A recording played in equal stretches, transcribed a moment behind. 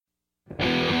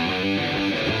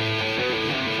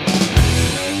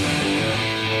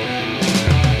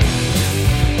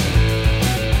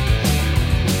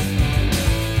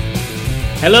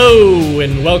Hello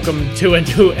and welcome to a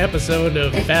new episode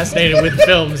of Fascinated with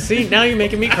Films. See, now you're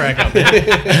making me crack up. Brad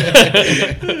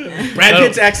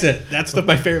Pitt's accent. That's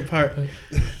my favorite part.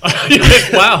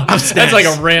 Wow, that's like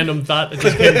a random thought that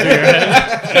just came through your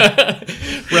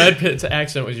head. Brad Pitt's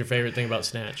accent was your favorite thing about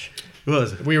Snatch. What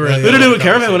was it? We were Who to do with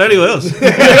Caravan with anyone else?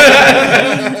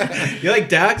 You like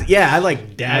Dax? Yeah, I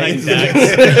like Dax.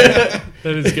 That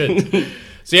is good.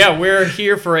 So yeah, we're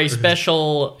here for a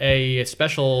special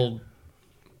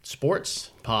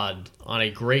sports pod on a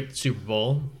great Super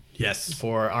Bowl. Yes.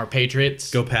 For our Patriots.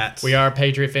 Go Pats. We are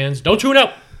Patriot fans. Don't tune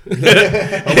out.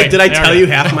 Did I tell you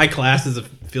half my class is a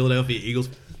Philadelphia Eagles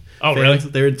Oh, fans?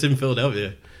 really? They're in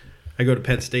Philadelphia. I go to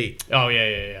Penn State. Oh,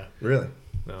 yeah. Really?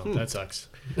 No, that sucks.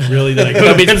 Really that I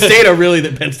go to Penn State, or really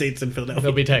that Penn State's in Philadelphia?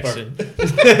 They'll be texting.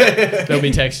 They'll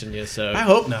be texting you. So I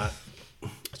hope not.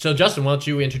 So, Justin, why don't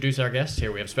you introduce our guests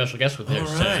here? We have a special guest with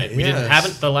us tonight. We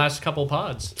haven't the last couple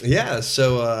pods. Yeah,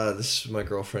 so this is my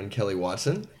girlfriend, Kelly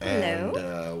Watson.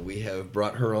 Hello. And we have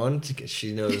brought her on.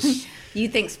 She knows... You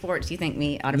think sports, you think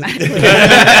me automatically.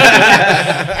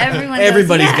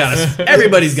 Everybody's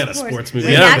got a sports movie.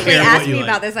 When I you don't actually care asked what you me like.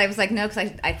 about this, I was like, no, because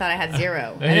I thought I had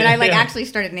zero. And then I actually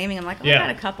started naming them. I'm like, I got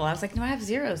a couple. I was like, no, I have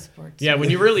zero sports. Yeah,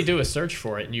 when you really do a search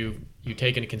for it and you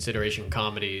take into consideration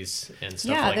comedies and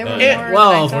stuff like there that. were more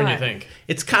well, than I What do you thought. think?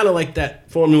 It's kind of like that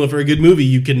formula for a good movie.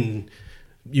 You can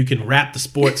wrap the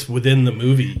sports within the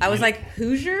movie. I was like,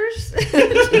 Hoosiers?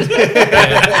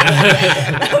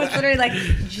 I was literally like,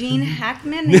 Gene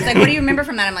Hackman? He's like, what do you remember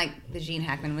from that? I'm like, the Gene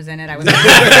Hackman was in it. I was like,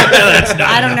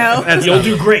 I don't know. You'll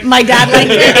do great. My dad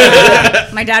liked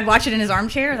it. My dad watched it in his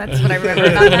armchair. That's what I remember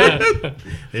about that.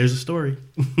 There's a story.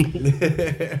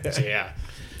 So, yeah.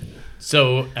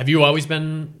 So, have you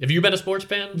been a sports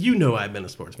fan? You know I've been a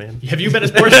sports fan. Have you been a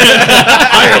sports fan?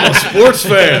 I am a sports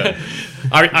fan.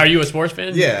 Are you a sports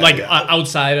fan? Yeah, Like yeah.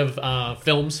 Outside of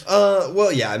films?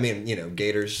 well, yeah, I mean,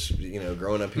 Gators,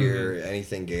 growing up here, Mm-hmm.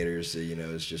 anything Gators,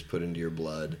 is just put into your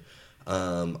blood.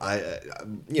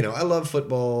 I love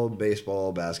football,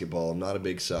 baseball, basketball. I'm not a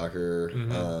big soccer.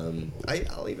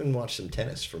 I'll even watch some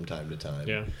tennis from time to time.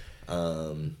 Yeah.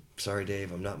 Sorry,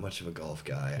 Dave, I'm not much of a golf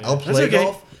guy. Yeah. I'll That's play okay.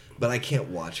 golf, but I can't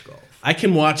watch golf. I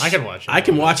can watch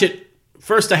it.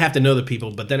 First, I have to know the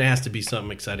people, but then it has to be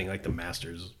something exciting like the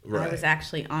Masters. Right. I was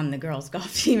actually on the girls'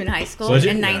 golf team in high school Was you?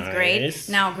 in ninth grade. Nice.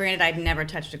 Now, granted, I'd never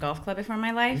touched a golf club before in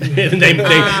my life.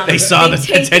 they saw the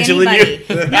take potential anybody.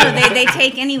 in you. No, they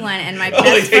take anyone. And my They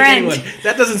best take friend, anyone.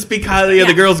 That doesn't speak highly of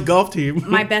the Yeah. girls' golf team.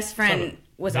 my best friend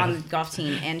was on the golf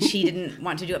team, and she didn't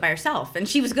want to do it by herself, and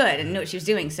she was good and knew what she was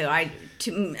doing. So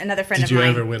another friend Did of you mine.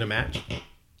 ever win a match?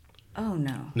 Oh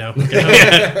no. No. No,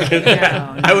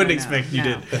 I wouldn't no, expect you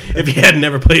no. did if you had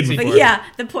never played before. But yeah,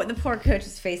 the poor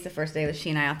coach's face the first day with she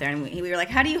and I out there, and we were like,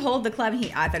 "How do you hold the club?" And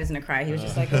I thought he was gonna cry. He was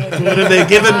just like, What have they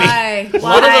given me? "Why? A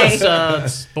lot Why?" of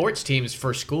those sports teams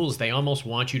for schools, they almost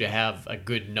want you to have a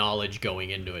good knowledge going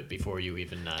into it before you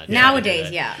even Nowadays,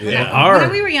 do yeah. Yeah.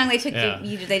 When we were young, they took Yeah.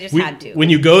 they just We- had to. When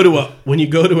you go to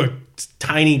a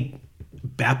tiny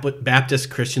Baptist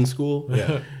Christian school,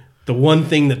 the one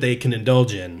thing that they can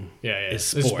indulge in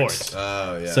is It's sports.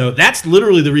 Oh, yeah. So that's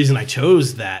literally the reason I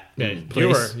chose that Yeah,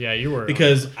 place. you were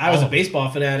Because I was a baseball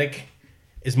fanatic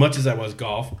as much as I was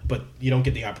golf, but you don't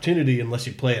get the opportunity unless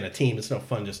you play in a team. It's no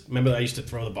fun. Just remember, I used to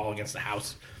throw the ball against the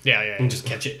house Yeah. and just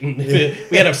catch it.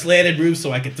 We had a slanted roof,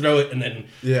 so I could throw it, and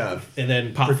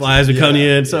then pop flies would come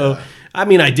in. So I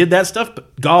mean, I did that stuff,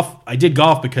 but I did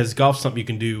golf because golf's something you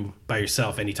can do by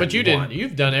yourself anytime. But you want. didn't.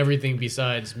 You've done everything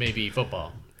besides maybe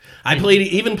football. I played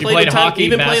played hockey,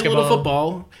 played a little basketball.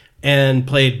 football, and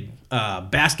played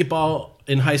basketball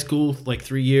in high school, like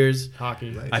 3 years.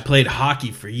 Hockey. I played hockey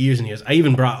for years and years. I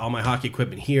even brought all my hockey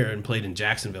equipment here and played in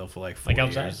Jacksonville for like 4 Like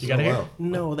outside. years. You got to hear.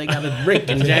 No, they got a rink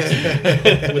in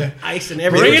Jacksonville with ice and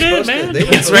everything. Bring it in, man.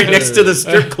 It's right next to the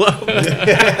strip club.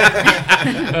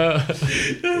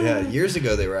 Yeah, years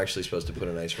ago they were actually supposed to put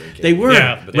an ice rink in. They were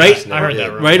Yeah, right. I heard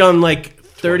that. Right on like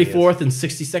 34th and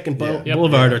 62nd Yeah.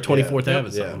 Boulevard Yep. or 24th Yeah. Ave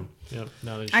or something. Yep.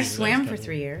 Now that I she's swam for coming.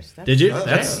 3 years. That's Did you? Oh,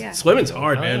 That's yeah. swimming's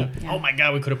hard, Oh, man. yeah. Oh my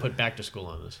God, we could have put back to school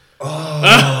on this.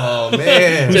 Oh,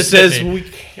 man. Just Just says me. we Yeah,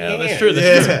 can't. that's true.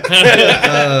 That's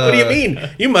true. What do you mean?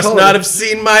 You must not have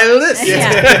seen my list.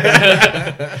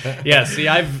 Yeah. Yeah, see,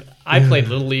 I played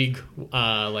Little League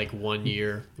like 1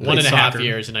 year, Played 1.5 soccer.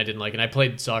 years, and I didn't like it. And I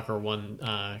played soccer one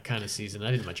kind of season.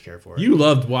 I didn't much care for it. You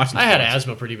loved watching. I had sports.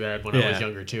 asthma pretty bad when I was Yeah.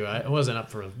 younger too. I wasn't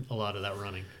up for a lot of that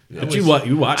running. But you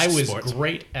watched I was sports.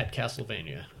 great at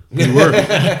Castlevania. You were.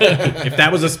 If that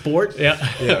was a sport, Yeah,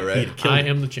 Yeah, right. I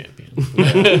am the champion.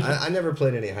 I never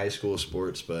played any high school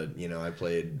sports, but I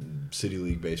played City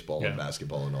League baseball and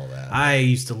basketball and all that. I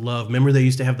used to love. Remember they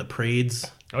used to have the parades.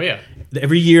 Oh yeah.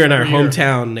 Every year in our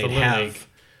hometown, they'd have League.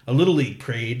 a little league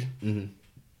parade,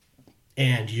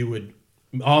 and you would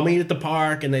all meet at the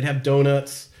park, and they'd have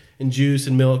donuts and juice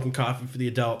and milk and coffee for the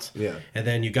adults. Yeah. And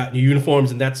then you got your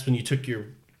uniforms, and that's when you took your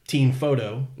team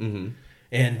photo.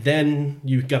 And then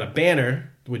you got a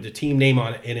banner with the team name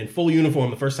on it, and in full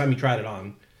uniform, the first time you tried it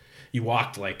on, you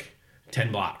walked like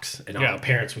 10 blocks, and all the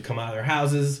parents would come out of their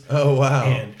houses. Oh, wow.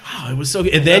 And it was so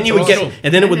good. And then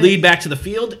and then it would lead back to the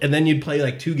field, and then you'd play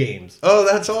like 2 games. Oh,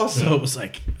 that's awesome. So it was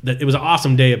like, it was an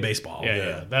awesome day of baseball.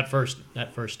 Yeah. That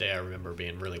first day, I remember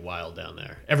being really wild down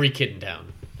there. Every kid in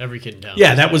town.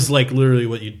 Yeah, that was like literally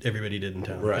what everybody did in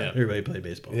town. Right. Everybody played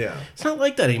baseball. Yeah. It's not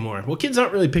like that anymore. Well, kids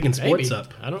aren't really picking sports Maybe.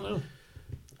 up. I don't know.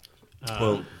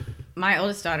 Well, My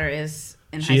oldest daughter is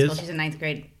in She high school. is? She's in 9th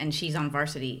grade, and she's on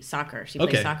varsity soccer. She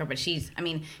plays soccer, but she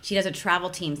does a travel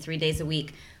team 3 days a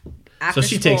week. After So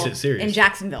she school takes it serious. in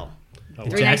Jacksonville. Oh,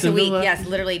 3 nights a week. Jacksonville? Yes,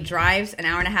 literally drives an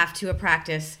hour and a half to a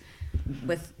practice.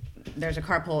 There's a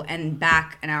carpool, and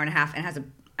back an hour and a half, and has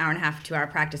an hour and a half, 2 hour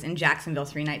practice in Jacksonville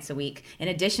 3 nights a week, in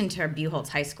addition to her Buchholz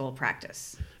High School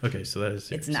practice. Okay, so that is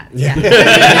serious. It's nuts. Yeah.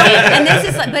 And this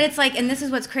is like, but it's like, and this is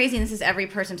what's crazy, and this is every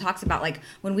person talks about. Like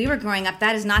when we were growing up,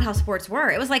 that is not how sports were.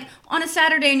 It was like on a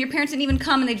Saturday, and your parents didn't even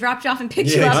come, and they dropped you off and picked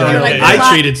you up. And you're like, I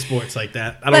blah. treated sports like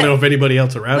that. I don't know if anybody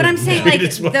else around But me I'm saying like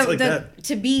treated sports like the that.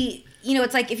 to be.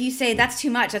 It's like if you say that's too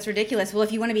much, that's ridiculous. Well,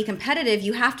 if you want to be competitive,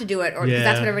 you have to do it, or because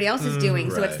that's what everybody else is doing.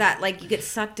 So it's right. that like you get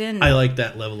sucked in. I like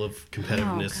that level of Oh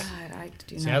competitiveness. God, I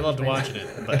do not. See, I loved enjoy watching that.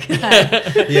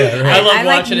 it. But yeah, right. I loved I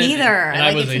like watching it, neither. and I I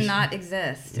like was it to a- not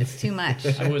exist. It's too much.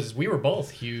 we were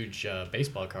both huge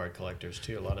baseball card collectors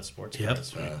too. A lot of sports Yep.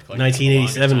 cards. We collected for the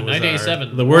 1987 longest was time.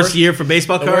 1987, the worst year for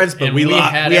baseball the cards, worst- but and we we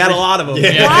had had a lot of them.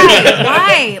 Yeah.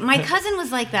 Why? My cousin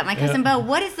was like that. My cousin Bo.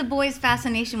 What is the boy's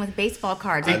fascination with baseball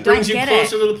cards? I It don't brings you get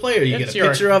closer it. to the player. You It's get a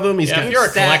picture of him. He's got if you're a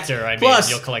stats. collector, I mean, Plus-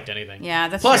 you'll collect anything. Yeah,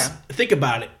 that's Plus, true. think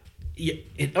about it.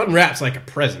 It unwraps like a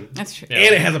present. That's true. Yeah.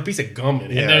 And it has a piece of gum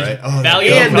in it. Yeah, there's right. Oh,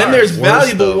 valuable And then there's Worst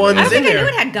valuable though, ones man. I don't in think I knew there.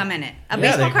 it had gum in it. A Yeah,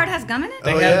 baseball they- card has gum in it?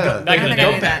 They Oh, have yeah. gum, Back they in have the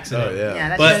gum day. packs in Oh it. yeah. Yeah,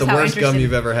 that's But It's just the how worst gum interested-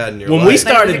 you've ever had in your When life. we But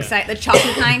started- it was the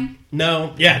chalky kind.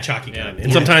 No, chalky kind. And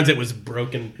Yeah. sometimes it was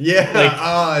broken.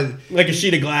 Yeah. Like a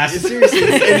sheet of glass. Seriously,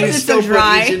 and you It's still so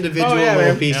dry. put each individual Oh, yeah,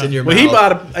 little man. piece in your Well,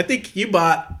 mouth. I think you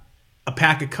bought a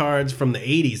pack of cards from the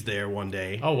 80s there one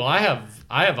day. Oh well, I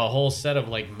have a whole set of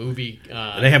like movie they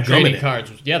have gum in trading it.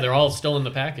 cards. Yeah, they're all still in the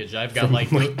package. I've got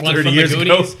like like one 30 from the years ago.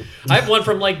 Goonies. I have one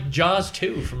from like Jaws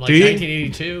 2 from like Do you?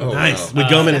 1982. Oh, Nice. wow. With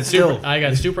gum in it still. I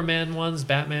got Superman ones,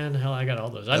 Batman. Hell, I got all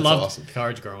those. I That's loved awesome.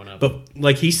 cards growing up. But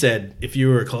like he said, if you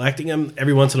were collecting them,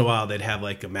 every once in a while they'd have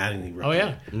like a Mattingly rookie. Oh,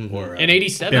 yeah. Or In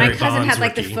 87. Barry My cousin Bonds had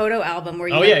like the rookie. photo album where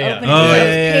you Oh, like, yeah, yeah. open Oh, those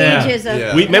yeah. pages of.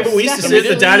 Yeah. We used to stuff sit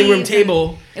in at the dining room sleeves, table.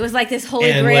 and It was like this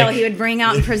holy And, grail like- he would bring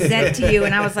out and present to you,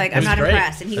 and I was like, I'm That's not great.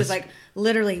 impressed. And he was like,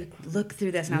 literally, look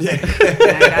through this, and I was like,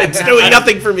 It's doing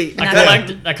nothing for me.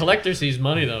 A collector sees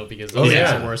money though because those Oh,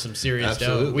 yeah. things are worth some serious dough.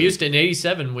 Absolutely. We used to in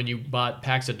 '87 when you bought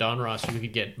packs of Don Ross, you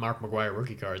could get Mark McGuire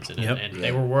rookie cards in it, Yep. and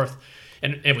they were worth.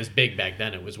 And it was big back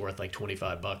then. It was worth like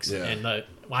 $25. Yeah. And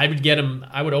I would get them.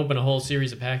 I would open a whole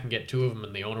series of pack and get 2 of them,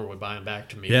 and the owner would buy them back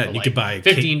to me. Yeah, for you like could buy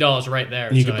 $15 right there.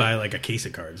 And you So could buy I- like a case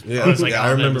of cards. Yeah, I was like, I oh,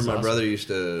 that remember is my awesome. brother used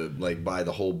to like buy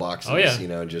the whole boxes. Oh,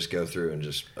 yeah. Just go through and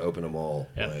just open them all.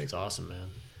 Yeah, like, it's awesome, man.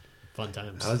 Fun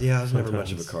times. I was never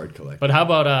much of a card collector. But how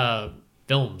about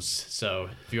films? So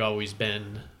if you always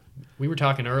been, we were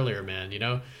talking earlier, man. You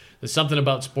know, there's something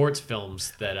about sports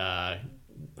films that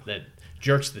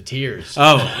jerks the tears.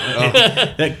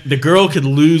 The girl could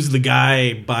lose the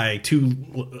guy by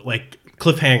 2, like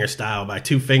cliffhanger style, by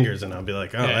 2 fingers, and I'll be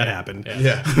like, oh, Yeah, that yeah. happened.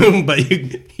 Yeah. But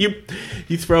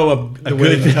you throw a good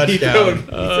winning touchdown. You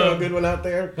throw a good one out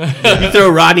there. You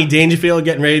throw Rodney Dangerfield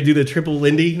getting ready to do the triple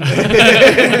Lindy.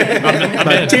 I'm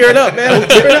like, tear it up, man.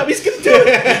 Tear it up. He's gonna do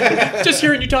it. Just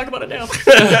hearing you talk about it now.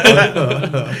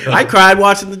 I cried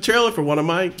watching the trailer for one of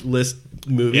my list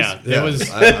movies. Yeah, Yeah, it was.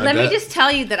 Let me just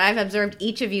tell you that I've observed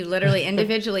each of you literally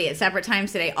individually at separate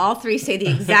times today. All 3 say the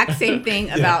exact same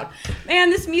thing about, man,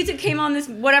 this music came on this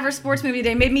whatever sports movie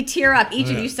today, made me tear up. Each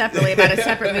of you separately about a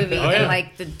separate movie, Oh, yeah. and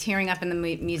like the tearing up in the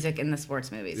music in the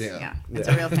sports movies. Yeah. Yeah, it's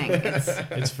a real thing.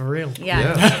 It's for real.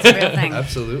 Yeah, it's a real thing.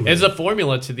 Absolutely. There's a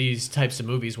formula to these types of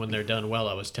movies when they're done well.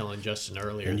 I was telling Justin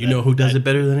earlier. And you know who does it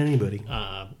better than anybody?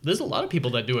 There's a lot of people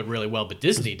that do it really well, but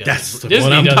Disney does. That's the Disney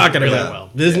one I'm does it talking really about. well.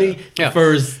 Disney, Yeah.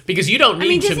 prefers because you don't need I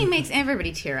mean, to. Disney makes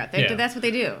everybody tear up. Yeah. That's what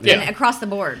they do. Yeah. And across the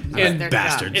board. That's their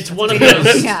bastards. job. It's one of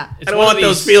those. Yeah. It's I don't one of want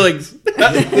those these- feelings.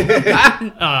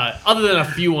 Other than a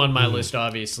few on my list,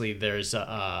 obviously, there's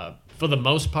for the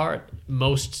most part,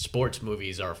 most sports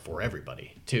movies are for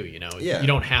everybody too. You know, Yeah. you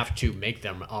don't have to make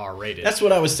them R-rated. That's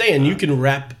what I was saying. You can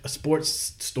wrap a sports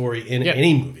story in Yeah.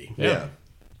 any movie. Yeah.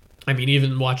 I mean,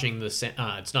 even watching it's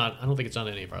not. I don't think it's on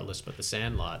any of our lists, but The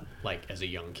Sandlot. Like as a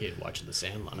young kid watching The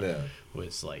Sandlot, Yeah.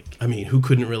 was like I mean, who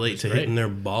couldn't relate to great. hitting their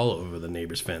ball over the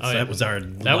neighbor's fence? Oh, yeah. That was our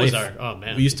Oh,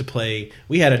 man. We used to play.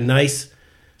 We had a nice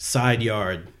side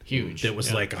yard, Huge, that was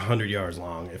yeah. like 100 yards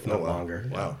long, if not wow. longer.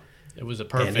 Wow. it was a And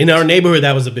perfect. in our neighborhood,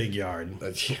 that was a big yard.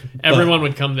 That's, everyone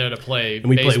would come there to play. And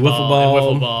we'd play baseball wiffle ball. and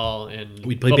wiffle ball, and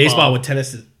We'd play football. baseball with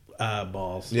tennis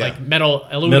balls. Yeah. like metal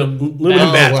aluminum,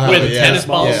 Aluminum bats. Oh, wow, with yeah. tennis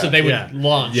balls, Yeah. so they would Yeah.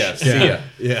 launch. yes. Yeah.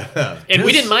 Yeah. And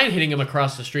we didn't mind hitting him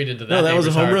across the street into that. No, that was a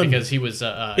neighbor's home yard run. because he was.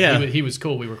 Yeah. he was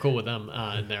cool. We were cool with them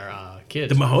and their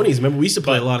kids. The Mahonies. Remember, we used to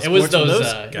play a lot of it was sports with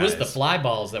those. those It was the guys. fly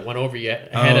balls that went over your head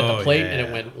at Oh, the plate, yeah. and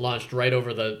it went launched right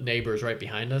over the neighbors right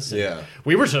behind us. And Yeah.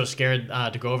 we were so scared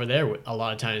to go over there a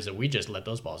lot of times that we just let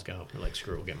those balls go. We're like,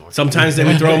 screw, we'll get more. Sometimes they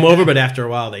would throw them over, but after a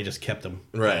while, they just kept them.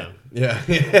 Right. Yeah.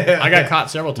 I got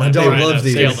caught several times dog trying loves to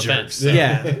these scale the jerks. fence. so-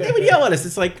 Yeah, they would yell at us.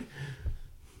 It's like,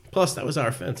 plus that was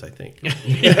our fence, I think.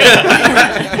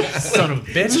 Son of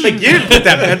a bitch. Like, you didn't put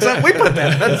that fence up. We put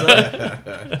that fence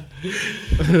up.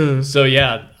 So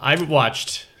yeah, I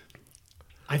watched.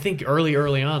 I think early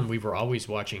on, we were always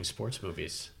watching sports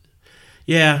movies.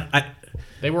 Yeah,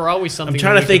 They were always something. I'm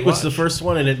trying that to we think could what's the watch. first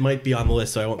one, and it might be on the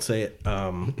list, so I won't say it.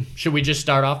 Should we just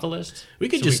start off the list? We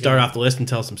could So just start off the list and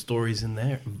tell some stories in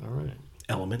there. All right.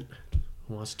 Element.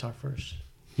 Who wants to talk first?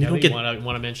 You don't Kelly, get- you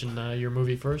want to mention your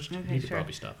movie first? Okay, you could sure.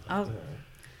 probably stop.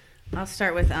 I'll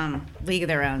start with League of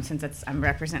Their Own since I'm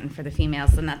representing for the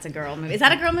females, and that's a girl movie. Is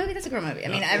that a girl movie? That's a girl movie. I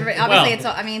mean, obviously Well- it's.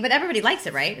 All, I mean, but everybody likes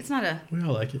it, right? It's not a. We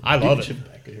all like it. I love it.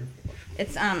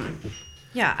 It's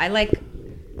yeah. I like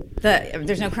the.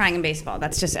 There's no crying in baseball.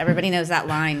 That's just everybody knows that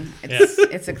line. It's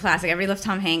it's a classic. Everybody loves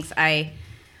Tom Hanks. I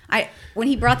when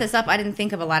he brought this up, I didn't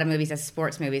think of a lot of movies as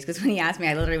sports movies because when he asked me,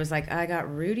 I literally was like, I got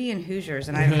Rudy and Hoosiers,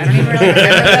 and I don't even really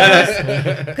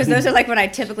remember those because those are like what I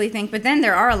typically think. But then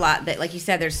there are a lot that, like you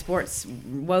said, there's sports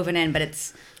woven in, but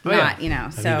it's not, you know. I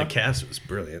So mean, the cast was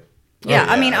brilliant. yeah,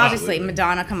 Oh, I mean, yeah, obviously absolutely.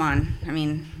 Madonna. Come on, I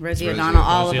mean Rosie Rosie O'Donnell,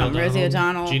 all Rosie of them. Rosie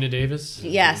O'Donnell. Gina Davis.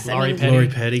 Yes, I Laurie mean- Petty. Lori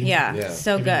Petty. Yeah, Yeah.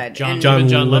 so good. John And- John,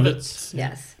 John Lovitz. Lovitz.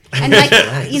 Yes. And like,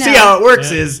 you know, See how it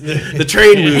works is the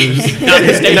train moves,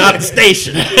 not the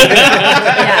station.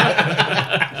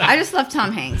 yeah. I just love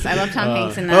Tom Hanks. I love Tom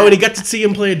Hanks in that. Oh, and he got to see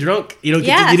him play drunk. You don't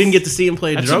get to, Yes. you didn't get to see him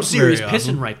play That's some drunk serious very pissing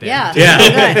often. right there. yeah, Yeah. so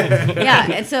good.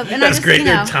 Yeah, and so and I That's just, great. you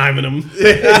They're know, timing him.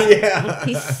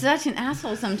 he's such an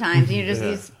asshole sometimes. You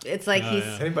just, it's like he's,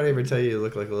 Anybody ever tell you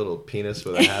look like a little penis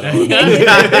with a hat on?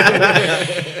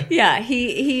 yeah,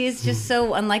 he is just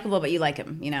so unlikable, but you like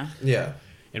him, you know. Yeah.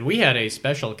 And we had a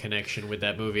special connection with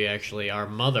that movie, actually. Our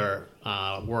mother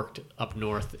worked up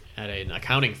north at an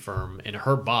accounting firm, and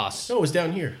her boss... No, it was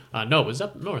down here. No, it was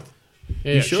up north.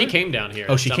 Yeah, sure? She came down here.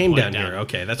 Oh, at she some came point down here.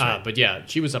 Okay, that's right. But yeah,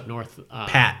 she was up north.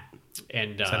 Pat.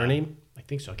 And, Is that her name? I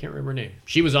think so. I can't remember her name.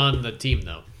 She was on the team,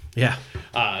 though. Yeah.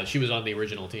 She was on the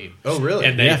original team. Oh, really?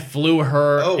 And they Yeah. flew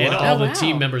her Oh, and wow. all Oh, the wow.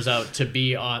 team members out to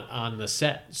be on the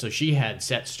set. So she had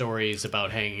set stories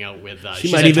about hanging out with. She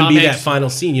said might even Tom be Hanks- that final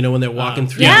scene, you know, when they're walking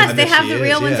through. Yes, I they know have she the is,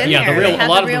 real ones yeah. in Yeah, there. the real, They a have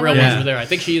lot the of the real real ones. ones Yeah. were there. I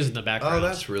think she is in the background. Oh,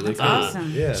 that's really cool.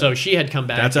 awesome. Yeah. So she had come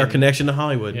back. That's our and- connection to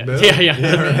Hollywood. Yeah, Yeah.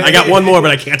 yeah. I got one more,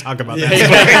 but I can't talk about that.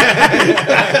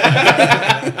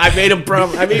 I made him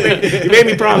promise. I mean, he made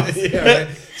me promise. Yeah, right.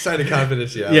 Signed a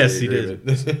confidentiality Yes, he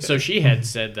agreement. So she had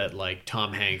said that like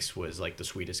Tom Hanks was like the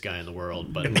sweetest guy in the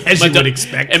world, but As you would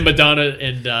expect. And Madonna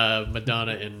and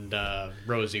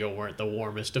Rosie weren't the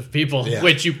warmest of people, Yeah.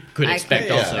 which you could I expect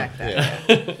could also. expect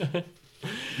that. Yeah.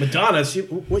 Madonna,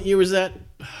 what year was that?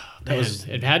 That was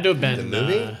It had to have been The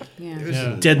movie? Yeah. It was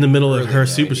Yeah. dead in the middle of Early her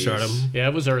 90s. superstardom. yeah,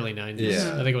 it was early 90s.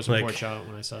 Yeah. I think it was Like- before Shot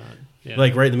when I saw it. Yeah.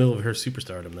 Like right in the middle of her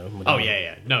superstardom, though. oh Madonna.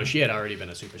 yeah. No, she had already been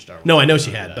a superstar. No, I know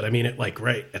she had, but I mean it like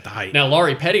right at the height. Now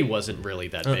Laurie Petty wasn't really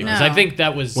that big. 'Cause No. I think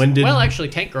that was When did- well, actually,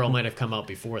 Tank Girl might have come out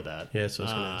before that. Yeah, so I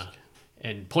was gonna ask.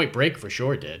 And Point Break for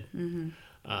sure did. Mm-hmm.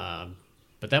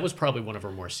 But that was probably one of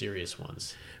her more serious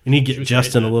ones. We need to She get was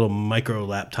Justin great, a little micro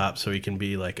laptop so he can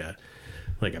be like a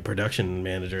production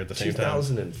manager at the same time.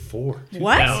 2004.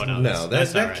 What? No, that's all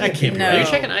that right. That can't be No. Are you right.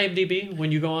 checking IMDb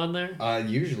when you go on there?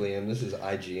 Usually, and this is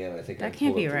IGN. I think That I can't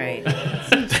pulled be up the right. wrong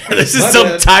one. This is My some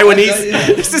bad. Taiwanese. Yeah.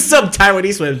 This is some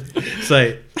Taiwanese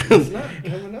site. It's not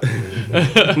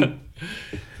coming up.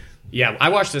 Yeah, I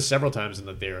watched this several times in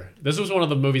the theater. This was one of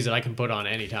the movies that I can put on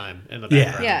any time in the Yeah.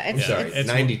 background. Yeah, it's- Sorry, It's-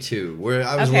 92. Where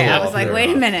I was a Okay, little I was off like, there. wait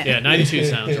a minute. Yeah, 92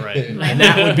 sounds right. And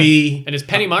that would be And it's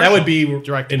Penny Marshall. That would be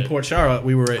directed in it. Port Charlotte.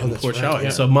 We were in that's Port right, Charlotte, yeah.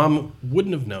 so Mom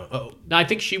wouldn't have known. Oh, No, I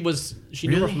think she knew her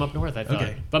Really? from up north, I thought.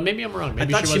 Okay. But maybe I'm wrong. I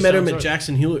Maybe thought she was met him some at sort-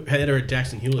 Jackson Hewlett. Had her at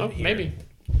Jackson Hewlett. Oh, here. maybe.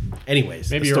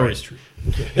 Anyways, Maybe the you're story's right.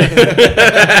 true.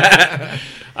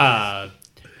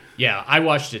 Yeah, I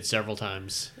watched it several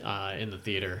times in the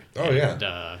theater. Oh, yeah.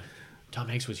 And, Tom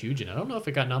Hanks was huge in it. I don't know if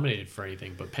it got nominated for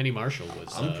anything, but Penny Marshall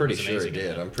was. I'm pretty was sure it amazing in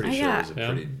did. I'm pretty Oh, sure yeah. it was a Yeah.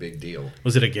 pretty big deal.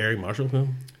 Was it a Gary Marshall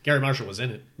film? Gary Marshall was in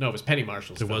it. No, it was Penny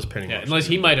Marshall's. It was film. Penny Yeah, Marshall. unless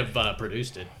he might have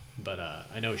produced it, but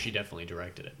I know she definitely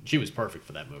directed it. She was perfect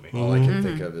for that movie. All I can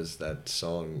think of is that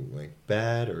song, like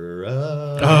 "Batter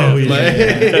Up." Oh, yeah.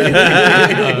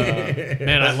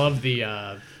 Man, I love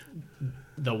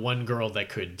the one girl that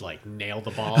could like nail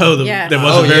the ball. Oh, Yeah. that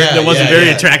wasn't Oh, very, yeah, that wasn't yeah, very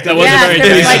yeah. attractive. That wasn't Yeah, very because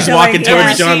attractive. like She's going walking down. towards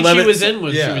Every John scene Levitt. she was in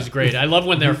was Yeah. she was great. I love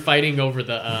when they're fighting over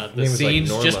the name was, like, scenes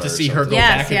Norma just to or see her go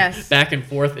something. Yes, back and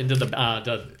forth into the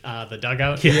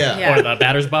dugout, Yeah. Yeah. or the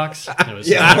batter's box. It was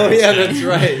Yeah, oh yeah, that's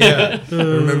right. Yeah,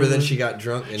 remember then she got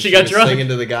drunk and She she got was drunk. singing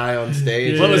to the guy on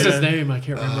stage. What was Yeah. his name? I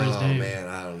can't remember his Oh name. man,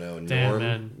 I don't know. Damn, Norm,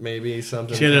 man. maybe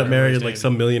something. She ended up remember his marrying like name.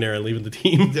 some millionaire and leaving the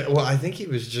team. Yeah, well, I think he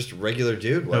was just a regular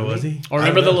dude. Oh, Wasn't was he? Or I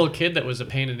remember don't the know. little kid that was a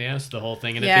pain in the ass the whole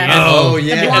thing, and Yeah. at the end, Oh, The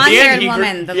yeah. At the blonde end, haired he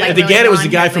woman. The, yeah. like, At the really end, it was the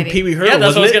guy blonde-haired from lady. Pee Wee Herman. Yeah,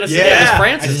 that's what I was wasn't gonna it? say. Yeah, it's I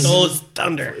Francis. stole his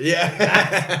thunder.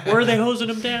 Yeah. Where are they hosing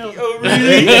him down? Oh,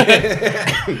 really?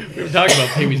 We were talking about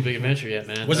Pee Wee's Big Adventure yet,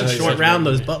 man. Was it he's Short such a Round?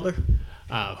 great Those movie.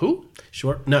 Butler? Who?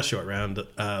 Not Short Round.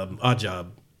 Odd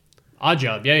Job. Odd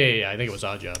Job. Yeah. I think it was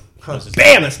Odd Job. Was his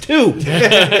Bam! That's two.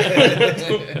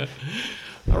 name.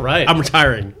 All right. I'm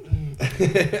retiring.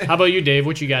 How about you, Dave?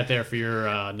 What you got there for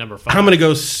your number 5? I'm gonna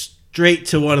go straight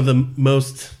to one of the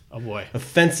most Oh boy.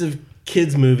 offensive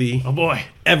kids movie Oh boy.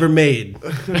 ever made.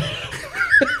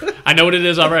 I know what it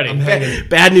is already.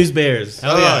 Bad News Bears.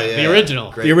 Hell yeah. The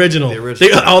original. Great. The original. The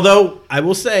original. Although I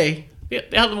will say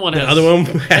The other one has. the other one it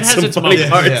had has some its funny moments.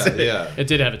 parts. Yeah. It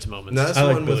did have its moments. No, that's I the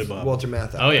like one Billy with Bob. Walter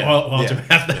Matthau. Oh yeah. Walter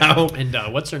Matthau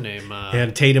And what's her name?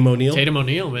 and Tatum O'Neal. Tatum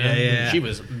O'Neal, man. Yeah. She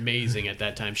was amazing at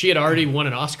that time. She had already won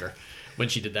an Oscar when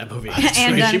she did that movie. And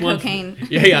She done won- cocaine.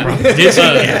 Yeah. Did she?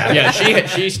 Yeah.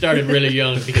 She started really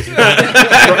young because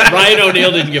Ryan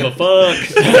O'Neal didn't give a fuck.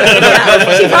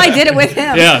 Yeah, she probably did it with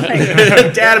him. Yeah.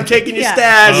 Like, Dad, I'm taking your Yeah.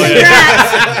 stash. Oh,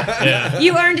 congrats. Yeah.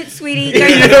 You earned it, sweetie.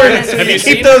 During the performance. Have you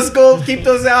seen Keep those gold, keep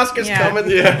those Oscars Yeah. coming.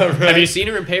 Have you seen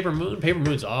her in Paper Moon? Paper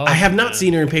Moon's awesome. I have not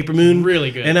seen her in Paper Moon.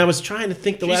 Really good. And I was trying to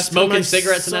think the She's last time I smoking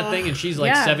cigarettes in saw- that thing, and she's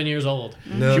like Yeah. 7 years old.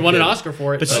 No she won an kidding. Oscar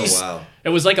for it. But so- Oh she's- wow. It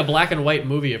was like a black and white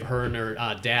movie of her and her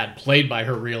dad, played by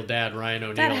her real dad, Ryan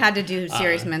O'Neal. That had to do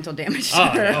serious mental damage to Oh,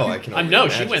 her. Oh, I can. I only know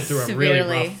she imagine. went through a really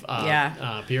Severely, rough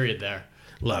yeah. period there.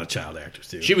 A lot of child actors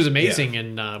too. She was amazing,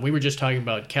 and we were just talking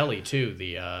about Kelly too,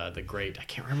 the great. I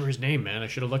can't remember his name, man. I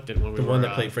should have looked at it when we the were one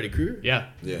that played Freddy Krueger. Yeah,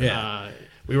 Yeah. Yeah.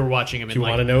 we were watching him. Do you in,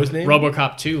 wanna know his name?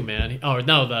 RoboCop 2, man. Oh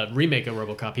no, the remake of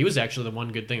RoboCop. He was actually the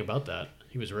one good thing about that.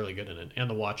 He was really good in it, and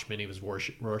the Watchmen. He was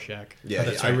Rorschach. Yeah,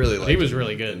 that's I right. really liked He was him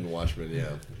really good. in Watchmen. Yeah,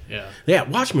 Yeah, Yeah,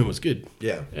 Watchmen was good.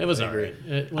 yeah. it was alright.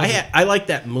 It wasn't- I like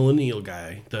that millennial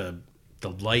guy, the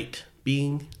light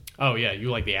being, Oh yeah, you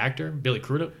like the actor Billy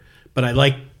Crudup? but I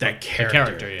like that The character.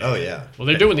 character. Yeah. Oh yeah. Well,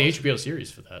 they're doing the HBO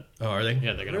series for that. Oh, are they?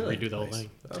 Yeah, they're gonna Really? redo the whole Nice. thing.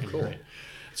 It's Oh, gonna be cool. great.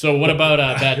 So what about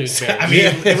Bad News Bears? I mean,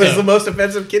 it was the most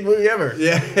offensive kid movie ever.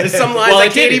 Yeah. There's some lines Well, I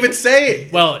it can't did. even say.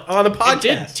 well, on the it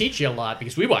did podcast. teach you a lot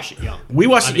because we watched it young. We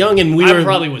watched I it mean, young, and I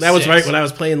probably was that was 6. right when I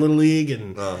was playing Little League,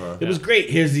 and Uh-huh. it was great.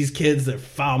 Here's these kids that are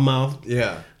foul mouthed.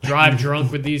 Yeah. Drive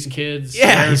drunk with these kids.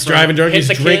 Yeah, learn he's from- driving drunk. hit He's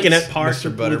the drinking kids. at parks Mr.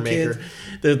 with little kids.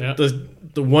 Buttermaker.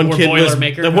 The one Or kid was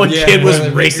Boilermaker. the one Yeah, kid was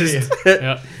Boilermaker, racist.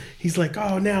 Yeah. He's like,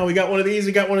 oh, now we got one of these,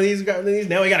 we got one of these, we got one of these.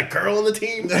 Now we got a girl on the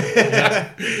team.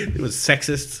 It was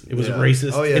sexist. It was Yeah.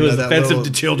 racist. Oh, yeah, it was no, that offensive little-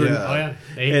 to children. yeah. Oh yeah.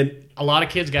 They, And- a lot of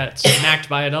kids got smacked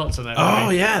by adults in that Oh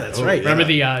movie. yeah, that's Oh, right. yeah.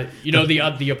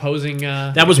 Remember the opposing.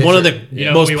 That was one of the You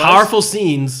know most who he was? powerful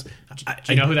scenes. Do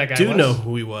you know who that guy do was? know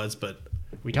who he was, but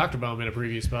We talked about him in a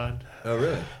previous pod. Oh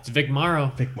really? It's Vic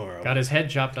Morrow. Vic Morrow. Got his head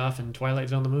chopped off in Twilight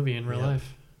Zone the movie in real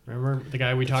life. Remember the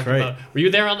guy we talked right. about? Were you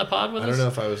there on the pod with us? I don't know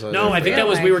if I was. On No, there I for think that. that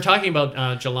was Yeah. we were talking about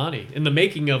Jelani in the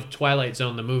making of Twilight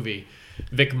Zone the movie.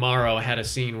 Vic Morrow had a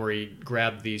scene where he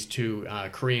grabbed these two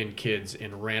Korean kids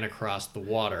and ran across the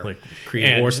water, Like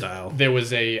Korean And War style. There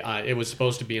was it was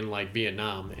supposed to be in like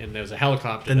Vietnam, and there was a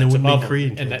helicopter. Then there that's wouldn't be above them, Korean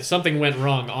and kids. that something went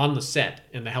wrong on the set,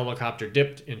 and the helicopter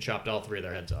dipped and chopped all three of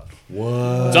their heads off.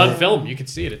 What? It's on film. You can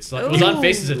see it. It's like, it was on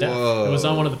Faces of Death. Whoa. It was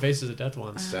on one of the Faces of Death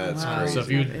ones. That's Wow. crazy. So if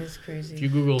you That is crazy. if you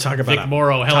Google Talk about Vic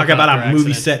Morrow talk helicopter about a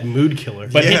movie accident. set mood killer.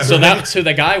 But Yeah, so right.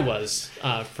 the guy was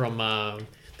from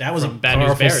that was a from Bad News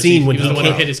powerful Bears. scene when he was he the one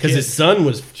who hit his because kid. his son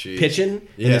was Jeez. pitching and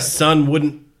Yeah. his son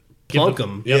wouldn't Give plunk him-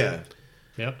 him. Yep.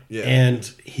 Yeah. Yep. Yeah.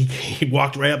 And he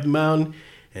walked right up the mound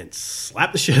and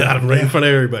slapped the shit out of him right in front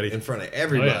of everybody. In front of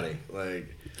everybody.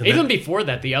 Like, Even before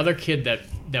that, the other kid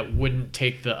that wouldn't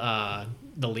take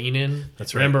the lean in.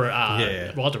 That's right. Remember,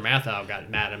 Yeah. Walter Matthau got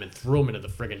mad at him and threw him into the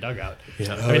friggin' dugout.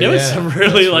 Yeah. I mean, there was some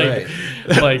really like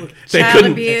They Child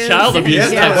couldn't. abuse. child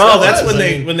abuse. Yeah, type Well, was. that's I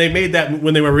mean- when they made that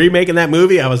when they were remaking that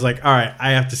movie. I was like, all right,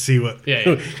 I have to see what.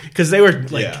 Yeah. Because they were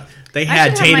like. Yeah. They I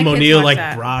had should have my Tatum kids O'Neal watch like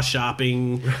that. bra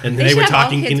shopping, and They they should were have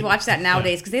talking. all kids in- watch that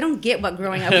nowadays because they don't get what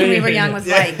growing up when we were young was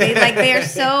like. They are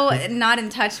so not in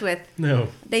touch with. No,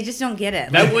 They just don't get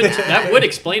it. That Like, would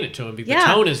explain it to him because Yeah.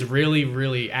 the tone is really,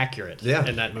 really accurate Yeah.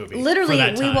 in that movie. Literally, for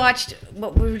that we time. watched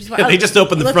what we were just. They just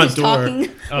opened the Look front Who's door. Talking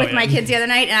Oh, with yeah. my kids the other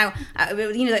night, and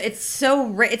it's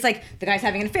so. It's like the guy's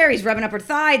having an affair. He's rubbing up her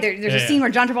thigh. There's Yeah, a scene yeah. where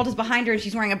John Travolta's behind her and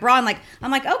she's wearing a bra. And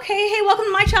I'm like, okay, hey, welcome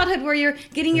to my childhood where you're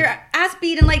getting your ass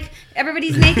beat and like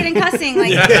everybody's naked and cussing.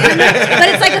 Like, but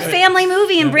it's like a family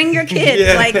movie and bring your kids.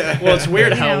 Yeah. Like, Well, it's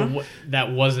weird You how know.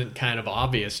 that wasn't kind of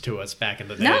obvious to us back in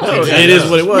the day. No, It's it is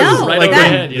what it was. no, right like over that,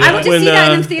 your head, you I know? went to when, see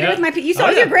that in the uh, theater yeah. with my. You saw Oh, it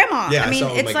with your yeah. grandma. Yeah, I I mean, saw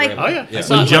it with it's my like. grandma. Oh yeah, Yeah. I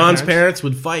saw it when with my John's parents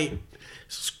would fight,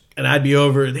 and I'd be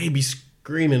over, they'd be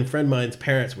screaming. A friend of mine's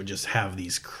parents would just have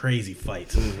these crazy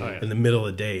fights Oh, yeah. in the middle of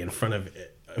the day in front of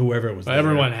whoever was Well, there.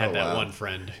 everyone had Oh, that wow. one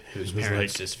friend whose was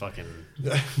parents like- just fucking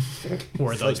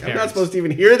were those Like, I'm not parents. supposed to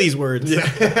even hear these words.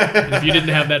 And if you didn't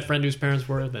have that friend whose parents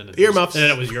were, then it Earmuffs. then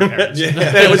it was your parents.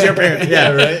 That was your parents.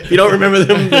 Yeah, right. If you don't remember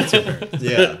them, that's your parents.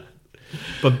 Yeah.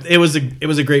 But it was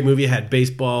a great movie. It had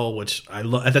baseball, which I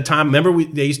love at the time. Remember,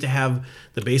 they used to have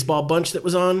the baseball bunch that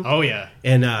was on, Oh yeah.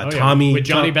 and yeah. Tommy With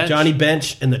Johnny Bench. Johnny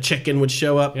Bench, and the chicken would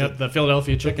show up. Yep, the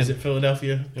Philadelphia chicken. Is it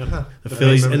Philadelphia? Yep. The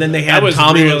Phillies, and then they That had was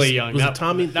Tommy. really young. Was that, it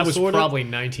Tommy? That was Lasorda? probably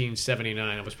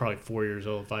 1979. I was probably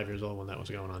 5 years old when that was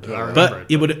going on. Too. I remember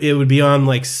But it would be on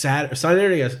like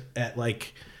Saturday at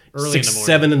like Early 6, in the morning.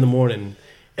 7 in the morning,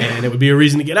 and it would be a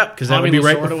reason to get up because that Tommy would be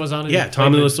right. Lasorda was on it. Yeah, He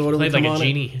Tommy played Lasorda would played come like a on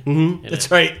genie. Mm-hmm.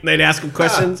 That's right. They'd ask him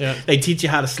questions. Yeah. They'd teach you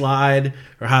how to slide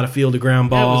or how to field a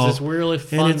ground Yeah, it ball. was this really And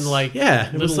fun, it's- like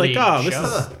it was little like, league oh, this show.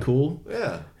 is cool.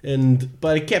 Yeah.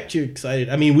 But it kept you excited.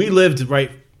 I mean, we lived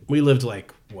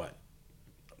like what,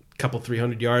 a couple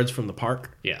 300 yards from the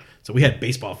park. Yeah, So we had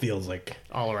baseball fields like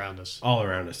all around us. all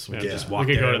around us. We Yeah. could just We walk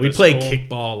could go there. to We the played school.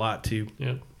 kickball a lot too.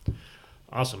 Yeah,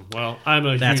 awesome. Well, I'm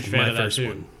a That's huge fan my of that first too.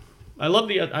 one. I love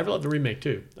the remake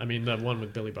too. I mean, the one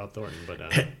with Billy Bob Thornton, but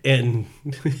And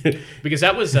because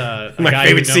that was a my guy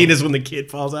favorite we know- scene is when the kid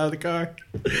falls out of the car.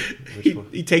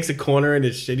 He takes a corner in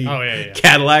his shitty Oh, yeah.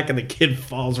 Cadillac, and the kid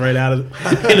falls right out of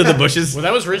into the bushes. Well,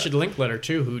 that was Richard Linklater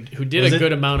too, who did Was a it?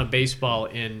 good amount of baseball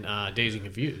in Dazed and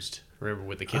Confused. Remember,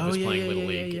 with the kid Oh, was yeah, playing yeah, Little yeah,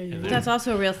 League. yeah, yeah. And then- That's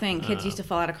also a real thing. Kids used to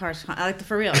fall out of cars. I like the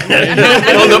for real.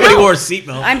 Oh, nobody wore a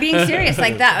seatbelt. I'm being serious,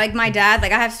 like that. Like my dad,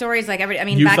 like I have stories, like every. I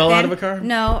mean, You back fell then, out of a car?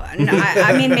 No,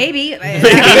 I mean maybe.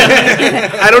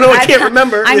 I don't know. I can't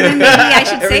remember. I mean, maybe I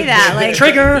should say that. Like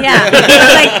Trigger. Yeah,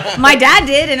 like my dad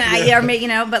did,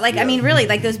 and but like I mean, really,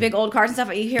 like those big old cars and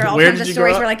stuff. You hear all Where kinds did of you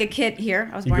stories grow where up? like a kid here.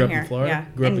 I was You born grew up here. in Florida? Yeah,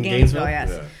 Grew up in Gainesville.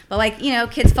 Gainesville? Yes. Yeah. But like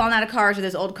kids falling out of cars or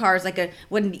those old cars, like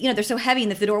when they're so heavy,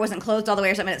 and if the door wasn't closed all the way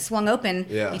or something, it swung open.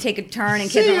 Yeah. You take a turn, and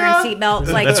kids are wearing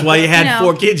seatbelts. Like That's why you had know,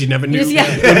 4 kids. You never knew just- yeah.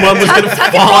 when one was going to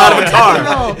Tuck fall out of a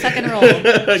car. Tuck and roll.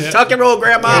 Tuck and roll,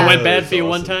 Grandma. If it Yeah. went bad That's for you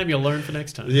one awesome. time, you'll learn for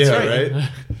next time. Yeah, right?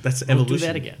 That's Don't do evolution.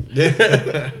 that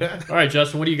again. All right,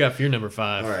 Justin, what do you got for your number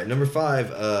 5? All right, number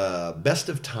 5, Best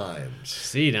of Times.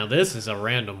 See, now this is a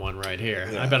random one right here.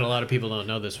 Yeah. I bet a lot of people don't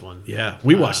know this one. Yeah,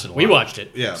 we watched it. A lot. We watched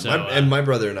it. Yeah, So, and my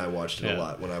brother and I watched it yeah. a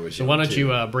lot when I was so young. why don't too.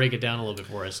 you break it down a little bit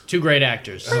for us? 2 great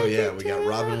actors. Oh yeah, we got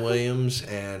Robin Williams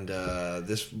and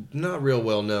this not real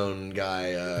well known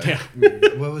guy.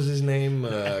 What was his name?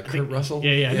 Kurt Russell.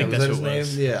 Yeah, I think was that's that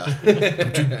his who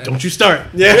it name? Yeah. Don't you start.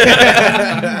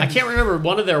 I can't remember.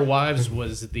 One of their wives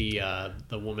was the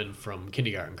woman from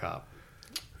Kindergarten Cop.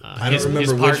 I don't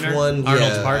remember which partner, one.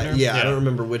 Arnold's yeah, partner. Yeah, I don't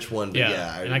remember which one. But Yeah,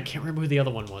 yeah, and I can't remember who the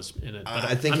other one was in it. But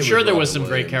I think I'm it sure was there was Robin some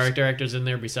great Williams. character actors in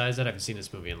there besides that. I haven't seen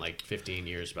this movie in like 15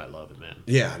 years, but I love it, man.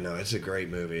 Yeah, no, it's a great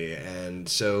movie. And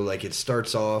so, like, it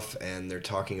starts off, and they're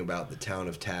talking about the town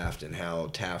of Taft and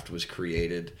how Taft was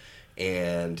created.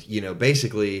 and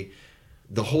basically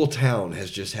the whole town has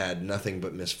just had nothing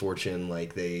but misfortune.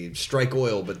 Like, they strike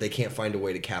oil, but they can't find a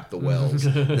way to cap the wells.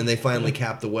 And they finally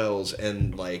cap the wells,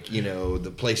 and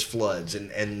the place floods,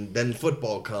 and then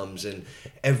football comes, and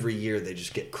every year they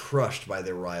just get crushed by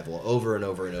their rival over and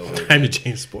over and over. Time to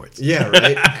change sports. Yeah,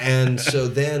 right. And so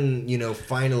then,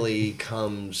 finally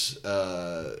comes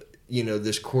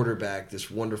this quarterback, this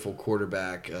wonderful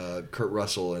quarterback, Kurt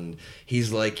Russell, and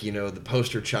he's like, the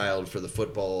poster child for the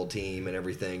football team and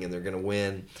everything, and they're going to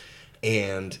win.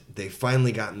 And they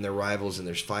finally gotten their rivals, and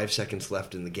there's 5 seconds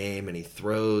left in the game, and he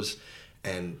throws,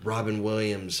 and Robin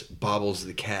Williams bobbles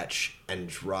the catch and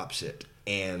drops it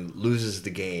and loses the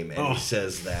game. And he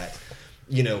says that,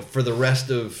 for the rest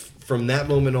of, from that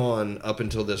moment on up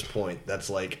until this point, that's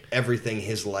like everything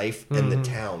his life and the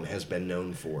town has been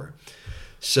known for.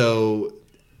 So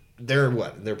they're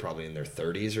probably in their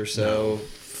 30s or so.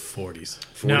 40s.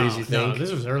 40s, you think? No,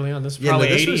 this was early on. This was probably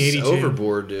this 80, was 82.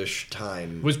 overboard-ish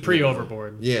time. It was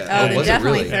pre-overboard. Yeah. Oh, was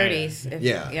definitely it really? 30s.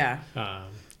 Yeah. Yeah.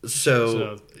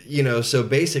 So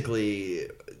basically,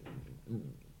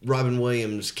 Robin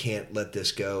Williams can't let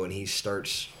this go, and he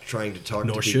starts trying to talk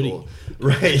to people. Should he?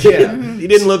 Right, yeah. He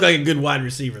didn't look like a good wide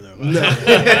receiver, though.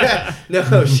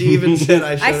 No, she even said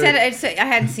I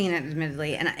hadn't seen it,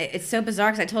 admittedly, and it's so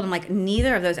bizarre because I told him, like,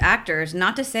 neither of those actors,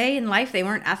 not to say in life they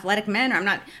weren't athletic men, or I'm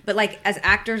not, but like as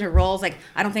actors or roles, like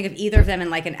I don't think of either of them in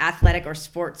like an athletic or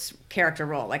sports character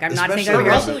role. Like I'm not thinking of Kurt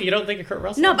Russell. You don't think of Kurt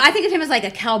Russell? No, but I think of him as like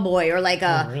a cowboy or like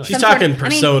a. really? She's talking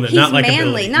persona, he's not like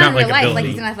manly, ability. not in Not like real life. ability. Like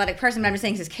he's an athletic person, but I'm just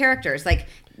saying his characters. Like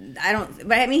I don't,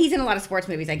 but I mean he's in a lot of sports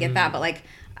movies. I get that, but like.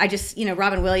 I just,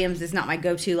 Robin Williams is not my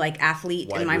go-to like athlete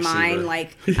Wide in my receiver. mind.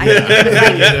 Like,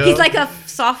 he's like a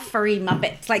soft furry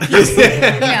Muppet. Like he's,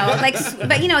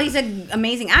 but he's an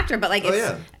amazing actor. But like,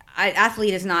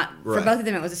 athlete is not for Right. both of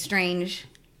them. It was a strange.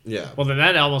 Yeah. Well, then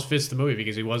that almost fits the movie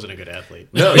because he wasn't a good athlete.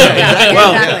 No, yeah, exactly.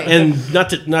 Well, Exactly.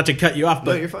 and not to cut you off,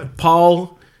 but No, you're fine.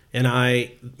 Paul and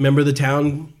I remember the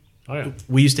town. Oh yeah,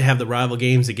 We used to have the rival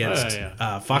games against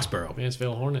yeah. Foxborough.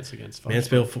 Mansfield Hornets against Fox.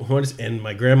 Mansfield Hornets, and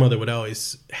my grandmother would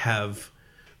always have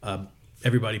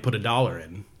everybody put $1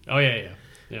 in, Oh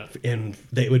yeah. and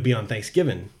they would be on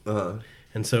Thanksgiving. Uh-huh.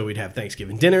 And so we'd have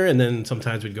Thanksgiving dinner, and then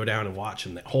sometimes we'd go down and watch,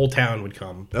 and the whole town would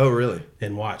come Oh, really?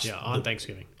 and watch. Yeah, on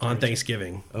Thanksgiving. On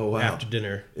Thanksgiving. Oh, wow. After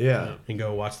dinner. Yeah. And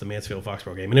go watch the Mansfield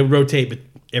Foxborough game. And it would rotate but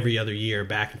every other year,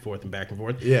 back and forth and back and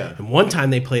forth. Yeah. And one time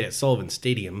they played at Sullivan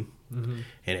Stadium, and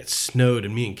it snowed,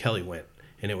 and me and Kelly went,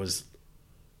 and it was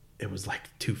like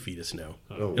 2 feet of snow.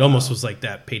 Oh, It almost was like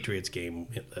that Patriots game.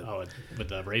 Oh, with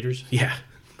the Raiders. Yeah.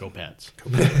 Go Pats.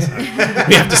 We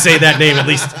have to say that name at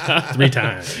least 3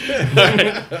 times.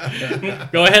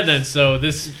 Go ahead then. So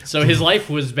his life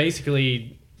was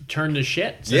basically turned to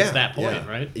shit since that point,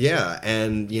 right? Yeah,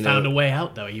 and Found a way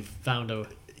out though. He found a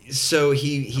So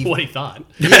he what he thought.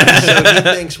 yeah, so he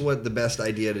thinks what the best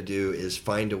idea to do is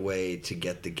find a way to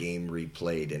get the game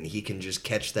replayed, and he can just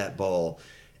catch that ball.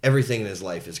 Everything in his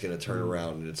life is going to turn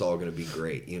around, and it's all going to be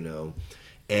great,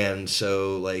 And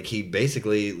so, like,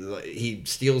 he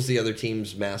steals the other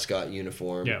team's mascot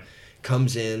uniform. Yeah.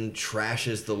 Comes in,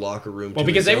 trashes the locker room. Well, to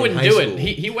because his they own wouldn't high do school. it.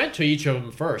 He went to each of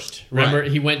them first. Remember,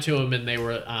 he went to them and they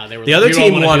were The other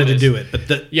team wanted to do it, but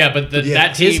that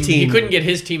his team, team he couldn't get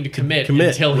his team to commit.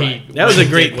 Until Right. he. that was a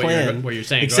did great what plan. What you're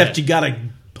saying, Except go you got to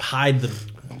hide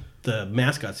the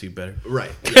mascot suit better. Right.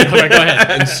 ahead. All right, go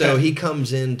ahead. And so he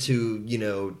comes into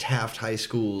Taft High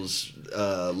School's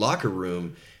locker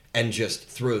room and just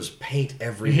throws paint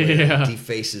everywhere, Yeah.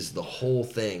 defaces the whole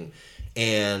thing.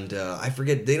 And I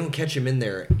forget, they don't catch him in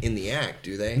there in the act,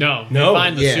 do they? No, No. they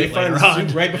find the Yeah, suit they Find later the on.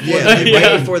 suit right before. Yeah, the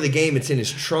right before the game, it's in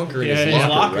his trunk or in his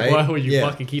locker, right? Why would you Yeah.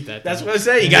 fucking keep that? That's thing? what I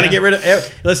say. You got to get rid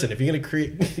of. Listen, if you're gonna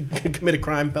commit a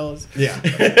crime, fellas. Yeah,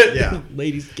 yeah.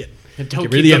 Ladies, get And don't rid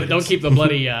of keep the the, evidence. don't keep the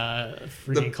bloody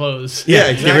freaking clothes.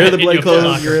 Yeah, Get rid of the in bloody your clothes.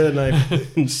 locker. Get rid of the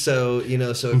knife.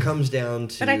 So so it comes down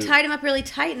to. But I tied him up really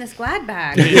tight in this glad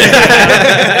bag, like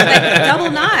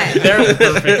double knot. They're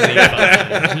perfectly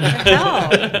fine. Hell,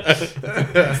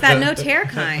 it's that no tear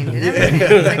kind and everything.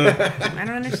 It's like, I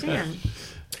don't understand.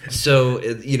 So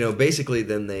basically,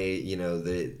 then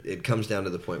it comes down to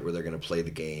the point where they're going to play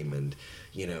the game, and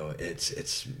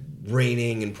it's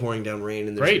raining and pouring down rain,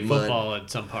 and there's Great mud. football in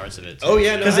some parts of it. Too. Oh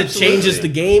yeah, no, Because it changes the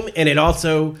game, and it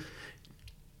also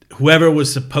whoever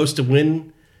was supposed to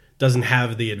win doesn't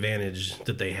have the advantage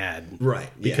that they had, Right,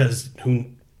 yeah. Because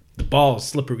the the ball is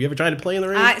slippery. You ever tried to play in the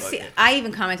rain? I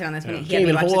even commented on this when he had Can't me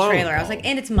even watch the hold on. trailer. I was like,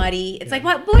 and it's muddy. It's like,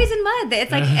 what? Boys in mud.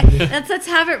 It's like, let's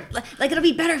have it, like, it'll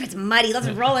be better if it's muddy. Let's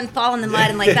roll and fall in the mud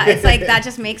and like that. It's like, that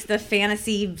just makes the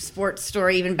fantasy sports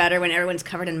story even better when everyone's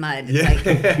covered in mud. It's like,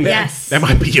 yes. That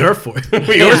might be your sports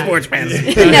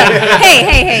fantasy. No,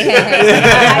 hey.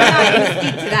 I'm not going to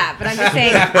speak to that, but I'm just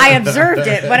saying I observed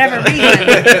it, whatever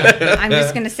reason. I'm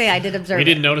just going to say I did observe We it.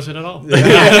 didn't notice it at all.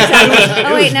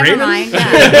 Oh wait, never mind.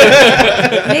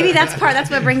 Yeah. Maybe that's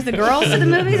what brings the girls to the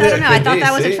movies. I don't know. I thought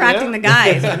that was attracting the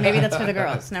guys, but maybe that's for the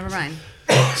girls. Never mind.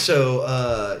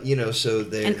 So so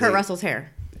they And Kurt Russell's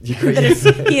hair. Yeah.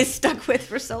 That he is stuck with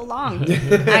for so long.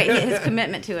 His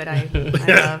commitment to it, I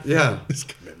love. Yeah.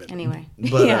 Anyway,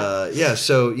 But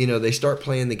so they start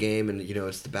playing the game, and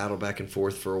it's the battle back and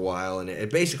forth for a while, and it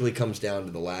basically comes down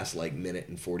to the last like minute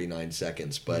and 49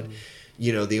 seconds. But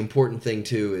the important thing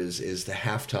too is the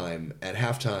halftime. At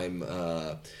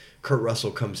halftime, Kurt Russell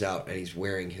comes out and he's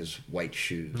wearing his white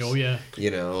shoes. Oh yeah,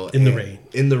 in the rain.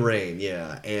 In the rain,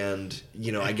 yeah, and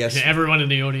I guess and everyone in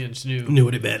the audience knew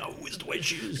what it meant. Oh, it's the white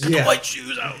shoes. Get Yeah. the white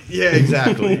shoes out. Yeah,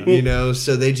 exactly.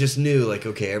 So they just knew like,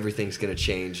 okay, everything's gonna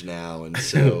change now, and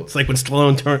so It's like when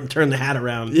Stallone turned the hat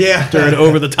around. Yeah. Turned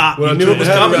over the top. Well, You knew it was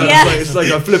coming. Yeah. It's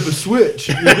like I flip a switch.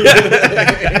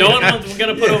 no one was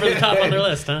going to put over the top on their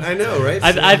list, huh? I know, right?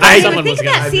 I So thought I didn't even someone think was of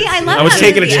going that. to. See, I love I was that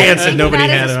taking a movie. chance I that think nobody of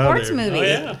that had as it a on sports there. movie. Oh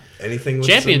yeah, anything with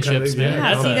Championships, some kind of, man. Yeah,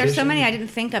 That's see, a- there's so many I didn't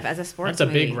think of as a sports that's a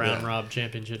movie. big round rob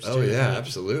championships. Oh too. yeah,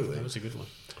 absolutely. That was a good one.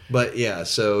 But yeah,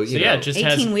 so So yeah, it just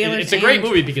has. 18-wheelers It's a great and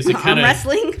movie because it arm kind of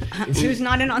wrestling. Who's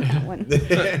not in on that one?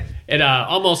 it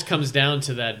almost comes down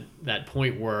to that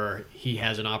point where he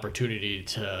has an opportunity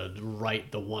to right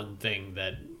the one thing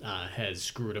that has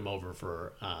screwed him over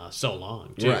for so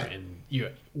long too, Right. and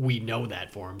we know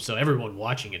that for him. So everyone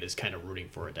watching it is kind of rooting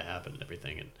for it to happen and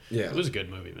everything. And Yeah. it was a good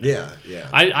movie, man. yeah.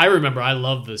 I remember I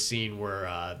love the scene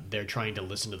where they're trying to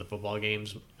listen to the football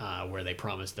games where they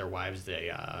promised their wives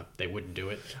they wouldn't do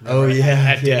it. Oh Remember yeah,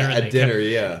 at dinner, and at they dinner,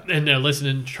 kept- yeah. and they're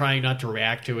listening, trying not to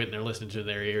react to it, and they're listening to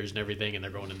their ears and everything, and they're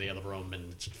going in the other room,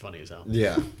 and it's funny as hell.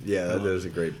 Yeah, that was a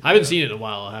great. I haven't seen it in a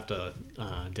while. I'll have to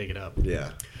dig it up. Yeah.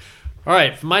 All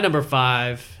right, for my number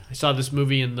 5, I saw this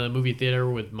movie in the movie theater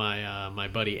with my my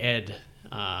buddy Ed.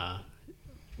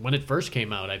 When it first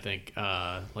came out, I think,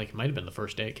 like it might have been the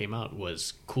first day it came out,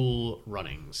 was Cool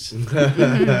Runnings.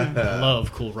 I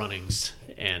love Cool Runnings.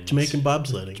 And Jamaican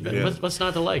bobsledding. what's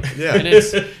not to like? Yeah. And it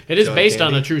is John based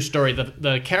on Candy. a true story.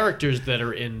 The characters that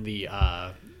are in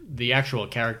the actual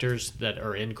characters that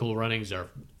are in Cool Runnings are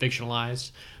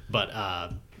fictionalized,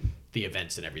 but the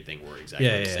events and everything were exactly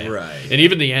Yeah, the yeah, same. right. And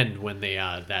even the end, when they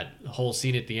that whole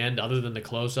scene at the end, other than the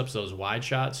close-ups, those wide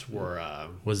shots were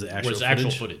Was the actual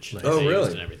footage. footage? that Oh they used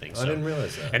really? And everything. I So- didn't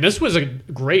realize that. And this was a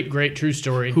great true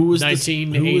story. Who was the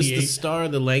 1988? star?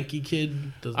 The lanky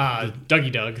kid?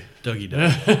 Dougie Doug. Dougie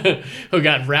Doug. Who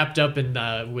got wrapped up in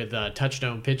with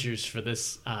Touchstone Pictures for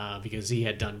this because he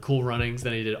had done Cool Runnings,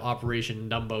 then he did Operation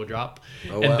Dumbo Drop,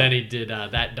 Oh, and wow. then he did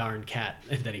That Darn Cat,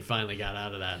 and then he finally got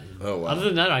out of that. And Oh, wow. Other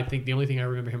than that, I think the only thing I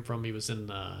remember him from, he was in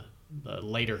the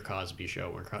later Cosby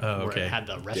Show where okay. it had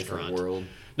the restaurant. Different world.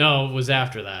 No, it was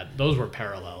after that. Those were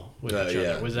parallel with Oh, each yeah,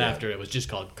 other. It was yeah. after. It was just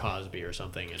called Cosby or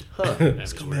something. And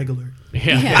It's called Megalert.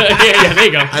 yeah. yeah, there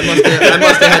you go. I must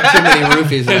have had too many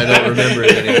roofies and I don't remember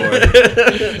it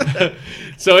anymore.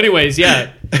 So, anyways,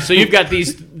 yeah. So you've got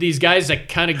these guys that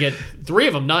kind of get 3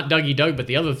 of them, not Dougie Doug, but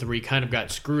the other 3 kind of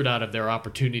got screwed out of their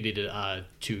opportunity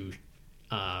to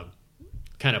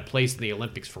kind of place in the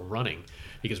Olympics for running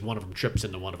because one of them trips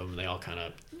into one of them and they all kind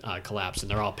of collapse and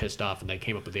they're all pissed off and they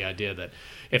came up with the idea that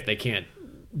if they can't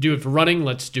do it for running,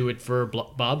 let's do it for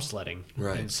bobsledding.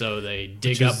 Right. And so they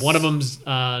dig up one of them's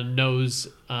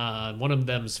one of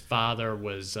them's father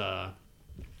was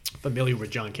familiar with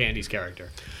John Candy's character,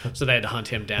 so they had to hunt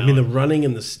him down. I mean, the running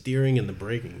and the steering and the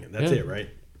braking. That's Yeah. it, right?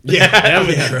 Yeah.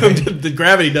 The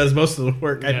gravity does most of the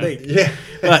work, I Yeah. think. Yeah.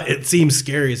 But it seems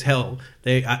scary as hell.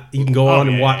 You can go on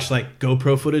and yeah, watch yeah. like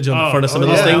GoPro footage on the Oh, front of some oh, of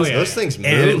those yeah, things. yeah. Those things move.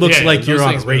 And it looks Yeah, like those you're on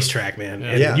a things move. racetrack, man.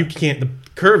 And Yeah. you can't. The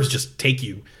curves just take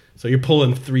you. So you're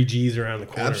pulling 3 Gs around the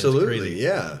corner. It's Absolutely, crazy.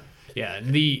 yeah. Yeah,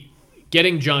 and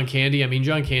getting John Candy. I mean,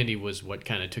 John Candy was what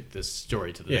kind of took this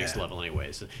story to the next Yeah. level,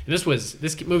 anyways. And this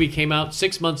movie came out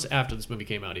 6 months after this movie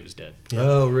came out. He was dead.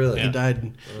 Oh, really? He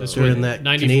died This during was that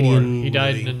 94. Canadian. He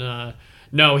died movie. in.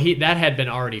 No, that had been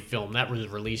already filmed. That was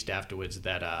released afterwards.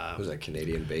 That Was that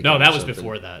Canadian bacon? no, or that was something?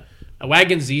 before that.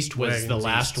 Wagons East was Wagons the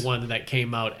last East. one that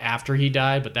came out after he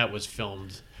died, but that was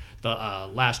filmed. The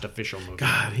last official movie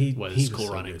God, he was Cool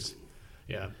so Runnings.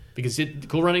 Yeah, because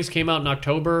Cool Runnings came out in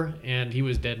October and he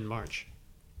was dead in March.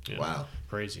 Yeah, Wow.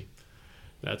 crazy.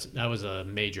 That was a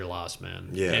major loss, man.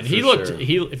 Yeah, and for he looked. sure.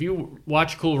 If you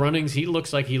watch Cool Runnings, he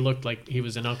looked like he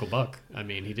was in Uncle Buck. I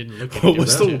mean, he didn't look. What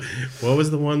was different. what was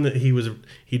the one that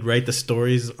he'd write the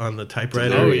stories on the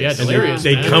typewriter? Oh, yeah, and Delirious,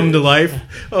 They'd man. come to life.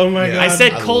 Oh my Yeah. god! I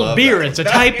said I cold love beer. that It's a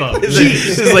typo. this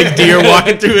is like deer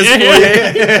walking through his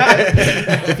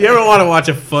foyer. If you ever want to watch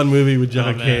a fun movie with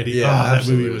John Oh, man. Candy, Yeah, that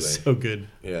movie was absolutely. so good.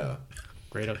 Yeah.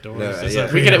 Great outdoors. No, It's yeah.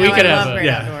 like- we could No, I have love a, Great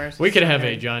yeah. Outdoors. we could So have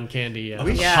good. a John Candy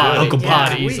We Yeah. pod, Uncle pod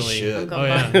Pod. We easily. should. Uncle Oh,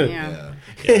 yeah. Buck, yeah.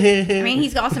 Yeah. I mean,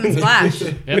 he's awesome in Splash.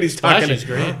 Yep. But he's Flash talking- is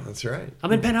great. That's right.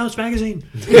 I'm in Penthouse magazine.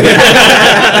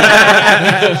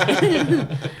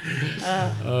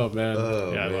 Oh man,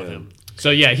 Oh, yeah, I love man. him. So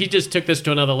yeah, he just took this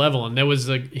to another level, and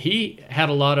he had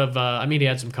a lot of. I mean, he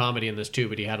had some comedy in this too,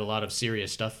 but he had a lot of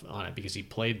serious stuff on it because he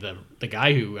played the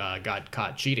guy who got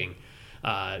caught cheating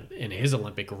in his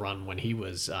Olympic run when he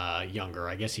was younger.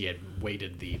 I guess he had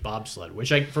weighted the bobsled,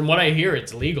 which from what I hear,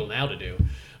 it's legal now to do.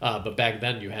 But back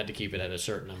then, you had to keep it at a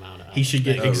certain amount. He should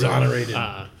get really? exonerated.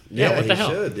 Yeah, what the he hell?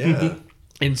 should, yeah.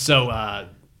 And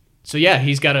so yeah,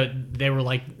 he's got a. They were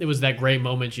like, it was that great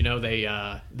moment, you know.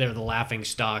 They're the laughing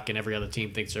stock, and every other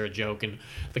team thinks they're a joke. And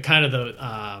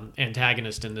the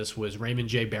antagonist in this was Raymond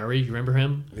J. Barry. You remember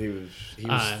him? He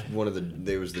was one of the.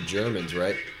 They was the Germans,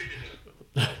 right?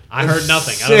 I heard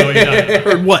nothing. I don't know what you're talking about.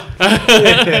 Heard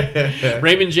what?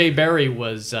 Raymond J. Barry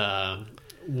was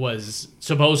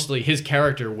supposedly his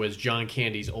character was John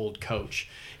Candy's old coach,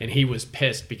 and he was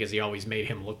pissed because he always made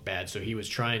him look bad. So he was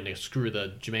trying to screw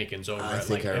the Jamaicans over. I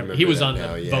think I remember he was that on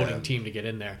now, the yeah. voting team to get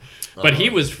in there, but he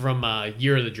was from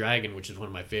Year of the Dragon, which is one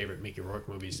of my favorite Mickey Rourke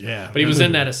movies. Yeah. but he was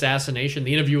in that assassination,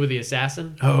 the interview with the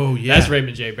assassin. Oh yeah, That's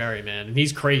Raymond J. Barry, man, and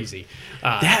he's crazy.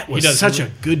 That He was does such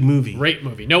a good movie. great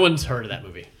movie. No one's heard of that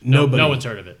movie. No Nobody. one's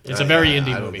heard of it. It's a very indie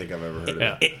I don't movie. think I've ever heard of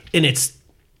Yeah. it. And it's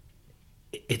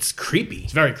creepy.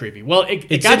 It's very creepy. Well, it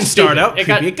It got didn't start stupid. out It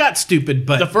creepy. It got stupid,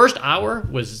 but the first hour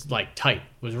was like tight.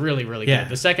 Was really really Yeah. good.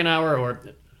 The second hour, or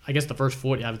I guess the first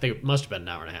 40, I think it must have been an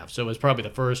hour and a half. So it was probably the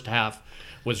first half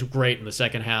was great, and the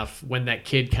second half, when that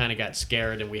kid kind of got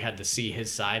scared and we had to see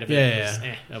his side of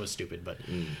it, that was stupid. But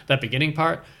that beginning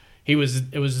part, it was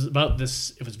about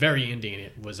this. It was very Indian.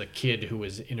 It was a kid who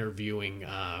was interviewing.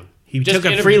 he took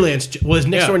a freelance. Well, his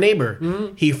next door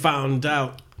neighbor, he found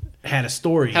out had a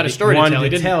story. Had a story to wanted tell. He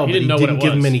to didn't- tell, he but didn't know what didn't it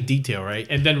give him was. any detail. Right.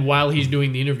 And then while he's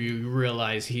doing the interview, you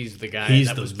realize he's the guy He's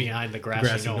that the was behind the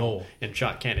grassy knoll and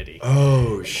shot Kennedy.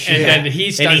 Oh shit! And then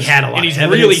he starts, And he had a lot and he's of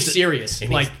evidence really to- serious.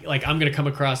 and Like I'm gonna come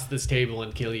across this table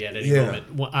and kill you at any Yeah.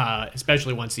 moment.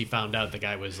 Especially once he found out the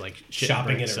guy was like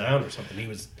Shopping bricks, it so- around or something.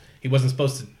 He wasn't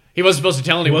supposed to. He wasn't supposed to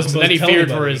tell anyone. wasn't So then he supposed to tell feared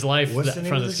for anybody. his life What's the in name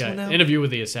front of of this this guy. one now? Interview with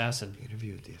the Assassin.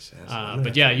 Interview with the assassin.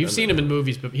 But yeah, you've seen him in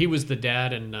movies. But he was the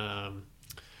dad in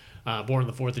Born on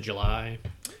the 4th of July.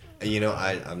 You know,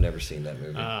 I've never seen that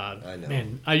movie. I know.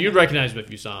 Man, you'd recognize him if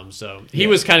you saw him. So he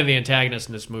was kind of the antagonist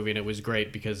in this movie, and it was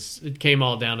great because it came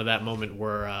all down to that moment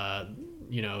where,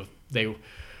 they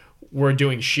were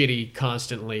doing shitty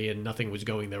constantly and nothing was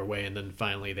going their way, and then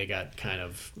finally they got kind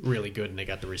of really good and they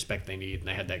got the respect they need, and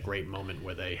they had that great moment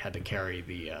where they had to carry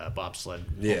the bobsled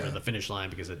over the finish line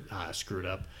because it screwed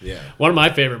up. Yeah. One of my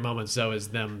favorite moments though is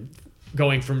them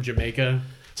going from Jamaica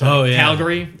to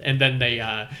Calgary, and then they,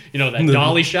 that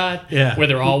dolly shot where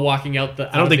they're all walking out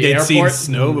the. I don't think they'd airport. seen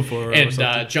snow before. Or And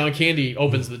something. John Candy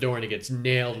opens the door and he gets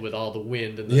nailed with all the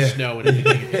wind and the snow and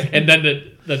everything. And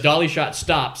then the dolly shot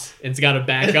stops and it's got to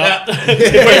back up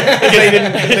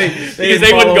because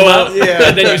they wouldn't go out. Yeah.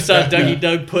 And then you saw Dougie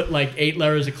Doug put like 8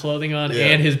 layers of clothing on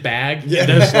and his bag,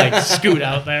 just like scoot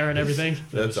out there and everything.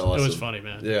 That's It was awesome. funny,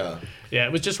 man. Yeah. Yeah,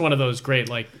 it was just one of those great.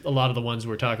 Like a lot of the ones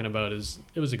we're talking about it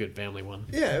was a good family one.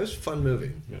 Yeah, it was a fun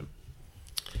movie.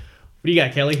 What do you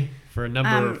got, Kelly, for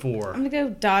number 4? I'm gonna go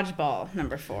dodgeball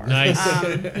number 4. Nice.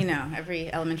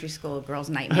 Every elementary school girl's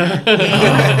nightmare.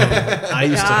 I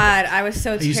used to. God, I was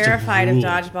so used to terrified of rule.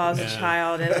 dodgeball as a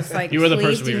child. It was like, You were the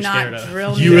please person we do were not scared of.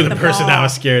 drill me You were with the person ball. I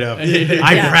was scared of. I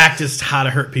Yeah. practiced how to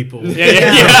hurt people.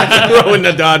 Yeah. Throwing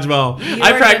the dodgeball. You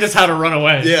I were practiced just- how to run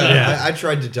away. Yeah, Yeah. I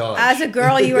tried to dodge. As a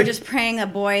girl, you were just praying a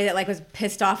boy that like was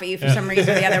pissed off at you for some reason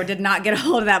or the other did not get a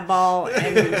hold of that ball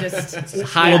and just.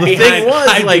 Hide Well, the behind- thing was,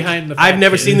 hide like, behind the I've fact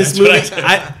never sheet. seen this That's what movie.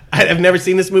 I said. I've never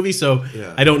seen this movie, so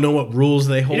Yeah. I don't know what rules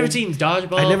they hold. You never seen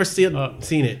dodgeball? I never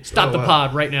seen it. Stop the wow.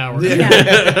 pod right now. We're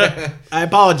Yeah. I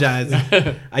apologize.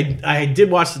 I did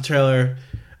watch the trailer,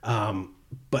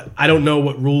 but I don't know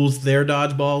what rules their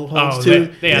dodgeball holds Oh,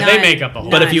 to. they None. make up a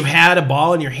whole. But None. if you had a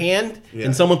ball in your hand Yeah.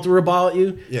 and someone threw a ball at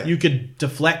you, Yeah. you could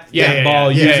deflect Yeah, that yeah,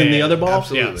 ball yeah. using Yeah, the yeah, other ball.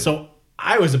 absolutely. So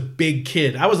I was a big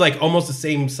kid. I was like almost the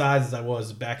same size as I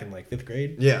was back in like 5th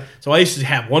grade. Yeah. So I used to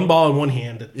have one ball in one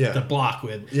hand Yeah. to block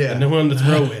with, Yeah. and then one to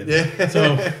throw with. Yeah.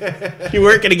 So you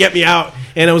weren't going to get me out,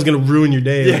 and I was going to ruin your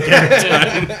day. Like,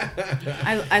 every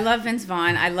time. I love Vince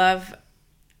Vaughn. I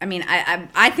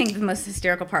think the most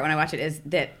hysterical part when I watch it is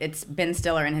that it's Ben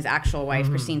Stiller and his actual wife,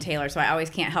 Christine Taylor. So I always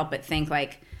can't help but think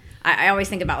like, I always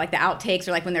think about like the outtakes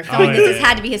or like when they're filming this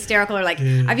had to be hysterical, or like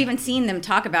I've even seen them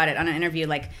talk about it on an interview,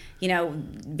 like, you know,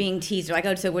 being teased or like,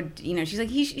 oh, so would, you know, she's like,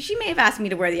 she may have asked me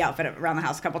to wear the outfit around the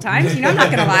house a couple times. You know, I'm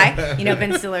not going to lie. You know,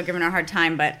 Ben Stiller giving her a hard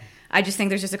time, but I just think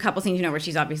there's just a couple scenes, you know, where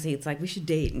she's obviously, it's like, we should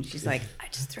date. And she's like, I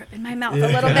just threw it in my mouth a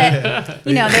little bit.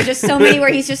 You know, there's just so many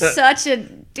where he's just such a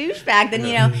douchebag. Then,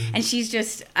 you know, and she's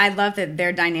just, I love that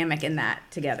they're dynamic in that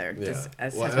together. Just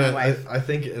as husband and wife. I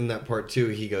think in that part too,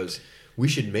 he goes, we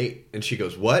should mate. And she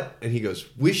goes, what? And he goes,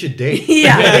 we should date.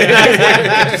 Yeah.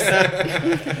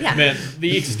 Man,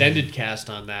 the extended cast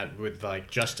on that with like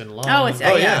Justin Long. Oh, it's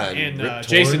and Rip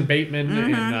Jason Torn. Bateman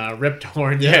and Rip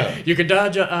Torn. Yeah. Yeah, you can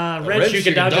dodge a wrench. You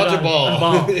can dodge a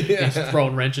ball. Yeah. He's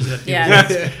throwing wrenches at people.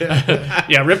 Yeah.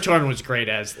 Yeah, Rip Torn was great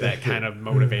as that kind of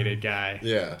motivated guy.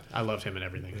 Yeah. I loved him and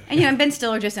everything. And you know, Ben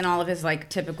Stiller just in all of his like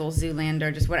typical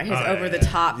Zoolander, just what his over the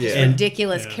top, just Yeah.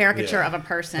 ridiculous Yeah. caricature Yeah. of a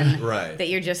person Right. that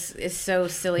you're just is so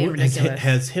silly and Has, ridiculous.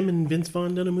 has him and Vince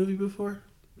Vaughn done a movie before?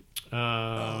 Him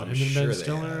and sure Ben they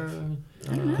Stiller.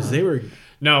 Because they were.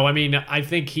 No, I mean, I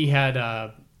think he had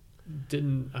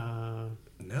didn't.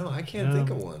 No, I can't think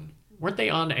of one. Weren't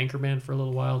they on Anchorman for a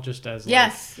little while, just as like,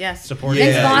 yes. supporting?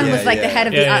 Vince Yeah, Vaughn yeah, was like the yeah. head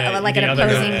of Yeah, the like the an other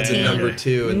opposing guy. team, Number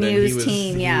 2, and then news he was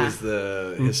team. he Yeah. was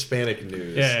the Hispanic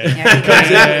news. Yeah, Yeah. He comes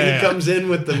in, Yeah. he comes in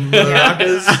with the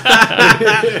maracas.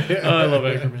 Oh, I love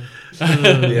Anchorman.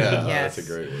 Yeah, Yes. that's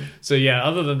a great one. So yeah,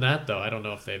 other than that though, I don't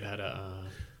know if they've had a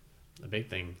big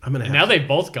thing. I'm gonna And have now to- they've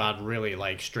both gone really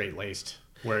like straight laced,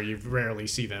 where you rarely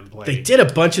see them play. They did a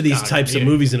bunch of these Dog types of comedic.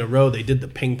 movies in a row. They did the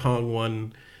ping pong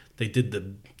one. They did the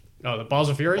the Balls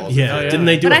of Fury. yeah. Oh, Didn't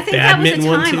they do But a I think that was badminton the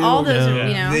one time. too? All those, No.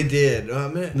 you know. They did.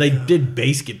 Man. They did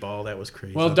basketball. That was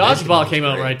crazy. Well, Basketball Dodgeball was came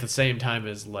out great. right at the same time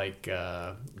as like.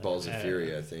 Balls of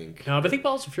Fury, I think. No, but I think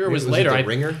Balls of Fury was, it later. The I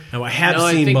Ringer? Now I have no,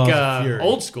 seen I think Balls of Fury.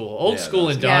 Old School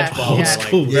Yeah, and Yeah. Dodgeball Old were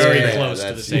School. like very Yeah, close to the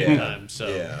that's- same yeah. time. So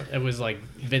Yeah. it was like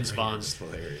Vince Vaughn's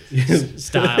Hilarious.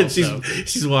 style. she's, so.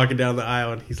 she's walking down the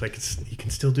aisle and he's like, "You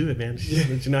can still do it, man.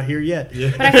 You're not here yet."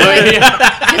 Yeah. But I feel like,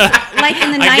 just like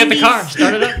in the I 90s, get the car,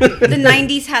 start it up. the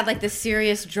 90s had like the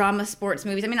serious drama sports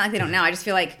movies. I mean, not like they don't now. I just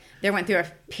feel like they went through a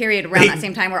period around that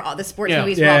same time where all the sports Yeah.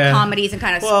 movies were Yeah. all comedies and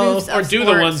kind of Well, spoofs Or of do the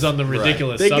sports. ones on the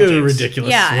ridiculous They subjects. go ridiculous.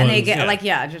 Yeah, and they ones. get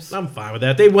yeah. like just I'm fine with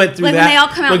that. They went through Like that when they all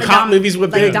come out when in the cop movies were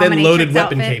like big. Then dominatrix Loaded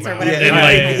Weapon outfits came or out, whatever.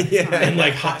 and Yeah. like and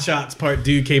like Hot Shots Part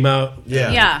 2 came out.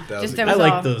 Yeah. Yeah, That just was- there I was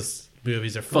like all- those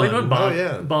movies. Are Well, fun. even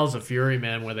yeah. Balls of Fury,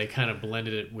 man, where they kind of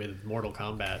blended it with Mortal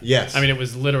Kombat. Yes. I mean, it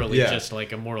was literally Yeah. just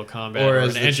like a Mortal Kombat. Or an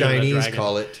as the Enter Chinese Dragon.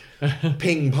 call it,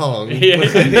 ping pong. Yeah.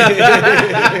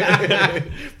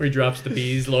 Where he drops the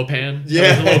bees, Lopan.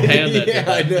 Yeah. That was Lopan that Yeah, did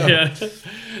I that. know.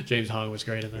 Yeah. James Hong was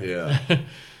great in that. Yeah. Yeah,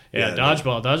 Yeah,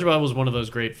 Dodgeball. Dodgeball was one of those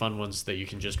great fun ones that you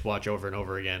can just watch over and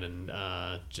over again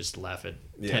and just laugh at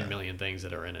Yeah. 10 million things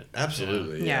that are in it.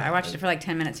 Absolutely. Yeah, I watched it for like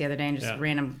 10 minutes the other day and just Yeah.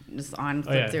 random just on Oh,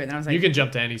 flip yeah. through it. And I was like, you can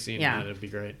jump to any scene. Yeah. Yeah, it'd be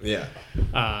great. Yeah.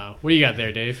 What do you got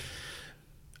there, Dave?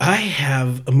 I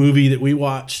have a movie that we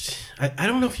watched. I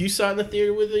don't know if you saw it in the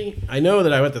theater with me. I know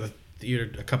that I went to the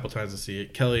theater a couple times to see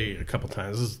it. Kelly a couple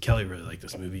times. Kelly really liked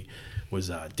this movie.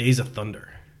 Was Days of Thunder.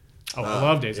 Oh, I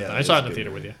love Days of yeah, Thunder. I saw it in the that's theater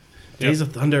good. with you. Days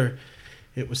of Thunder.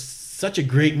 It was such a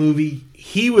great movie.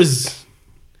 He's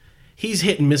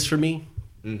hit and miss for me.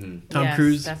 Tom yes,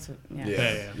 Cruise. That's what, yeah.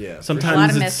 Yeah. Yeah. Sometimes A lot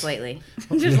of it's miss lately.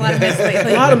 There's a lot of miss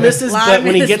lately. a lot of misses, Lot but of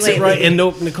when he miss gets it lately. right, and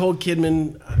Nicole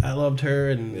Kidman, I loved her,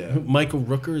 and Yeah. Michael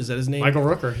Rooker, is that his name? Michael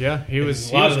Rooker, yeah, he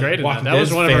was a lot of great in that. Walking That was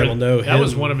Dead one of fan will know her, that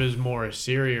was him. one of his more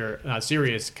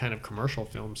serious kind of commercial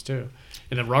films too.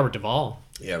 And then Robert Duvall.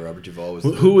 Yeah, Robert Duvall was.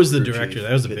 Who was the crew director? chief,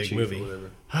 That was a pit big chief or movie.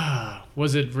 whatever.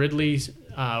 Was it Ridley's?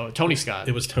 Tony Scott.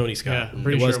 It was Tony Scott. Yeah, I'm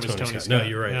pretty sure it was Tony No, Scott.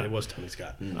 you're right. Yeah. It was Tony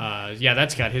Scott. Yeah,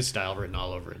 that's got his style written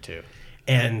all over it too.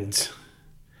 And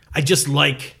I just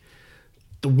like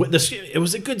it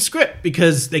was a good script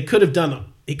because they could have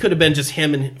done. It could have been just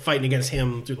him and fighting against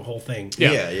him through the whole thing.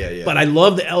 Yeah. Yeah. But I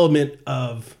love the element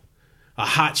of a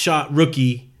hotshot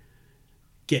rookie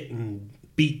getting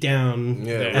beat down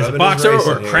Yeah, as a rubbing boxer his or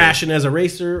racing, yeah. crashing as a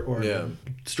racer or Yeah.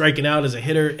 striking out as a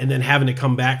hitter and then having to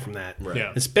come back from that. Right.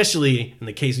 Yeah. Especially in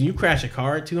the case when you crash a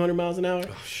car at 200 miles an hour.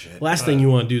 Oh, shit. Last thing you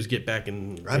want to do is get back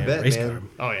in I bet, race man.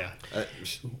 car. Oh yeah.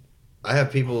 I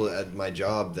have people at my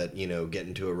job that get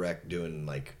into a wreck doing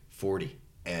like 40.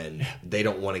 and they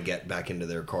don't want to get back into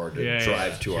their car to Yeah,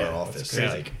 drive yeah. to Yeah, our office. crazy.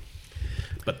 Like,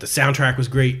 But the soundtrack was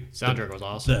great. Soundtrack was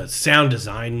awesome. The sound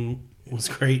design was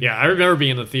great. Yeah, I remember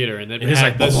being in the theater and it it's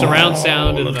had like, the surround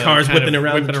sound and the the cars kind of whipping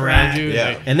around the track. you. Yeah.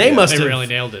 Like, And they must they have really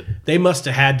nailed it. They must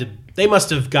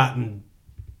have gotten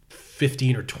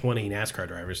 15 or 20 NASCAR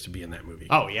drivers to be in that movie.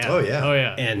 Oh yeah. Oh, yeah. Oh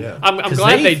yeah. And Yeah. I'm 'cause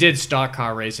glad they did stock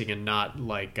car racing and not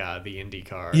like the Indy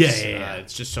cars. Yeah.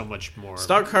 It's just so much more.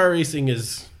 Stock car racing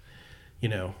is, I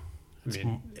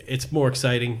mean, it's more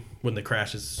exciting when the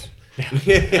crashes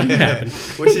happen.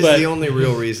 which is But- the only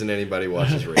real reason anybody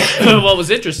watches racing. what was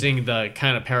interesting, the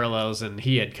kind of parallels, and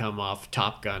he had come off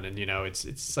Top Gun, and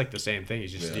it's like the same thing.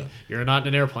 You're not in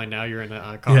an airplane now; you're in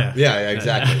a car. Yeah. Yeah,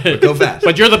 exactly. But go fast.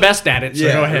 But you're the best at it, so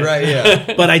yeah, go ahead. right.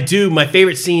 Yeah. But my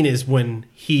favorite scene is when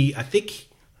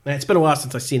it's been a while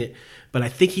since I've seen it, but I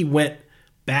think he went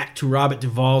back to Robert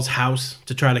Duvall's house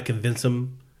to try to convince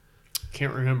him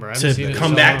Can't remember. I haven't seen to it in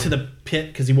come so back long. to the pit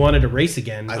because he wanted to race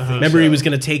again. I think Remember, he so. was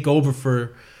going to take over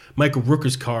for Michael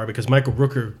Rooker's car because Michael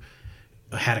Rooker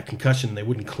had a concussion and they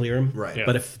wouldn't clear him. Right. Yeah.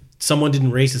 But if someone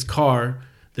didn't race his car,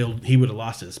 he would have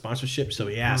lost his sponsorship. So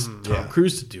he asked Tom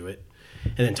Cruise to do it.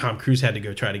 And then Tom Cruise had to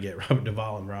go try to get Robert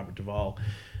Duvall. And Robert Duvall,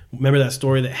 remember that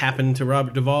story that happened to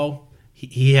Robert Duvall?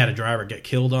 He had a driver get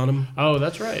killed on him. Oh,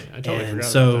 that's right. I totally And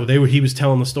forgot. so about that. he was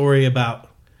telling the story about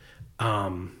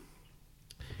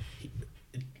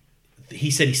he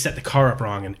said he set the car up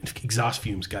wrong and exhaust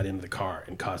fumes got into the car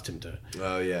and caused him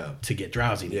Oh yeah. to get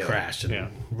drowsy and he Yeah. crashed. And Yeah.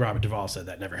 Robert Duvall said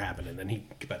that never happened. And then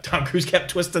but Tom Cruise kept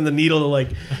twisting the needle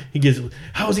to he gets,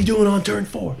 how was he doing on turn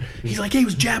 4? He's like, he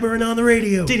was jabbering on the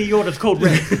radio. Did he order the code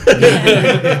red?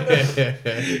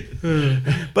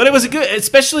 But it was a good,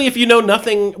 especially if you know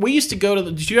nothing. We used to go to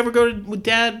did you ever go with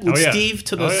Dad, with Oh, yeah. Steve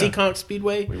to the Oh, yeah. Seekonk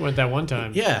Speedway? We went that one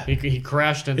time. Yeah. He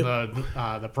crashed in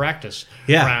the practice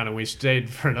Yeah. round, and we stayed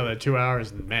for another 2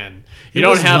 hours. And man, It you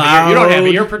don't was have loud.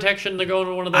 ear protection to go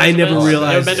to one of those. I never events?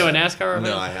 realized. You ever been to a NASCAR event?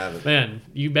 No, I haven't. Man,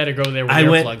 you better go there with I earplugs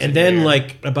went, in and your then ear.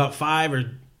 about 5 or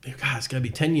God, it's gotta be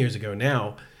 10 years ago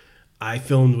now. I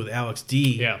filmed with Alex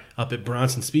D Yeah. up at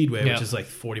Bronson Speedway, Yeah. which is like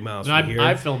 40 miles And from here.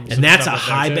 I filmed some and that's a stuff up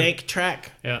there, high too. bank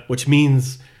track, Yeah. which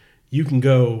means you can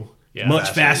go Yeah. much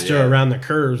Faster, faster yeah. around the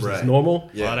curves Right. as normal.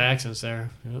 a lot of accents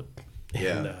there. Yep.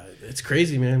 Yeah. And it's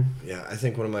crazy, man. Yeah, I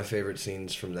think one of my favorite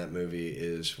scenes from that movie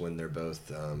is when they're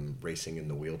both racing in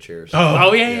the wheelchairs.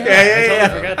 Oh yeah. I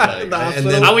totally forgot that. Like, The and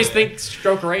then, I always think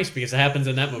Stroke Race because it happens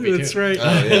in that movie That's too. right.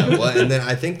 oh yeah, well, and then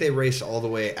I think they race all the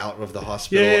way out of the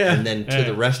hospital Yeah. and then to Yeah.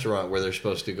 the restaurant where they're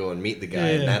supposed to go and meet the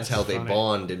guy, Yeah, and that's how that's they funny.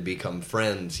 bond and become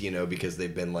friends. Because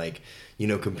they've been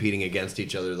competing against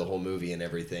each other the whole movie and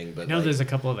everything. But You know, there's a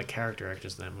couple of the character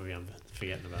actors in that movie I'm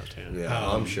forgetting about too. yeah,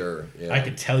 I'm sure. Yeah.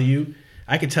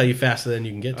 I could tell you faster than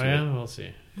you can get to Oh it. yeah, we'll see.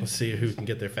 Let's see who can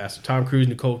get there faster. Tom Cruise,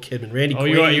 Nicole Kidman, Randy Oh,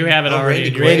 Quaid. you have it Oh, already. Randy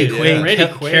in your- Randy Quaid, Quaid, yeah. Randy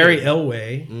Ke- Quaid. Carrie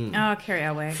Elway, Oh, carry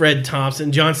away. Fred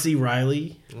Thompson, John C.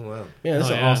 Riley. Oh wow. Yeah, that's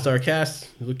Oh, an yeah. all-star cast.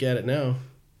 Look at it now.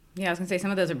 Yeah, I was gonna say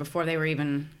some of those are before they were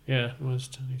even. Yeah, it was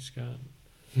Tony Scott.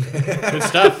 Good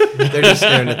stuff. They're just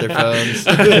staring at their phones.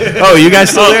 Oh, you guys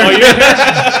still there?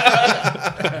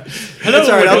 Hello. It's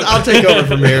all right. I'll take over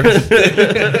from here.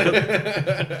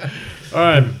 All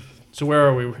right. So where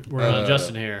are we? We're on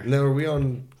Justin here. No, are we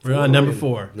on? We're on number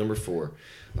 4. Number 4.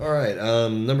 All right.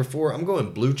 Number 4. I'm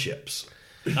going Blue Chips.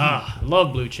 I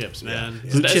love Blue Chips, man.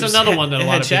 Blue That's Chips another one that a had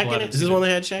lot of Shaq people in it? haven't Is this seen. one that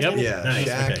had Shaq Yep. in it? Yeah, Nice,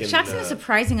 Shaq okay. and Shaq's in a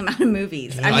surprising amount of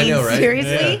movies. I I mean, know, right?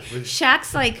 seriously, Yeah.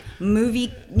 Shaq's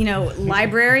movie,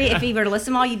 library. If you were to list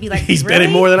them all, you'd be like, He's really?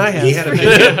 betting more than I have.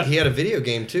 he had a video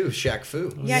game too, Shaq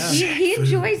Fu. Yeah, he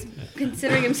enjoys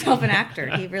considering himself an actor.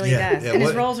 He really Yeah, does. yeah, And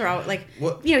his what- roles are all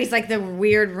what- he's like the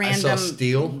weird I saw random.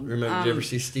 Steel. Remember? Did you ever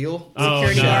see Steel? Oh,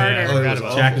 Security no, guard yeah, I or- forgot Oh, it was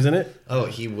about awful. Shaq was in it? Oh,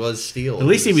 he was Steel. At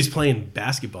least he was playing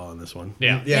basketball in this one.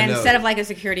 Yeah. Yeah, no. instead of like a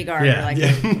security guard Yeah. or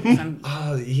like some.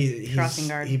 Oh, he's Crossing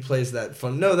guard. He plays that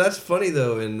fun. No, that's funny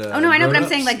though. In Oh no, I know, but I'm Grown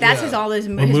saying Ups. like that's Yeah. his all his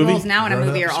movie? roles now in a Grown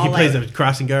movie are Ups. all He plays like. a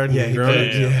crossing guard. And Yeah, he Grown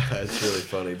plays, Ups. yeah, it's really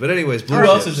funny. But anyways, Blue Who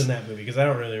else Chips. is in that movie? Because I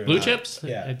don't really remember. Blue Chips.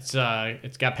 Yeah.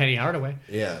 It's got Penny Hardaway.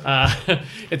 Yeah.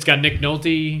 It's got Nick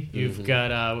Nolte. You've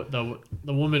got the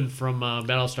woman from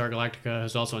Battlestar Galactica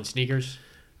who's also in Sneakers.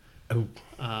 Oh.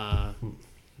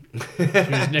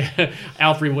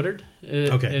 Alfre Woodard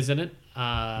Okay. is in it.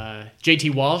 J.T.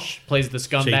 Walsh plays the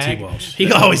scumbag. JT Walsh.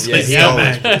 He always Yeah, plays he Yeah. always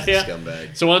scumbag. plays the Yeah.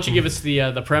 scumbag. So why don't you give us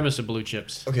the premise of Blue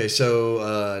Chips? Okay,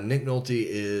 so Nick Nolte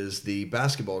is the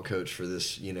basketball coach for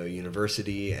this,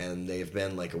 university, and they've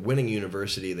been like a winning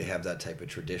university. They have that type of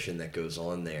tradition that goes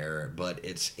on there, but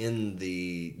it's in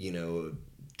the,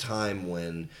 time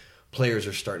when players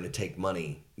are starting to take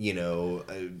money,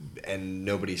 and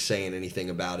nobody's saying anything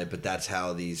about it, but that's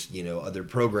how these, other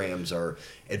programs are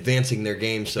advancing their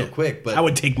game so quick. But I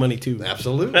would take money too.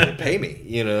 Absolutely. Pay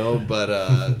me, but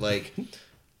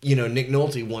Nick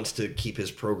Nolte wants to keep his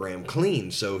program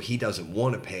clean, so he doesn't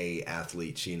want to pay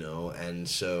athletes, and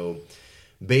so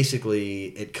basically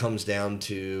it comes down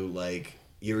to like,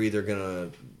 you're either going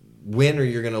to win or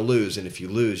you're going to lose, and if you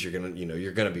lose, you're going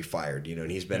to be fired,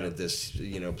 and he's been at this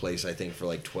place I think for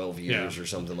like 12 years or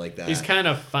something like that. He's kind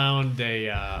of found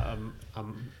a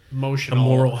emotional, a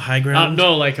moral high ground.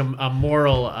 No, like a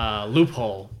moral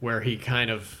loophole where he kind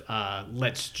of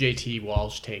lets JT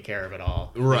Walsh take care of it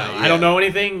all. Right. I don't know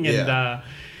anything, and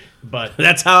but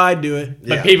that's how I do it.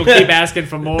 But people keep asking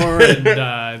for more, and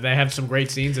they have some great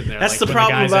scenes in there. That's like the when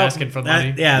problem the guy's about asking for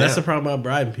money. That's the problem about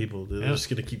bribing people. They're just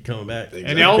gonna keep coming back. Exactly.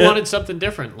 And they all wanted something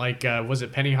different. Like, was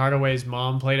it Penny Hardaway's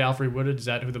mom played Alfred Woodard? Is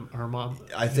that who her mom?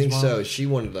 I think mom? so. She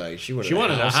wanted a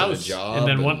house, and a job, and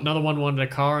then another one wanted a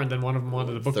car, and then one of them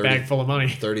wanted a book bag full of money.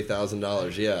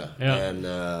 $30,000, yeah. And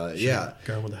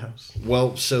Girl with a house.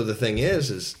 Well, so the thing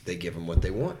is they give them what they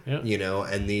want, Yeah.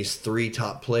 and these 3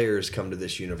 top players come to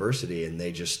this university, and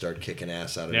they just start kicking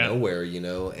ass out of nowhere,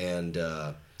 and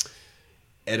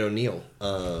Ed O'Neill.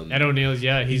 Ed O'Neill,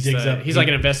 he's digs like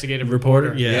an investigative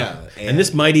reporter. reporter. Yeah. And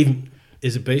this might even...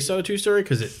 Is it based on a true story?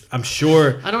 Because I'm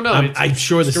sure... I don't know. I'm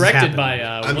sure this directed has happened. by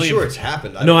I'm William. sure it's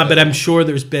happened. But I'm sure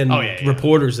there's been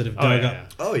reporters that have dug up.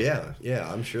 Oh, yeah.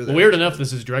 Yeah, I'm sure. Weird enough,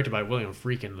 this is directed by William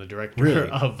Friedkin, the director Really?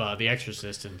 of The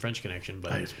Exorcist and French Connection.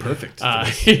 But It's perfect.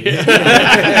 Just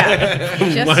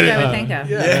what I would think of.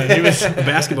 he was. A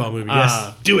basketball movie.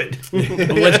 Yes, do it.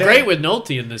 What's great with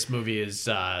Nolte in this movie is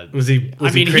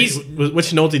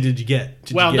Which Nolte did you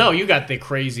get? You got the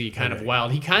crazy kind of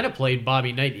wild. He kind of played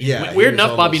Bobby Knight. Yeah, Weird he was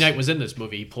enough, Bobby almost- Knight was in this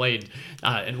movie. He played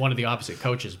in one of the opposite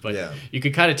coaches, but Yeah. you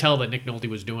could kind of tell that Nick Nolte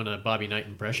was doing a Bobby Knight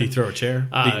impression. He throw a chair.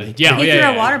 He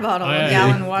threw a water bottle, a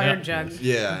gallon water jug.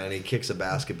 Yeah, and he kicks a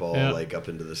basketball like up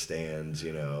into the stands,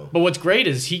 But what's great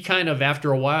is he kind of,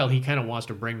 after a while, he kind of wants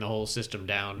to bring the whole system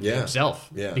down himself.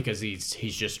 Yeah. Because he's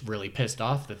just really pissed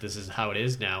off that this is how it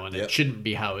is now, and it shouldn't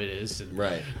be how it is. And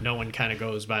Right. no one kind of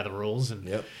goes by the rules, and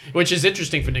Yep. which is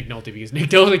interesting for Nick Nolte because Nick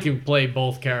Nolte can play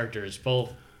both characters,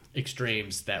 both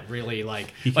extremes that really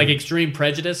like Extreme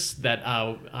Prejudice, that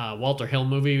Walter Hill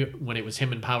movie when it was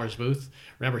him and Powers Booth.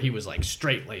 Remember, he was like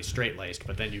straight laced,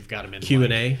 but then you've got him in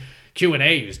Q&A.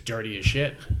 Q&A, he was dirty as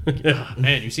shit.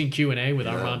 Man, you seen Q&A with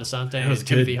Armand Asante and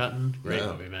Timothy Hutton? Great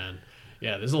movie, man.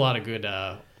 Yeah, there's a lot of good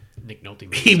Nick Nolte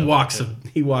movies. He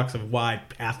walks a wide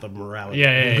path of morality.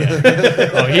 Yeah.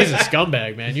 Oh, he's a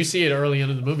scumbag, man. You see it early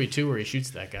into the movie too, where he shoots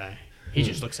that guy. He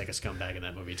just looks like a scumbag in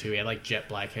that movie too. He had like jet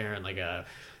black hair and like a.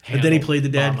 But then he played the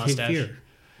dad, bob Cape mustache. Fear.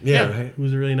 Yeah, Yeah. right. Who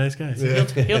was a really nice guy.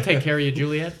 He'll take care of you,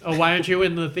 Juliet. Oh, why aren't you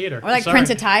in the theater? Or like Sorry.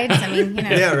 Prince of Tides. I mean,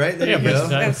 Yeah, right. There you Prince go.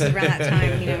 of Tides. That's around that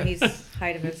time. He's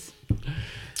height of his.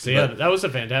 So yeah, that was a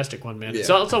fantastic one, man. It's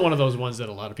Yeah. also one of those ones that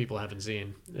a lot of people haven't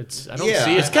seen. I don't see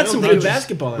it. It's got some good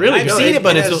basketball. Really I've good. seen it,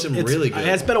 but It has it's some really good.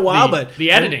 It's been a while, the, but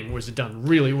the editing was done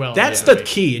really well. that's the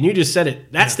key. And you just said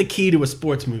it. That's the key to a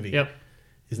sports movie. Yep.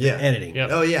 Is the editing. Yep.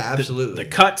 Oh yeah, absolutely. The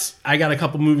cuts. I got a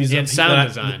couple movies And up sound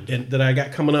that design. that I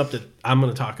got coming up that I'm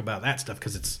going to talk about that stuff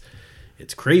because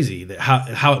it's crazy that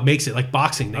how it makes it like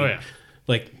boxing. Oh, yeah.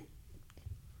 Like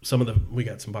some of the we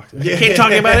got some boxing. I can't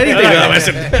talk about anything.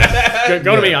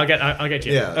 Go to me. I'll get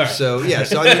you. Yeah. So I mean,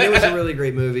 it was a really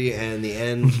great movie, and the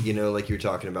end, like you were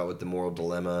talking about with the moral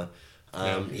dilemma.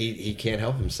 He can't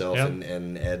help himself, Yep.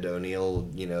 and Ed O'Neill,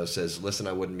 says, "Listen,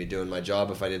 I wouldn't be doing my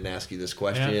job if I didn't ask you this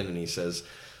question." Yeah. And he says,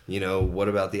 "What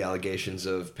about the allegations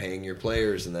of paying your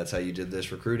players, and that's how you did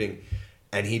this recruiting?"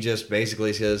 And he just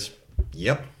basically says,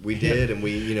 "Yep, we did," and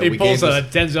we, He we pulls gave a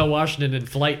this- Denzel Washington in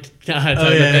Flight type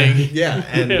of yeah. thing. yeah,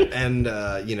 and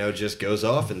just goes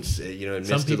off and admits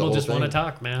Some to the people whole just thing. want to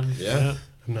talk, man. Yeah.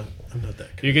 I'm not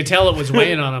that good. You could tell it was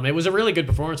weighing on him. It was a really good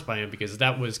performance by him because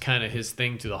that was kind of his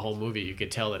thing through the whole movie. You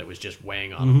could tell that it was just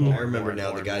weighing on him. More I and remember more and now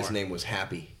more the and guy's more. name was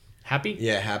Happy. Happy?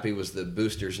 Yeah, Happy was the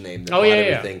booster's name that Oh, bought yeah, yeah.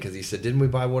 everything because he said, "Didn't we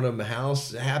buy one of them a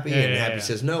house, Happy?" And Happy yeah.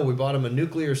 says, "No, we bought him a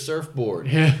nuclear surfboard."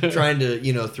 Yeah. Trying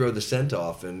to throw the scent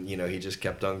off, and he just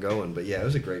kept on going. But yeah, it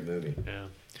was a great movie. Yeah.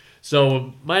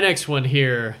 So my next one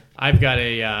here, I've got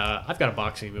a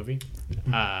boxing movie.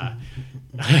 No,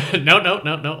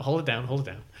 hold it down.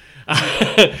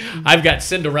 I've got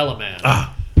Cinderella Man.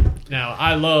 Now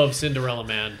I love Cinderella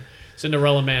Man.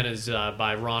 Cinderella Man is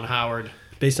by Ron Howard.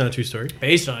 Based on a true story.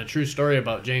 Based on a true story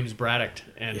about James Braddock.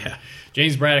 And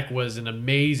James Braddock was an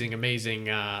amazing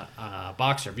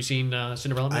boxer. Have you seen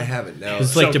Cinderella Man? I haven't. No,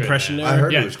 It's like So good, Depression man. era. I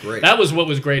heard it was great. That was what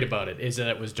was great about it, is that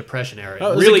it was Depression era.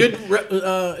 Oh, it was really, a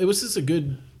good. It was just a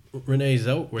good Renee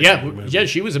Zellweger. yeah,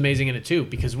 she was amazing in it too.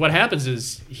 Because what happens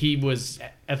is he was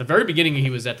at the very beginning, he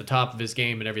was at the top of his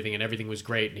game and everything was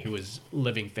great, and he was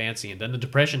living fancy. And then the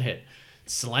Depression hit,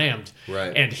 slammed,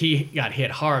 Right. and he got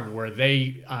hit hard where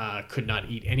they could not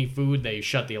eat any food. They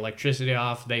shut the electricity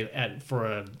off.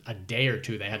 For a day or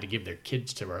two they had to give their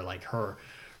kids to her, like her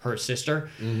sister.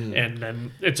 And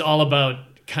then it's all about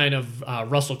kind of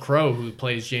Russell Crowe, who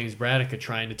plays James Braddock,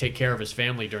 trying to take care of his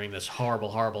family during this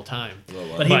horrible time.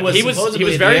 But he was supposedly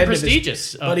at the very end of his-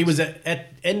 prestigious. but he was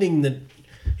at ending the.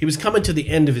 He was coming to the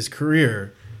end of his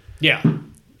career. Yeah.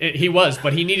 He was,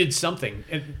 but he needed something.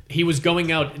 He was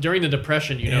going out during the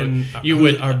Depression. And you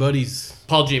would our buddies.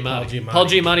 Paul Giamatti. Giamatti. Paul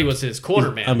Giamatti was his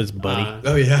corner man. I'm his buddy.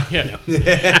 Oh yeah.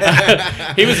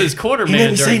 Yeah. He was his corner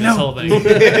man didn't say during this whole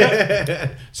thing.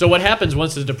 So what happens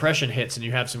once the Depression hits, and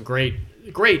you have some great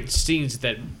scenes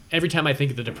that every time I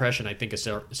think of the Depression, I think of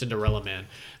Cinderella Man,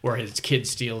 where his kid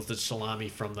steals the salami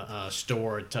from the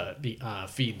store to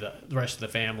feed the rest of the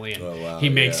family, and he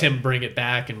makes him bring it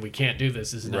back, and we can't do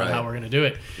this. This is not how we're going to do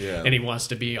it. Yeah. And he wants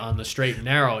to be on the straight and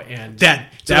narrow. And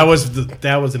That was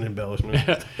an embellishment.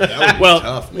 That was well,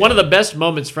 tough, man. one of the best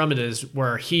moments from it is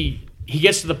where he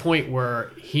gets to the point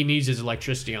where he needs his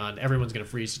electricity on. Everyone's going to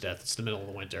freeze to death. It's the middle of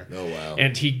the winter. Oh, wow.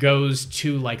 And he goes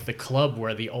to like the club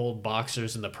where the old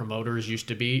boxers and the promoters used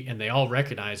to be, and they all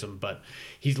recognize him, but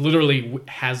he literally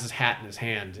has his hat in his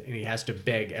hand, and he has to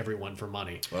beg everyone for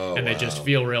money. Oh, and they just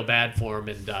feel real bad for him.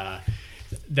 And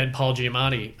then Paul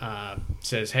Giamatti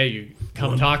says, "Hey, you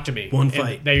come talk to me." One And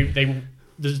fight. They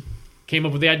came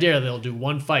up with the idea they'll do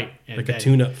one fight. And Like a then-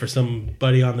 tune-up for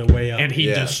somebody on their way up. and he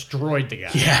Yeah. destroyed the guy.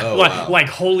 Yeah. Oh, like, wow. like,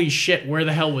 holy shit, where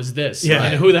the hell was this? Yeah.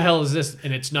 And who the hell is this?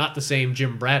 And it's not the same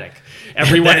Jim Braddock.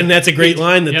 Everyone, and that's a great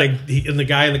line that Yep. and the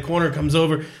guy in the corner comes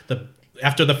over.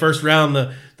 After the first round,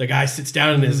 the guy sits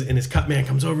down and his cut man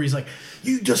comes over. He's like,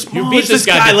 "You just beat demolished this this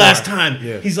guy guy before." last time."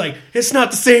 Yeah. He's like, "It's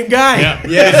not the same guy."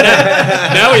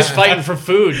 Yeah. Now he's fighting for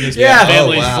food. And his Yeah.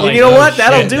 family's Oh, wow. like, And you know oh, what?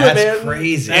 That'll shit. do That's it, man.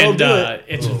 crazy. That'll And do it.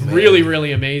 it's Oh, man. really,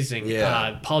 really amazing.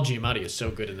 Yeah. Paul Giamatti is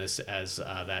so good in this as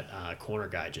that corner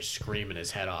guy just screaming his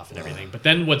head off and everything. But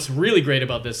then what's really great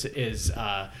about this is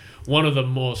one of the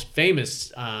most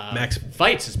famous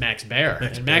fights is Max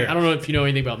Baer. Baer. I don't know if you know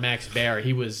anything about Max Baer.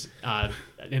 He was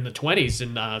in the 20s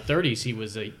and 30s. He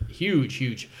was a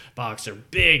huge boxer,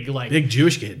 big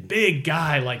Jewish kid. big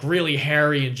guy, like really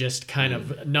hairy and just kind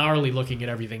of gnarly looking at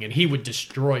everything, and he would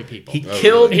destroy people. He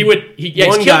killed. He would. He's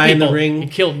one killed guy in the people. ring. He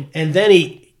killed. and then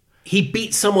he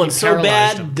beat someone so paralyzed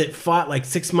bad him. that fought like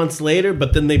 6 months later.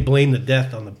 But then they blamed the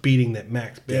death on the beating that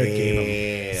Max Baer gave him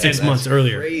Damn, 6 that's months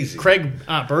earlier. Crazy. Craig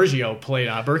Bergio played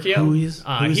Berkio. Who is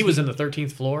he he? was in the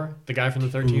 13th floor. The guy from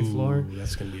the 13th floor. Ooh,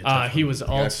 that's gonna be a tough He one. was The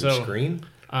guy from also. Scream?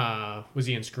 Was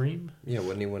he in Scream? Yeah,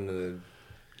 wasn't he one of the?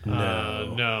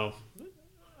 No.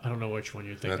 I don't know which one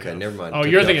you're thinking. Okay, of. never mind. Oh, Took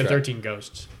you're you off thinking track. 13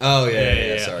 Ghosts. Oh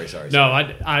yeah. Sorry. No,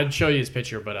 I'd show you his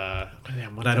picture, but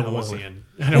damn, what I the don't hell was want he in?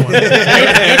 I don't want.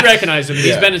 You'd recognize him. He's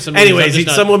Yeah. been in some. movies. I'm Anyways, just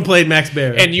not- someone played Max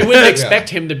Baer, and you wouldn't expect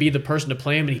him to be the person to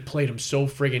play him, and he played him so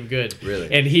friggin' good.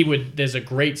 Really? And there's a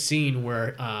great scene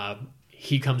where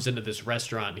he comes into this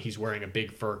restaurant, and he's wearing a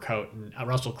big fur coat, and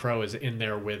Russell Crowe is in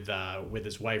there with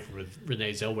his wife, with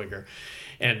Renee Zellweger,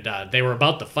 and they were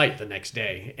about to fight the next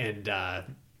day, and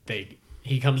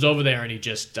he comes over there, and he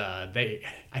just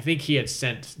I think he had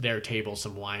sent their table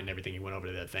some wine and everything. He went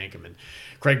over there to thank him, and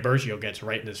Craig Bergio gets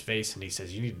right in his face, and he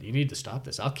says, "You need to stop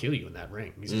this. I'll kill you in that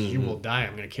ring." He says, "You will die.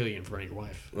 I'm going to kill you in front of your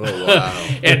wife." Oh wow.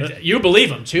 And you believe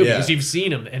him too, Yeah. because you've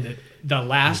seen him. And the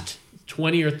last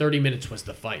 20 or 30 minutes was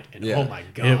the fight, and Yeah. oh my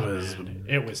god, was-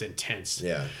 it was intense.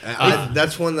 Yeah,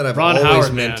 that's one that I've Ron always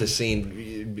Howard, meant man. to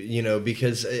see.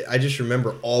 Because I just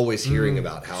remember always hearing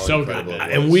about how So good, incredible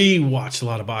man. it was. and we watched a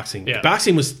lot of boxing. Yeah.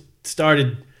 Boxing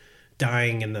started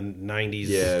dying in the 90s.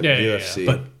 yeah, Yeah, UFC.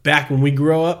 But back when we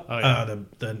grew up, Oh, yeah.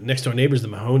 the next door neighbors, the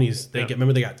Mahonies, Yeah.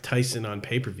 remember they got Tyson on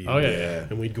pay-per-view. Oh, yeah.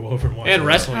 And we'd go over and watch And it.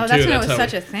 wrestling Oh, too. that's when it was how-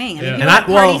 such a thing. I mean, Yeah. people And had I-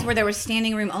 well- parties where there was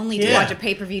standing room only to Yeah. watch a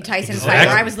pay-per-view Tyson fight, Exactly.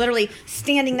 where I was literally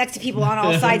standing next to people on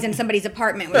all sides in somebody's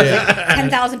apartment where there's like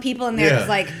 10,000 people in there. Yeah. It was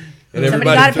like, And Somebody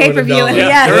everybody got a throwing pay-per-view. $1.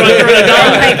 Yes. Everyone throwing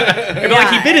And $1. Like,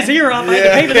 he bit his ear off. I had to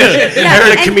pay for that shit. Yeah, I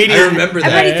heard a and- comedian. I remember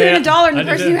that. Everybody threw in $1, and I the did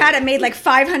person too. who had it made like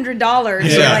 $500.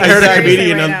 Yeah. Like, I heard a seriously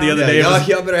comedian right the now. other day. Yeah, was-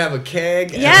 y'all better have a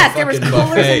keg. and Yes, a there was fucking coolers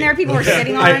buffet. in there. People were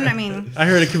sitting on. I mean, I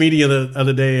heard a comedian the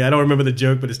other day. I don't remember the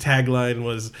joke, but his tagline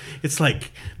was, "It's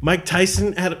like Mike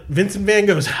Tyson at Vincent Van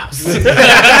Gogh's house."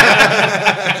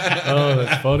 Oh,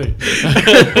 that's funny.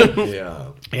 Yeah.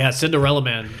 Yeah, Cinderella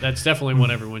Man. That's definitely one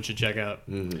everyone should check out.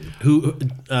 Who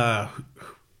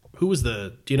was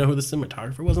the? Do you know who the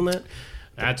cinematographer was on that?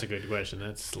 That's a good question.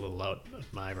 That's a little out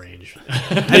of my range.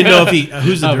 I didn't know if he.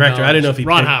 Who's the Oh, director? no. I didn't know if he.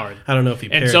 Ron paired- Howard. I don't know if he.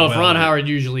 And paired so if well Ron with- Howard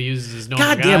usually uses his normal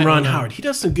Goddamn guy, Ron then- Howard, he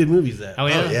does some good movies. That. Oh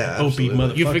yeah. Oh, yeah. Opie absolutely.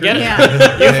 motherfucker. You forget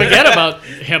Yeah. you forget about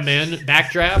him, man.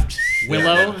 Backdraft,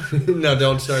 Willow. No,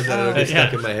 don't start that. It'll get yeah.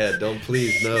 stuck in my head. Don't,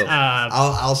 please, no. Uh,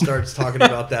 I'll start talking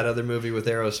about that other movie with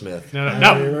Aerosmith. No,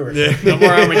 no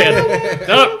more Armageddon.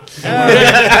 No.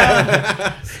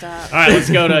 stop. All right, let's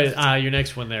go to your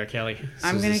next one there, Kelly.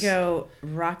 I'm is gonna this- go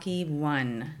Rocky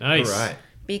 1 Nice. All right.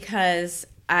 because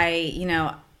I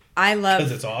love.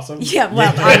 Because it's awesome. Yeah, well,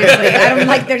 obviously, I don't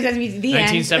like. There's the end.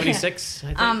 1976,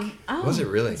 I think. Was it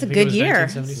really? It's a think it good was year.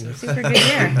 1976. Super good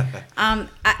year.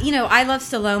 I love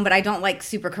Stallone, but I don't like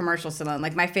super commercial Stallone.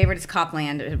 Like my favorite is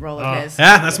Copland, a role of his.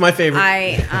 Yeah, that's my favorite.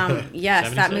 Yes,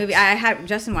 that 76? movie. I had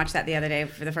Justin watch that the other day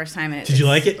for the first time. And Did you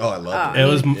like it? Oh, I loved It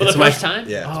was For the it's my, first time?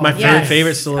 Yeah. Oh, my Yes.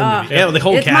 favorite Stallone Oh. movie. Yeah, the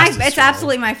whole It's cast. it's is strong.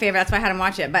 absolutely my favorite. That's why I had him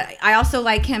watch it. But I also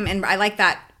like him, and I like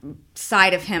that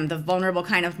side of him, the vulnerable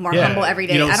kind of more Yeah. humble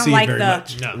everyday. You don't I don't see it like very the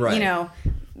much. No. Right.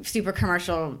 super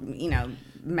commercial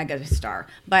mega star.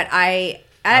 But it's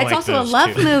like also a those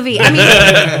love too. movie. I mean,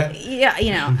 yeah,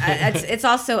 it's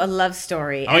also a love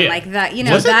story, Oh, and yeah. like that.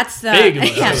 Was it? That's the Big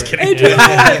love yeah. story.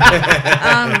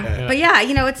 But yeah,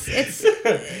 it's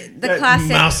the That classic.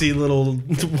 mousy little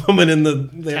woman in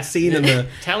the scene in the.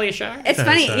 Talia Shire? It's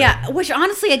funny, sorry. yeah. Which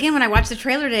honestly, again, when I watched the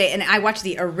trailer today, and I watched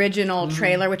the original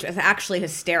trailer, which was actually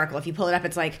hysterical. If you pull it up,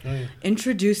 it's like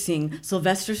introducing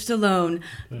Sylvester Stallone,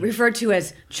 referred to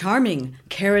as charming,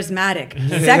 charismatic,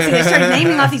 sexy. They started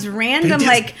naming off these random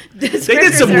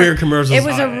descriptors some that are- weird commercials It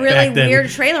was a back really then. weird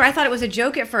trailer. I thought it was a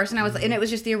joke at first, and it was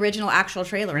just the original actual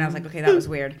trailer, and I was like, okay, that was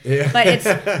weird. But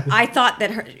I thought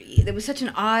that it was such an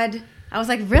odd. I was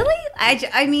like, really?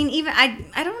 I mean, even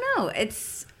I don't know.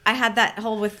 I had that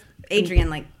whole with Adrian,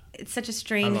 like it's such a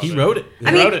strange. He wrote it.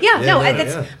 I mean, wrote it. yeah, Yeah, no, no,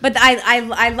 that's, yeah. but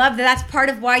I love that. That's part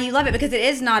of why you love it because it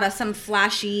is not some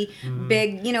flashy,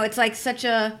 big. It's like such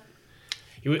a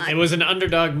It was an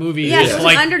underdog movie. yeah. just It was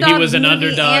like an underdog he was an movie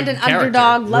underdog and an character.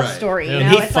 underdog love Right. story. Yeah. You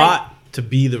And know? he It's fought to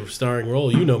be the starring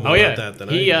role. You know more Oh yeah, about that than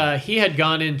I do. he had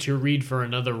gone in to read for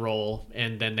another role,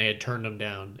 and then they had turned him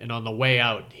down. And on the way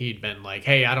out, he'd been like,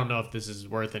 "Hey, I don't know if this is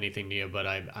worth anything to you, but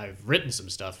I've written some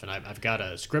stuff, and I've got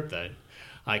a script that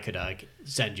I could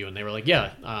send you." And they were like, "Yeah,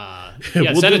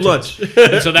 We'll send do it to lunch." us."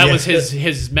 And so that was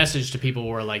his message to people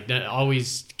were like,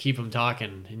 always keep them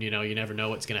talking, and you never know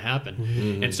what's going to happen.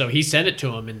 Mm-hmm. And so he sent it to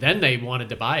him, and then they wanted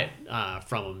to buy it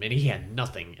from him, and he had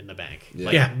nothing in the bank,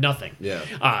 like Yeah. nothing.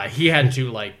 Yeah. He had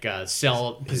to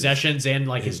sell possessions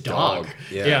and his dog.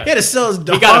 Yeah. He had to sell his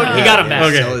dog. He got him back.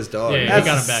 Okay. Sell his dog. Yeah, he That's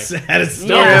got him back. the saddest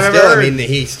story Yeah. I've ever Still, I heard. mean,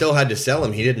 he still had to sell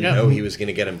him. He didn't Yeah. know he was going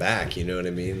to get him back. You know what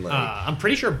I mean? Like, I'm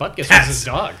pretty sure Butkus was his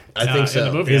dog. I think so. In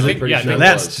the movie. Is I it think, pretty yeah, I sure? think Now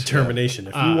That's was, determination.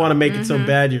 If you want to make it so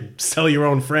bad, you sell your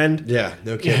own friend. yeah,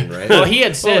 no kidding, right? Well, he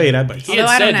had said. wait, I bet- he had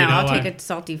Although I said, don't know, I'll I- take a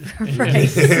salty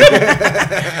price.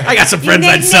 I got some friends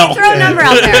I'd Nate, sell. throw a number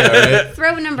out there.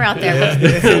 Throw a number out there.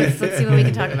 Let's see what we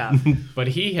can talk about. But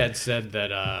he had said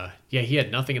that, he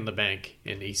had nothing in the bank,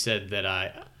 and he said that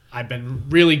I've been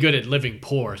really good at living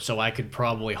poor, so I could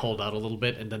probably hold out a little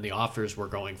bit. And then the offers were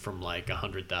going from like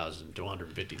 100,000 to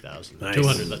 150,000, Nice.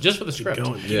 200,000 just for the script.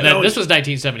 going. And Yeah. then this was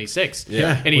 1976,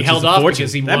 Yeah. and he Which held is a off fortune.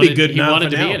 because he That'd be wanted good he now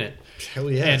wanted for to be now. in it.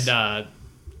 Hell yes. And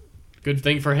good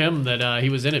thing for him that he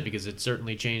was in it because it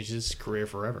certainly changed his career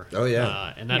forever. Oh,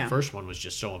 yeah. And that Yeah. first one was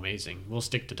just so amazing. We'll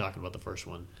stick to talking about the first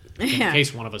one in Yeah.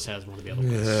 case one of us has one of the other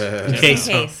ones. In In case.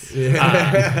 case. Hey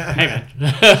man.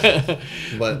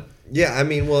 But yeah, I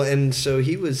mean, well, and so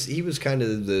he was kind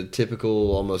of the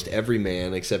typical almost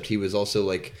everyman, except he was also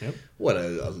like Yep.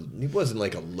 he wasn't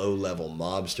like a low level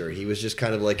mobster. He was just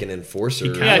kind of like an enforcer.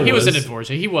 Yeah, he was an was.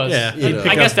 enforcer. He was. Yeah, You he'd know.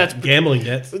 pick I guess up that's gambling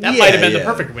debts. that Yeah, might have been the yeah.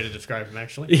 perfect way to describe him.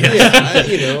 Actually,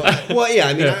 Yeah, well, yeah.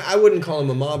 I mean, I wouldn't call him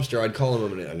a mobster. I'd call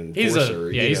him an he's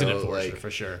enforcer. he's an you know, enforcer like, for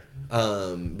sure.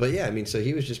 But yeah, I mean, so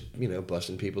he was just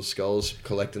busting people's skulls,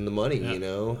 collecting the money, Yeah.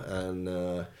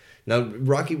 and Now,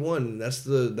 Rocky 1, that's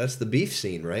the beef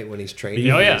scene, right? When he's training.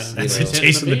 Oh, yeah. his, That's you it, know-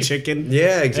 chasing the beef. chicken.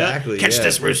 Yeah, exactly. Catch yeah.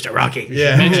 this rooster, Rocky.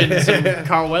 Yeah. Mentioned some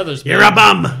Carl Weathers. You're a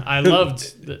bum. I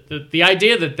loved the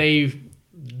idea that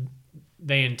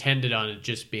they intended on it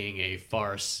just being a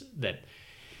farce, that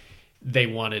they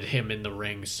wanted him in the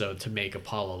ring so to make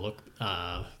Apollo look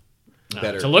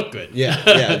Better. to look good.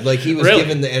 Yeah. Like he was Really?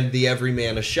 giving the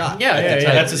everyman a shot. Yeah, at yeah, the yeah.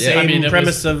 time. That's the Yeah. same I mean, it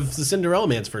premise of the Cinderella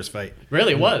Man's first fight.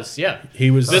 Really was, yeah. He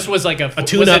was This was like a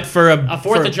tune-up for a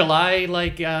 4th of July,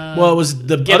 like. Well, it was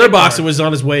the gimmick other boxer or- was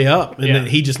on his way up, and Yeah. then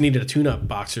he just needed a tune-up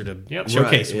boxer to Yep.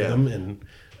 showcase Right, with yeah. him, and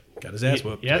got his ass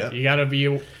whooped. Yeah, Yep. you got to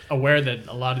be aware that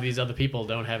a lot of these other people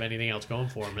don't have anything else going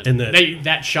for them, And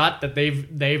that shot that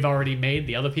they've already made,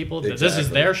 the other people, that this is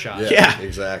Exactly. their shot. Yeah.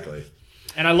 Exactly.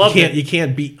 And I love You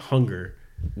can't beat hunger,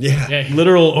 Yeah. Yeah.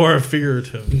 literal or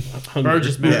figurative. Hunger.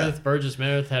 Burgess Meredith. Yeah. Burgess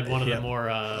Meredith had one of Yeah. the more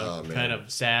man. kind of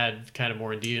sad, kind of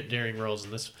more endearing roles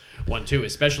in this one too,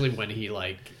 especially when he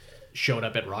like showed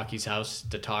up at Rocky's house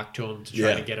to talk to him to try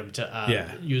Yeah. to get him to Yeah.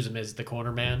 use him as the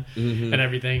corner man Mm-hmm. and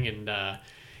everything. And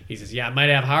he says, "Yeah, I might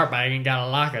have heart, but I ain't got a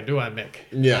locker, do I, Mick?"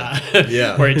 Yeah.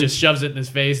 Yeah. Where he just shoves it in his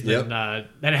face. And Yep.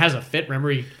 then it has a fit. Remember,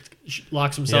 he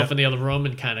locks himself Yep. in the other room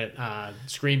and kind of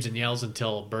screams and yells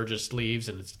until Burgess leaves,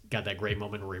 and it's got that great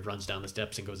moment where he runs down the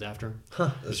steps and goes after him.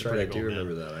 That's right. I pretty do cool, man.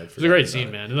 remember that. It was a great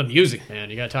scene, man. And the music, man.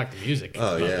 You got to talk the music.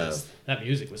 Oh, about yeah. this. That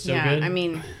music was so yeah, good. I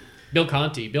mean, Bill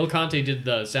Conti did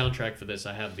the soundtrack for this.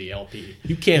 I have the LP.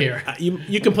 You can't. Here.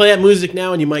 You can play that music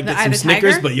now, and you might The get Eye some of the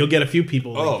Snickers, Tiger? but you'll get a few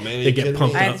people. Oh, like, man, you they get kidding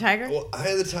pumped me? Eye up. of the Tiger? Well, Eye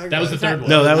of the Tiger. That was the Is that- third one.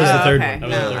 No, that was the third okay. one. That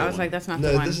was the No, third I was one. like, that's not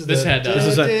No, the one. this is This had, This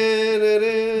is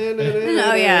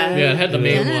Oh, yeah. Yeah, it had the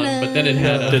main one, but then it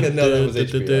had. No, that was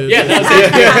HBO. Yeah,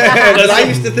 that But I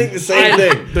used to think the same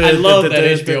thing. I love that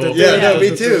HBO. Yeah, no, Yeah.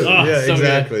 me too. Oh, Yeah, so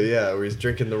exactly. Yeah, where he's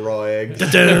drinking the raw eggs.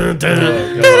 Dun,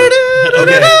 dun. Okay, all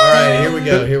right,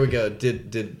 here we go.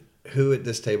 Did who at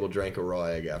this table drank a raw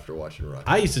egg after watching Rocky?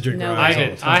 I used to drink. No. raw I eggs all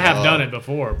did. the time. I have done it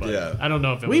before, but Yeah. I don't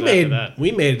know if it was We after that.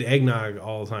 made eggnog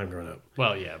all the time growing up.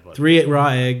 Well, yeah, but 3 raw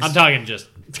eggs. I'm talking just.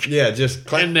 Yeah, just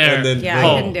clap In there. and then Yeah, I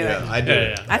boom. couldn't do it. Yeah, I did. Yeah,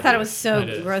 it. yeah. I thought it was so I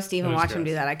did. gross to It even was watch him gross.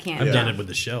 do that. I can't. I've Yeah. done it with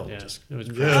the shell. Yeah, Just- it was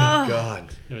pretty. Oh God.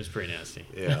 It was pretty nasty.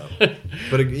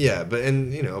 Yeah, but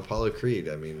and Apollo Creed.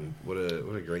 I mean, what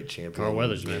a great champion. Carl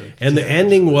Weathers, man. and the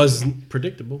ending was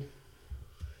predictable.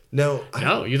 No,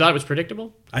 No, you thought it was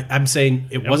predictable? I'm saying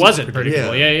it It wasn't, wasn't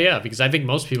predictable. Yeah. Yeah, because I think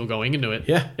most people going into it,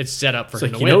 Yeah. it's set up for It's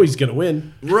him like to you win. know he's gonna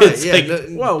win. Right, It's yeah, like, no-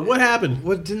 whoa, what happened?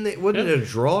 What didn't they? Wasn't Yeah. it a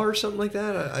draw or something like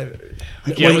that? I yeah,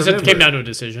 can't it remember. came down to a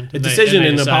decision. A And they- decision and they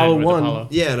in decided Apollo with 1.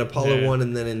 Yeah, in Apollo Yeah. 1,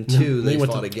 and then in 2, they they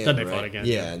went fought to- again. then they right? fought again.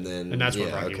 Yeah, and then And that's what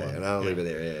yeah, Rocky okay, won. and I'll Yeah. leave it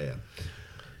there.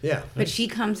 Yeah. But she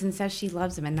comes and says she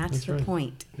loves him, and that's the right.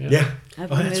 point Yeah.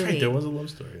 of Oh, the that's movie. right. There was a love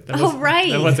story. Oh, right.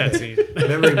 That was that scene.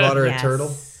 Remember he bought her Yes. a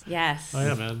turtle? Yes. Oh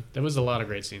yeah, man. There was a lot of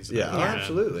great scenes. In Yeah, that movie, man.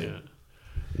 absolutely. Yeah.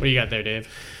 What do you got there, Dave?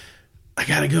 I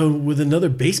gotta go with another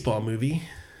baseball movie.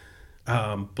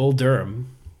 Bull Durham.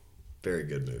 Very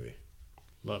good movie.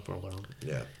 Love Pearl Harbor.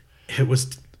 Yeah. It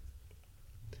was.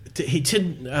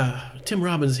 Tim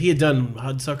Robbins. He had done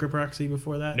Hudsucker Proxy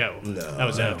before that. No, No. that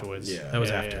was No. afterwards. Yeah. That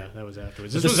was after. That was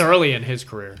afterwards. But This was early in his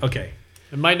career. Okay.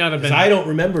 It might not have been. Because I don't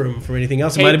remember him from anything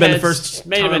else. It might have been the first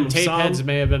May have time been I Tape saw Heads. him.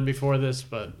 May have been before this,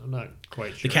 but I'm not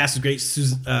quite sure. The cast is great.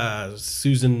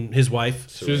 Susan, his wife,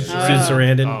 Susan Susan Sarandon.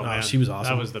 Sarandon. Oh, Oh, man. she was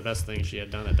awesome. That was the best thing she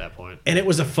had done at that point. And it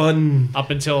was a fun. Up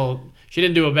until she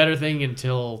didn't do a better thing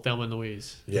until Thelma and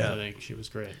Louise. Yeah. I think she was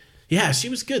great. Yeah, she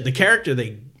was good. The character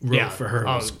they wrote Yeah. for her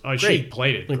was Oh, she great.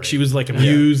 played it Like great. she was like a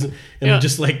muse, and Yeah.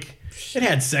 just like it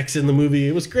had sex in the movie.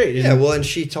 It was great. Yeah, And well, and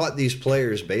she taught these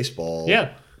players baseball Yeah.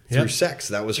 through Yeah. sex.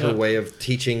 That was her Yeah. way of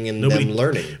teaching and Nobody- them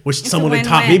learning. wish a someone had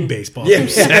taught me win-win. baseball. Yeah.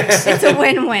 It's a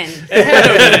win-win.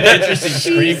 An interesting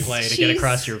She's- screenplay to get she's-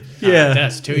 across your Yeah.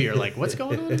 desk too. You're like, what's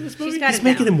going on in this movie? She's got He's it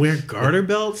making down. him wear garter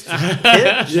belts.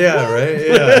 Yeah, right?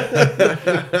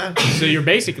 Yeah. So you're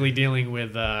basically dealing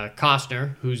with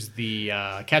Costner, who's the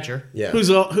catcher. Yeah.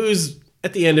 who's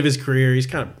at the end of his career. He's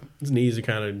kind of his knees are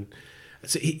kind of.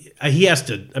 So he has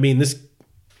to. I mean, this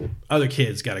other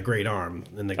kid's got a great arm,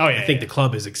 and Oh, yeah, I think yeah. the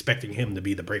club is expecting him to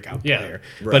be the breakout Yeah. player.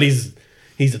 Right. But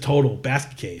he's a total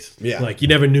basket case. Yeah. like you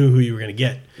never knew who you were going to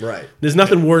get. Right. There's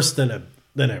nothing worse than a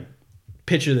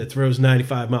pitcher that throws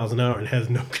 95 miles an hour and has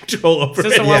no control over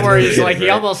This is it. the one where he's right, like,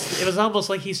 right. it was almost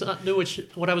like he knew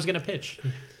what I was going to pitch.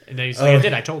 And then he's like, I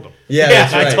did, I told him. Yeah, Yeah,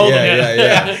 that's I right. told him,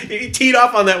 yeah. He teed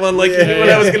off on that one like he knew what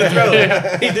I was going to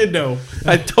throw. He did know.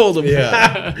 I told him.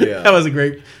 Yeah, yeah. That was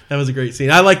a great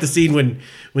scene. I like the scene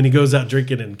when he goes out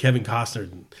drinking and Kevin Costner,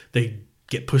 they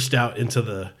get pushed out into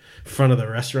the front of the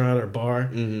restaurant or bar,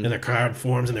 and the crowd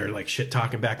forms, and they're like shit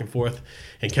talking back and forth.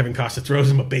 And Kevin Costner throws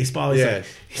him a baseball.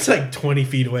 He's like 20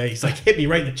 feet away. He's like, hit me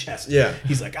right in the chest. Yeah.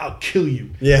 He's like, I'll kill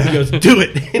you. Yeah. He goes, do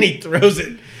it, and he throws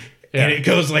it, and it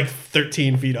goes like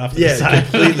 13 feet off the side.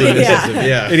 Completely dismissive.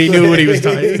 Yeah. And he knew what he was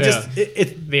talking. It just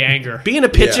The anger. being a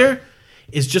pitcher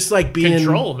is just like being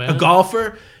Control, man. a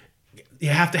golfer. You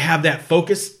have to have that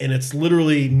focus, and it's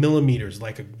literally millimeters,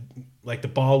 like the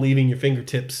ball leaving your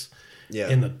fingertips,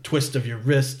 and the twist of your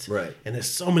wrist. Right. And there's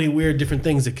so many weird different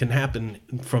things that can happen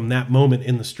from that moment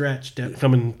in the stretch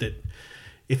that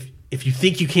if you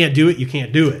think you can't do it, you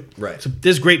can't do it. Right. So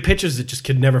there's great pitchers that just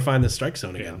could never find the strike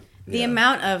zone again. The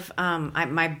amount of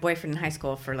my boyfriend in high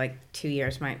school for like 2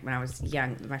 years, when I was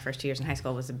young, my first 2 years in high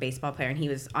school, was a baseball player, and he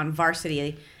was on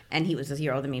varsity, and he was a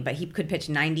year older than me, but he could pitch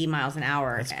 90 miles an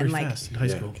hour. That's and pretty like, fast in high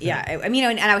school. Yeah, I mean,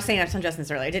 and I was saying that to Justin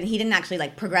earlier. He didn't actually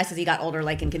like progress as he got older,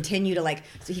 like, and continue to like.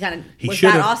 So he kind of was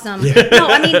should've. that awesome. No,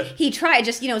 I mean, he tried.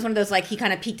 Just it was one of those like he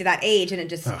kind of peaked at that age, and it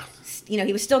just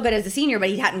he was still good as a senior, but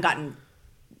he hadn't gotten.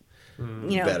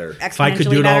 Better. If I could exponentially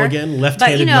do it all better. again,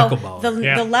 left-handed knuckleball.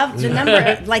 The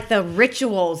number, like the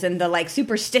rituals and the like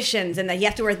superstitions, and that you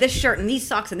have to wear this shirt and these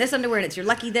socks and this underwear, and it's your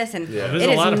lucky this, and There's it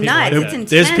a is lot of people nuts. like It's that. intense.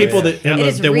 There's people that it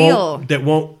is that real.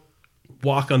 won't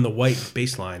walk on the white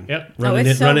baseline. Yep. Running,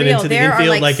 it's so running real. into the There are,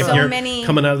 infield like, if so you're many-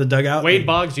 coming out of the dugout. Wade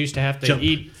Boggs used to have to Jump.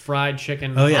 eat fried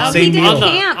chicken Oh, yeah. Oh, Same he did meal.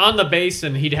 camp. on the base,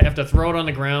 and he'd have to throw it on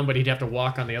the ground, but he'd have to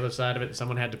walk on the other side of it, and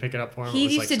someone had to pick it up for him. He It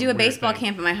was used like to some do a weird baseball thing.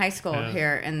 camp at my high school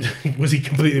here, and Was he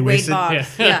completely Wade wasted?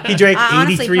 Boggs. Yeah. Yeah. He drank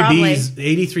Honestly, 83 probably. beers,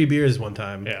 83 beers one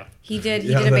time. Yeah. He did. He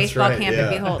Yeah, did a that's baseball right, camp yeah. at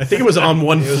Behold. I think it was on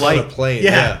one It was flight. on a plane.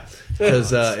 Yeah.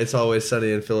 Because It's Always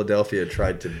Sunny in Philadelphia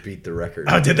tried to beat the record.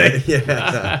 Oh, did they?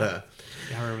 Yeah.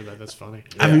 I remember that. That's funny.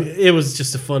 I mean, it was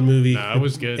just a fun movie. No, it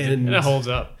was good. And And it holds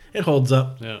up. It holds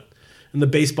up. Yeah. And the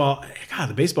baseball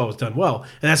was done well.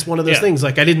 And that's one of those Yeah. things.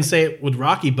 Like, I didn't say it with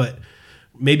Rocky, but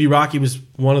maybe Rocky was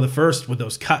one of the first with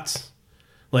those cuts.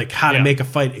 Like, how to Yeah. make a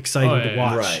fight exciting Oh, yeah, to yeah.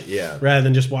 watch. Right, yeah. Rather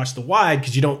than just watch the wide,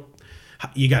 because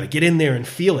you got to get in there and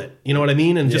feel it. You know what I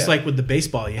mean? And just Yeah. like with the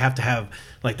baseball, you have to have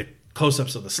like the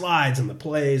close-ups of the slides and the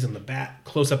plays and the bat,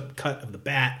 close-up cut of the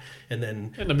bat. And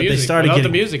then And the but music. they started Without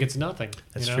getting the music, it's nothing.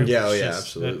 That's you know? true. Yeah, oh, It's yeah, just-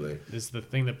 absolutely. That is the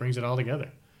thing that brings it all together.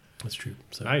 That's true.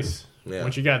 So, Nice. Yeah.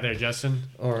 What you got there, Justin?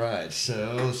 All right,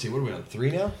 so let's see. What are we on? 3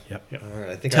 now? Yep. All right,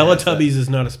 I think I have that. Teletubbies is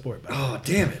not a sport. But Oh,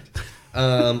 damn it.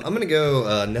 I'm going to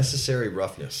go Necessary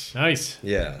Roughness. Nice.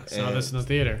 Yeah. Saw and- this in the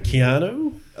theater.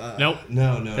 Keanu? Nope.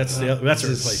 No. That's no. that's a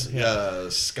This is,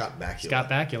 replacement. Scott Bakula. Scott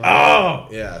Bakula. Oh!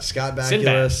 Yeah, Scott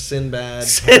Bakula, Sinbad.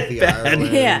 Kathy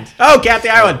Ireland. Yeah. Oh, Kathy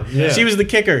Ireland. Yeah. She was the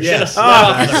kicker. Yes.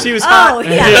 Oh, she was Oh hot.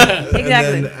 yeah,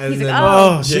 exactly. and He's then- like,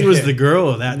 oh, Oh, she was the girl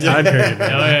of that time period. Oh,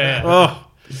 yeah. Oh,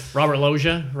 Robert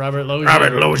Loggia. Robert Loggia.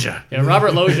 Loggia. Yeah,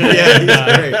 Robert Loggia. Yeah,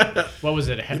 he's great. What was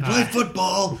it? Play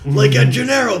football like a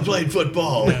Gennaro played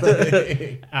football.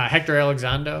 Hector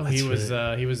Elizondo. He was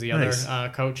the Nice. other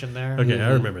coach in there. Okay, I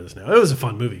remember this now. It was a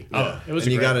fun movie. Oh, it was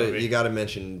and a you great gotta movie. you gotta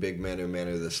mention Big Manu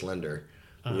the Slender.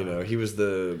 You know, he was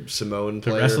the Samoan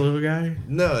The player. wrestler guy?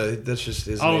 No, that's just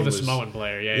his Oh, name the was, Samoan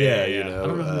player. Yeah, Yeah, yeah. you know. I don't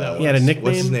remember who that He had a was. nickname?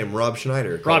 What's his name? Rob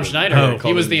Schneider. Rob Schneider. Oh,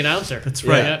 he was him- the announcer. That's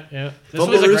right. Yeah. This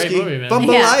was a great movie, man.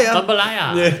 Bumbalaya.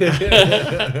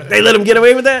 Bumbalaya. They let him get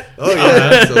away with that? Oh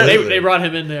yeah, absolutely. They brought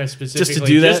him in there specifically.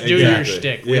 do that? Just do your Exactly.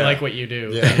 shtick. We Yeah. like what you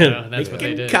do. Yeah. You know, and that's what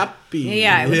they did. Copy.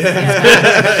 yeah, it was,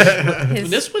 And his,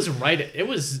 this was right. It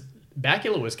was.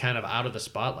 Bakula was kind of out of the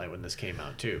spotlight when this came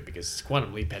out too, because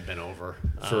Quantum Leap had been over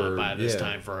by this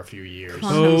time for a few years.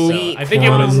 Quantum So Leap. I think it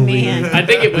was. Quantum man. I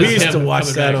think it was. We used him to watch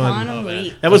coming that back. on- Quantum man.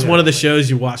 Leap. That was one of the shows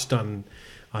you watched on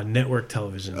network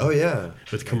television. Oh yeah,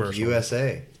 With commercials.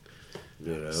 USA.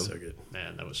 You know. So good.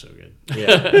 Man, that was so good.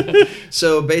 Yeah.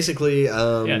 So basically,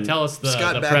 tell us the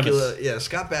Scott Bakula. premise. Yeah,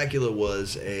 Scott Bakula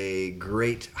was a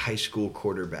great high school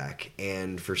quarterback,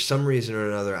 and for some reason or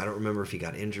another, I don't remember if he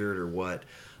got injured or what.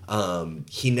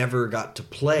 He never got to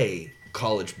play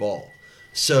college ball,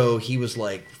 so he was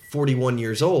like 41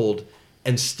 years old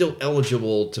and still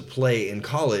eligible to play in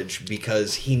college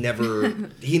because he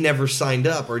never signed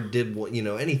up or did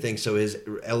anything. So his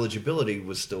eligibility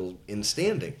was still in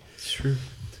standing. It's true.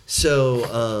 So,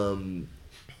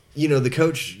 the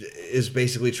coach is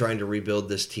basically trying to rebuild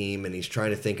this team, and he's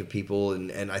trying to think of people,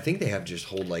 and I think they have just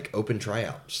hold like open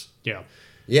tryouts. Yeah.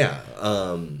 Yeah.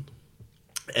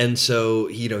 And so,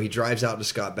 he drives out to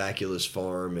Scott Bakula's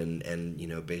farm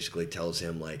and basically tells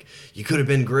him like, you could have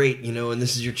been great, and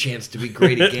this is your chance to be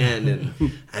great again.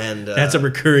 And That's a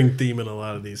recurring theme in a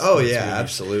lot of these. oh sports yeah, movies,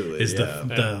 absolutely. Is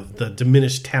yeah. the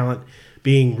diminished talent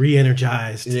being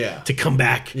re-energized Yeah. to come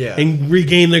back Yeah. and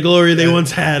regain the glory they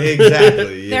once had.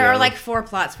 Exactly. There are like 4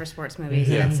 plots for sports movies.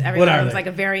 Yeah. And it's every What are one's they? like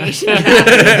a variation. Of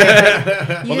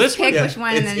that. You this just pick Yeah, which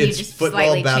one, and then you it's just football,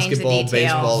 slightly basketball, change the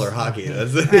details. baseball, or hockey.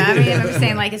 That's I mean, I'm just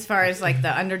saying, like as far as like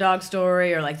the underdog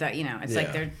story or like that, it's like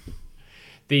Yeah. they're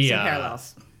The some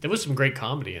parallels. there was some great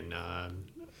comedy in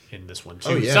this one too.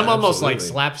 Oh, yeah, some almost like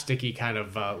absolutely. slapsticky kind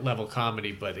of level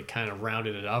comedy, but it kind of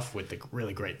rounded it off with the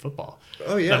really great football.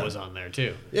 Oh, yeah. that was on there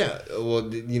too. Yeah, well,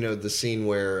 the scene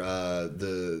where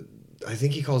I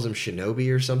think he calls him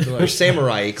Shinobi or something, or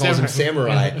Samurai. He calls him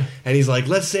Samurai, and he's like,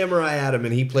 "Let's Samurai at him,"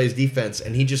 and he plays defense,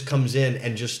 and he just comes in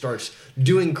and just starts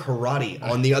doing karate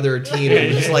on the other team,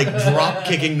 and just like drop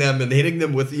kicking them and hitting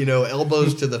them with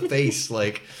elbows to the face,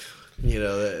 like.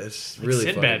 It's really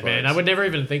Sinbad, funny man. parts. I would never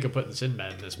even think of putting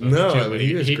Sinbad in this movie. No, too, I mean, but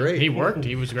he was great. He worked.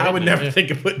 He was great. I would in never it,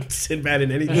 think of putting Sinbad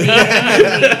in anything. Dude,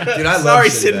 I love Sorry,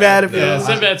 Sinbad, if Yeah, No,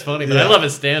 Sinbad's funny, but yeah. I love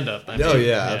his stand-up. I Oh mean,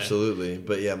 yeah, absolutely.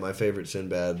 But yeah, my favorite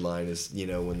Sinbad line is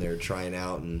when they're trying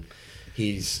out and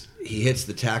he hits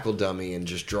the tackle dummy and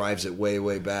just drives it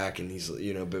way back, and he's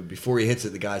but before he hits it,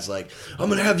 the guy's like, "I'm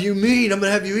gonna have you mean, I'm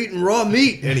gonna have you eating raw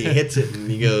meat," and he hits it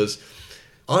and he goes,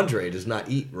 "Andre does not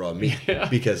eat raw meat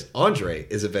because Andre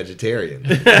is a vegetarian."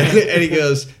 And he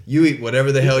goes, "You eat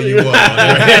whatever the hell you want,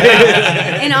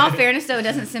 Andre." In all fairness, though,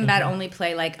 doesn't Sinbad only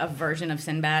play like a version of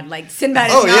Sinbad? Like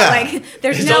Sinbad is Oh, not yeah. like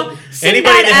there's no Sinbad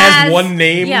Anybody that has as- one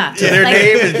name yeah, to their like,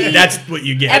 name, he- that's what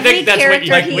you get. I think that's what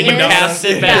character when he you is- cast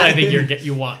Sinbad, Yeah. I think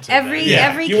you want to. Every You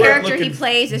weren't character he looking-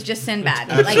 plays is just Sinbad.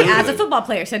 Absolutely. Like as a football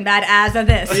player, Sinbad as a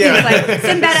this. Yeah. It's like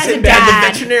Sinbad as a Sinbad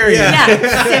dad. the veterinarian. Yeah,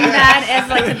 Sinbad as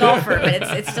like a golfer, but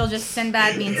it's still just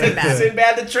Sinbad being Sinbad.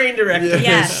 Sinbad the train director.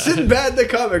 Yes. Sinbad the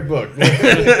comic book.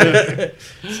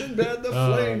 Sinbad the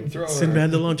flamethrower.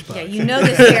 Sinbad the lunchbox. Yeah, you know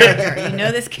this character. You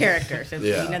know this character, so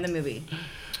Yeah. you know the movie.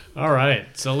 All right,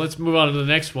 so let's move on to the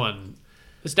next one.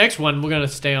 This next one, we're going to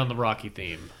stay on the Rocky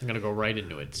theme. I'm going to go right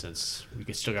into it since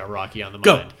we still got Rocky on the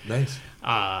Go. mind. Nice.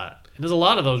 And there's a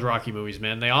lot of those Rocky movies,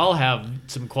 man. They all have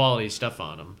some quality stuff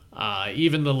on them.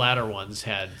 Even the latter ones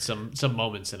had some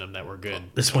moments in them that were good.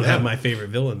 This one had my favorite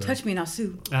villain, though. Touch me, not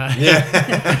sue. And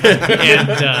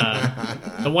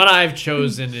the one I've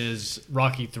chosen is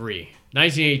Rocky 3.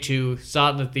 1982, saw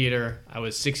it in the theater. I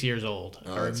was 6 years old.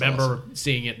 Oh, I that's remember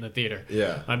seeing it in the theater.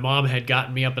 Yeah. My mom had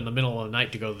gotten me up in the middle of the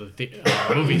night to go to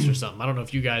the movies or something. I don't know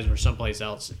if you guys were someplace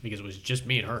else because it was just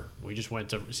me and her. We just went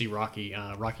to see Rocky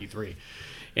 3.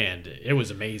 And it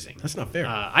was amazing. That's not fair.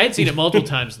 I had seen it multiple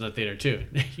times in the theater, too.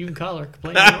 You can call her,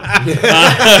 complain.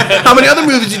 How many other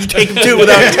movies did you take him to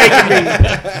without taking me?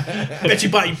 I bet you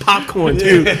bought you popcorn,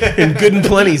 too, and Good and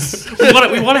Plenty's. we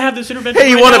want to have this intervention. Hey,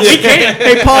 you right want now. to? We can't.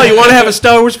 Hey, Paul, you want to have a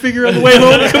Star Wars figure on the way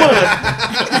home? Come on.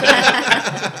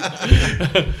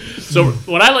 So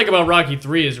what I like about Rocky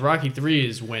 3 is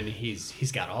when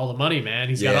he's got all the money, man.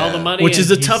 He's got Yeah. all the money, Which is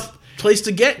and a he's- tough place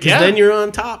to get because Yeah. then you're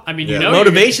on top. I mean, Yeah. you know,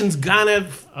 Motivation's kind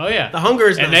of. Oh yeah, The hunger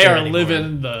is and not they there are anymore.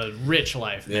 living the rich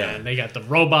life, man. Yeah. They got the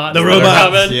robots. The that are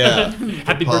robots, coming. yeah.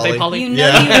 Happy Polly. birthday, Polly. You know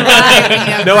Yeah. you arrive when you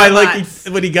have No, I like robots.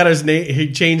 when he got his name.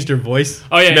 He changed her voice.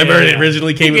 Oh yeah, remember yeah, it yeah.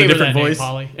 originally came Who with a gave her different that name, voice.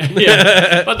 Polly.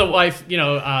 Yeah, but the wife,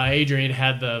 Adrian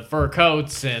had the fur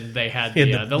coats and they had He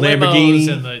had the the limos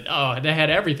Lamborghini. and they had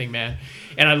everything, man.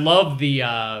 And I love the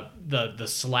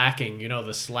slacking,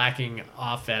 the slacking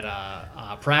off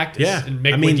at practice. Yeah, And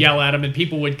Mick I mean- would yell at him, and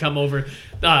people would come over,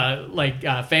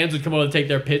 fans would come over to take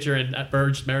their picture, and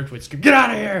Burge Merritt would scream, "Get out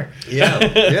of here!"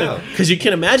 Yeah. Because you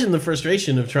can imagine the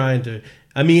frustration of trying to.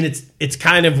 I mean, it's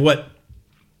kind of what.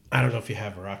 I don't know if you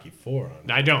have a Rocky 4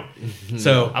 on. I don't.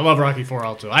 So I love Rocky 4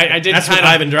 also. I did that's kind with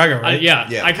of Ivan Drago, right? yeah,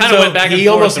 Yeah. I kind of so went back and he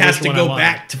forth. almost on has which to one I go wanted.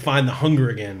 back to find the hunger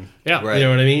again. Yeah, Right. You know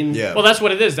what I mean? Yeah. Well, that's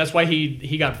what it is. That's why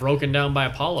he got broken down by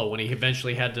Apollo when he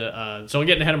eventually had to. So I'm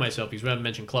getting ahead of myself because we haven't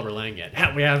mentioned Clubber Lang yet.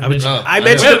 We haven't mentioned. Oh, I we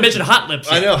mentioned haven't mentioned Hot Lips.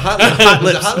 I Yet. know. Hot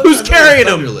Lips. Who's carrying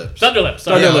him? Thunderlips. Thunderlips.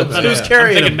 Thunderlips. Who's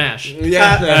carrying I'm thinking him? Mash.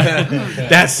 Yeah.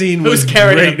 That scene was Who's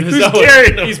carrying great. him? Who's No,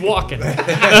 carrying him? He's walking.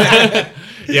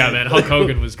 Yeah, man. Hulk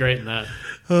Hogan was great in that.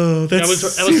 Oh, That was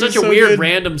such a so weird good.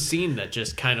 random scene that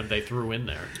just kind of they threw in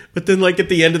there. But then, like at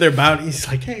the end of their bout, he's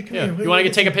like, "Hey, come Yeah. here. You want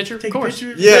to take a picture? Take Of course. a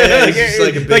picture?" Yeah, it's just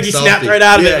like a big he snapped softy. right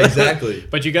out of Yeah, it. exactly.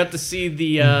 But you got to see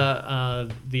the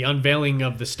unveiling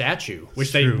of the statue,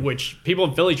 which It's true. which people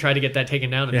in Philly tried to get that taken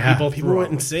down, and Yeah, people people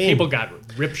went insane. People got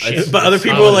ripped shit. But other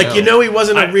people Oh, were like, no. he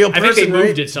wasn't a real person, I think they moved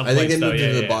right? it I someplace. think they though. moved Yeah, it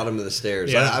to the yeah. bottom of the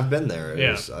stairs. Yeah. I've been there.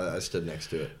 Yeah. I stood next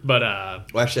to it. But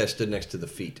Well, actually, I stood next to the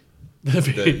feet. The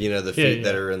feet Yeah,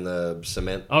 that are in the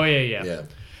cement. oh yeah. Yeah.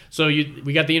 So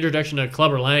we got the introduction of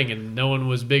Clubber Lang, and no one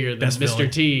was bigger than Best Mr.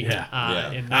 villain. T.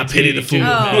 Yeah. In I pity the 1982, fool.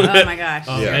 Oh, man. oh my gosh.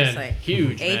 Oh, Seriously. man.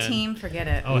 Huge, man. A-Team, forget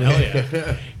it. Oh, hell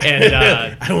yeah. And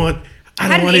I don't want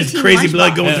had an his 18 crazy lunchbox.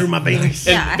 blood going Yeah. through my veins.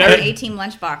 Yeah, I and had an very- A-Team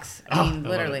lunchbox. I mean,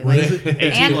 literally. love Like, it. 18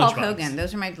 and Hulk lunchbox. Hogan.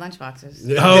 Those are my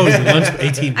lunchboxes. Oh, the lunch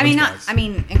 18. I mean,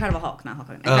 lunchbox. Incredible Hulk, not Hulk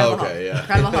Hogan. Oh, Incredible okay, Hulk. yeah.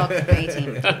 Incredible Hulk,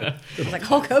 A-Team. I was like,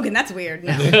 Hulk Hogan, that's weird.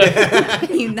 No. Wait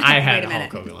I had a a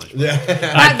minute. Hulk Hogan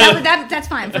lunch. That's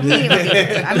fine. For me, it would be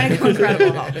weird. I'm going to go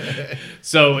Incredible Hulk.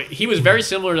 So he was very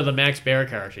similar to the Max Baer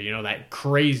character, that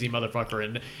crazy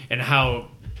motherfucker, and how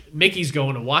Mickey's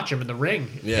going to watch him in the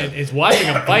ring. Yeah. And is watching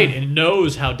him fight and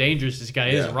knows how dangerous this guy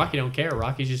is. Yeah. And Rocky don't care.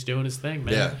 Rocky's just doing his thing,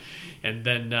 man. Yeah. And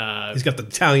then, He's got the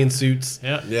Italian suits.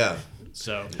 yeah. Yeah.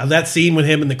 So, That scene with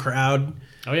him in the crowd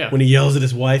oh yeah. when he yells at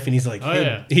his wife and he's like, Oh, hey,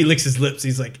 yeah. he licks his lips.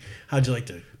 He's like, how'd you like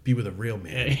to be with a real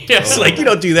man? Yeah. It's like, you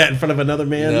don't do that in front of another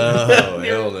man. No,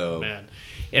 hell no. Man.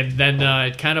 And then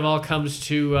it kind of all comes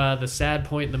to the sad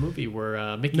point in the movie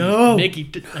where Mickey. No. Mickey.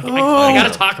 I got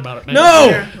to talk about it, man.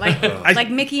 No! Like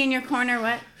Mickey in your corner,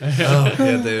 what? Oh,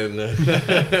 yeah, then,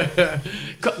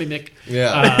 Cut me, Mick.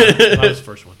 yeah. That was the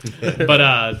first one.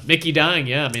 But Mickey dying,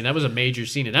 yeah, I mean, that was a major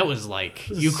scene. And that was like,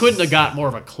 you couldn't have got more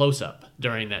of a close up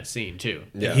during that scene, too.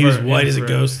 Yeah. He was For- white as a for-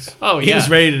 ghost. Oh, He yeah. was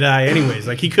ready to die anyways.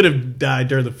 Like, he could have died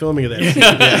during the filming of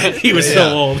that scene. He was so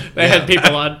Yeah. old. They had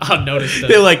people on notice.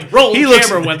 They're like, roll he the looks,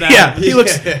 camera when that. yeah, he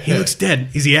looks dead.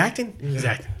 Is he acting? He's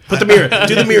acting. Put the mirror.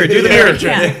 Do the mirror. Do the mirror.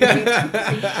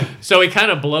 Yeah. So he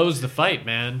kind of blows the fight,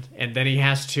 man, and then he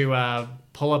has to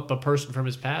pull up a person from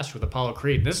his past with Apollo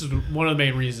Creed. And this is one of the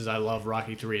main reasons I love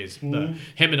Rocky 3 is him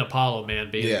and Apollo,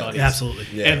 man, being Yeah. buddies. Absolutely.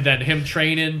 Yeah. And then him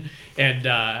training. And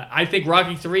I think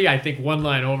Rocky 3, one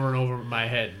line over and over in my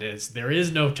head is, there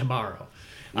is no tomorrow.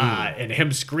 And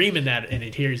him screaming that, and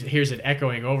it hears it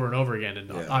echoing over and over again. And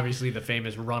Yeah. obviously the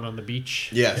famous run on the beach.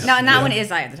 Yes. No, and that Yeah. one is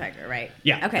Eye of the Tiger, right?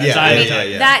 Yeah. Okay. Yeah, so I yeah, mean, yeah,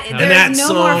 yeah. that And there that is no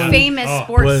song more famous was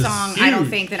sports song. I don't huge.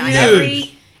 think that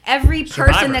Huge. every person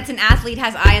Survivor. that's an athlete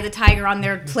has Eye of the Tiger on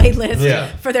their playlist Yeah.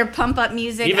 for their pump up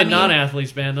music. Even I mean,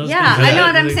 non-athletes, man. Those Yeah, things I know are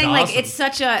what I'm really saying. awesome. Like, it's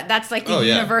such a, that's like the Oh,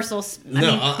 yeah. universal. I No,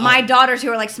 mean, my daughters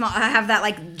who are like small have that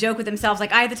like joke with themselves,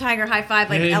 like, Eye of the Tiger, high five,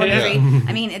 like Yeah. elementary.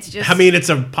 I mean, it's just. I mean, it's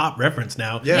a pop reference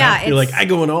now. Yeah. Yeah, You're it's- like, I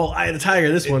go in all Eye of the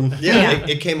Tiger, this one. Yeah, Yeah.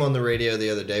 It came on the radio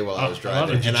the other day while I was I love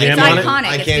driving. it. And Did you I jam can't on it? even- iconic.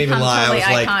 I It's can't even become lie. totally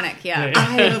I was iconic. like, Yeah.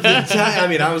 Eye of the Tiger. I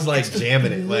mean, I was like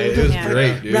jamming it. Like, it was Yeah.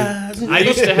 great, dude. I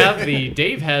used to have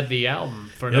Dave had the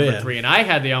album for number yeah. 3, and I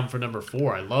had the album for number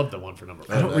 4. I love the one for number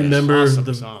 4. I don't nice. remember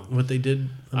Awesome song. what they did.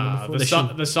 on number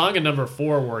four. The song in number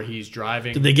 4 where he's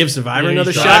driving. Did they give Survivor he's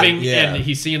another shot? driving Yeah. and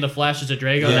he's seeing the flashes of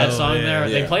Drago. Yeah. That song Oh, yeah, there,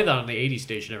 they yeah. play that on the 80s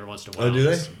station every once in a while. Oh, do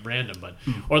they? It's random, but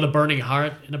or the Burning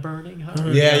Heart in a Burning Heart.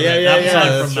 Yeah, yeah, yeah, That yeah. song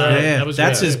That's from, right. Yeah, that was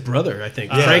that's good. his brother, I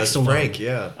think. Yeah, Frank that's Stallone. Frank,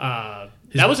 yeah.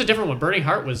 That was a different one. Burning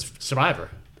Heart was Survivor.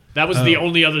 That was the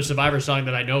only other Survivor song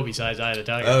that I know besides Eye of the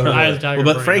Tiger. Oh, really? Eye of the Tiger. Well,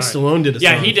 but Burning Frank Heart. Stallone did a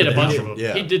Yeah, song he did for a that. bunch of them.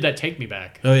 Yeah. He did that Take Me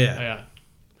Back. Oh, yeah.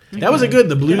 Yeah. That was a good,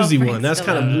 the bluesy Frank one. That's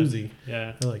kind of Stallone. bluesy.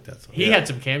 Yeah. I like that song. He had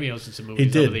some cameos in some movies He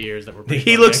did. over the years that were pretty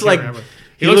He funny. looks I like can't remember.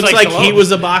 he looks like he Stallone.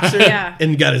 was a boxer Yeah.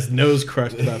 and got his nose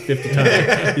crushed about 50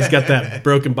 times. He's got that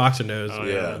broken boxer nose. Oh,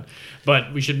 Yeah.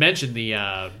 But we should mention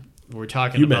we're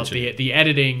talking You about mentioned the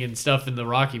editing and stuff in the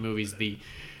Rocky movies.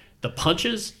 The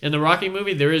punches in the Rocky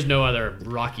movie, there is no other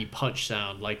Rocky punch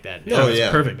sound like that. No, it's yeah.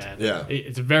 perfect. Man. Yeah.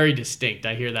 It's very distinct.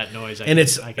 I hear that noise. And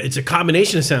it's a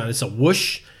combination of sound. It's a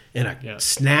whoosh and a yeah.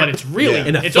 snap. But it's really Yeah.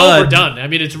 and a it's thud. overdone. I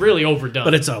mean, it's really overdone.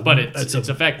 But it's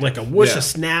effective. like a whoosh, Yeah. a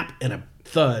snap, and a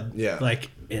thud. Yeah.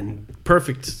 Like in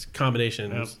perfect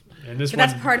combinations. Yep. And this But one,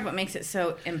 that's part of what makes it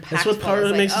so impactful. That's what part of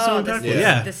It's it makes it so this- impactful.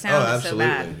 Yeah. The sound is so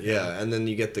bad. Yeah, and then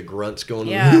you get the grunts going.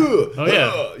 Yeah. Oh,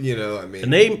 yeah. You know, I mean,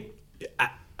 And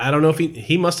I don't know if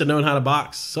he must have known how to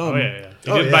box some. oh yeah, yeah.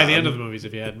 He Oh, did yeah, by the I end of mean- the movies,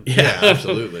 if you hadn't. yeah,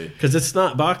 absolutely. Because it's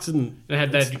not boxing. It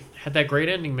had that great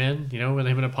ending, man. You know, with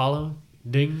him and Apollo,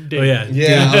 ding, ding. Oh, yeah.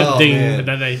 Yeah, Ding, oh, ding. man. And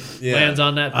then they Yeah. lands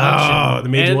on that punch. Oh, and they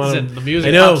made you ends, wanna- and the music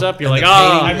I know. pops up. You're And like, the oh,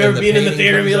 painting- I remember And the being in the painting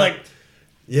theater and comes being up. like,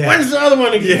 Yeah. when's the other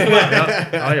one again? Come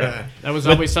on. oh yeah. That was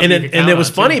always something. And you it, could and count it was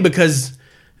on, funny too. because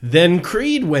then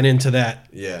Creed went into that.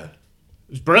 Yeah. It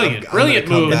was brilliant, I'm brilliant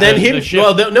gonna come move. back. Then The him,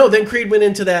 shift. then Creed went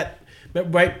into that,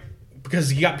 right? Because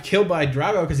he got killed by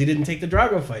Drago because he didn't take the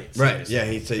Drago fight. Right. seriously. Yeah,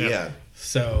 he'd say, yeah.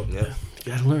 So Yeah.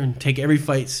 you gotta learn, take every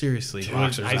fight seriously.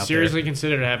 Boxers I out seriously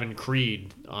considered having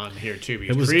Creed on here too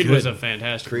because It was Creed good. was a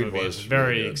fantastic Creed movie. I was was very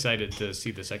really good. excited to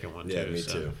see the second one Yeah, too. me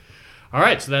so. too. All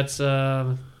right, so that's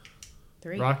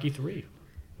 3. Rocky 3.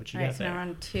 What you All right, got so now there? we're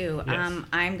on 2. Yes.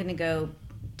 I'm gonna go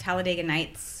Talladega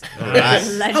Nights.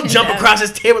 Nice. Legend I'll jump of across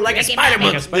this table like a Ricky spider Like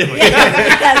a monkey. Spider-Man.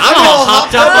 I'm all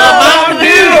hopped up on my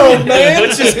Dude, man.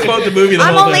 Let's just quote the movie the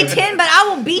I'm whole only time. 10, but I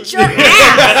will beat your ass.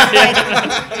 Like,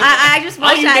 I just All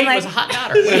watched you that. need Like, was a hot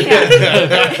daughter.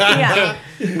 yeah.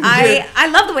 I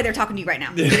love the way they're talking to you right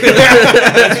now.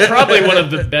 It's probably one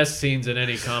of the best scenes in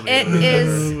any comedy. It movie.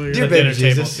 is. Dear The baby dinner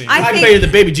table Jesus. scene. I I think- pray to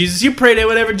the baby Jesus. You pray to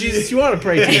whatever Jesus you want to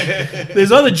pray to.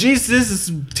 There's other Jesus.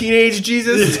 This teenage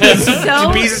Jesus.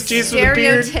 So Jesus Jesus with a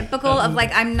beard. stereotypical of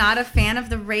like, I'm not a fan of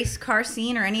the race car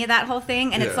scene or any of that whole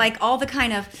thing, and it's Yeah. like all the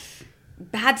kind of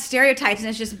bad stereotypes, and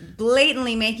it's just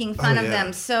blatantly making fun of yeah.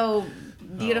 them so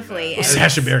beautifully. And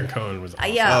Sacha Baron Cohen was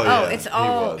awesome. yeah. Oh, Oh, yeah, it's he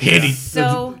all was. Andy,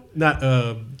 so. not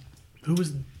who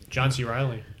was John C.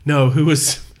 Riley. who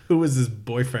was his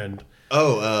boyfriend?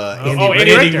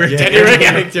 Andy Richter. Richter. Andy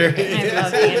Richter. I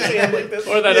love Andy.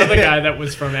 Or that other guy that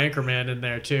was from Anchorman in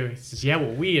there too. He says, "Yeah,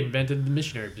 well, we invented the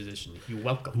missionary position. You're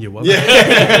welcome." You're welcome.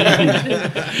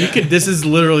 You could. This is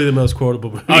literally the most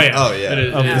quotable movie. Oh yeah, Oh, yeah. It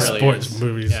is- Of it the really sports is.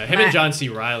 movies. Yeah, him and John C.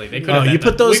 Riley. They could Oh, have. you been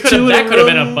put those we could have- two in That a could have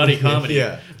been a room? buddy comedy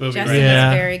Yeah. movie. Justin Right?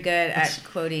 Yeah. is very good at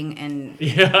quoting and,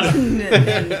 Yeah. and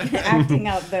acting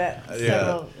out the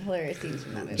several hilarious scenes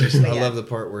from that movie. But I yeah. love the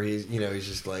part where he's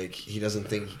just like he doesn't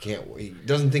think he can't. He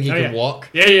doesn't think he Oh, can yeah. walk.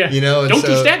 Yeah, yeah. You know, and don't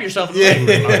so- you stab yourself. In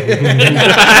the Yeah. leg.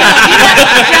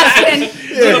 Justin,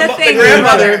 do the thing. The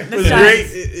grandmother The was sons. great,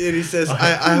 and he says,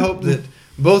 "I hope that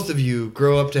both of you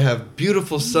grow up to have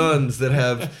beautiful sons that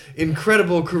have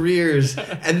incredible careers,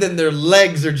 and then their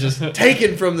legs are just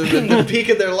taken from them at the peak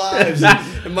of their lives."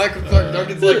 And Michael Clark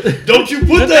Duncan's like, "Don't you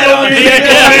put that on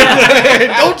me!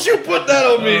 Don't you put that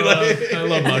on me!" Like, I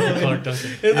love Michael Clark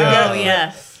Duncan. Oh,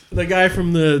 yes. The guy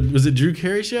from was it Drew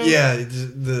Carey show? yeah,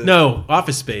 the No,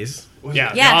 Office Space.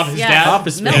 Yeah, Yes, his yes. dad.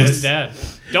 Office Milk. Space. His dad.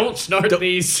 Don't snort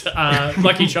these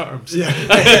Lucky Charms. Yeah,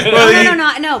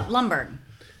 No, Lumberg.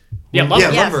 yeah, love yeah,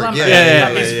 him. Yes, Lumberg, Lumberg. yeah, Yeah,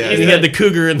 yeah. And he had the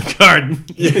cougar in the garden.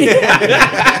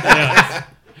 Yeah.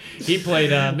 He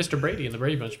played Mr. Brady in the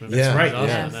Brady Bunch movie. Yeah, He was right. awesome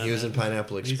Yeah, in that. he was in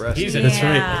Pineapple Express. he's That's in-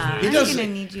 right. Yeah. He I'm does- gonna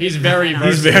need you he's to very come on.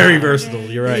 He's very versatile.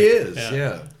 You're right. He is, Yeah.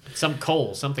 yeah. some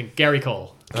Cole, something Gary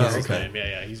Cole. That's his okay. name.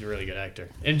 Yeah, he's a really good actor.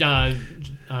 And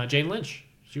Jane Lynch,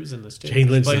 she was in this too. Jane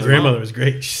She Lynch's played his grandmother mom. was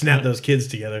great. She snapped those kids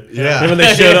together. Yeah. And when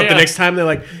they showed up Yeah. the next time, they're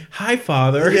like, "Hi,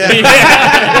 father."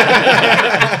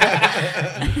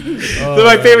 So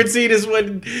my favorite scene is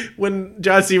when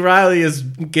John C. Riley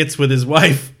gets with his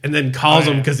wife and then calls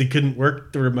him because he couldn't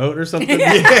work the remote or something. Or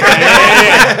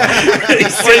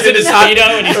he's in his speedo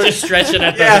and he's just stretching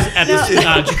at the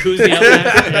jacuzzi out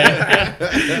there.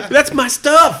 Yeah. That's my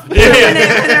stuff. You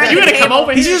gotta come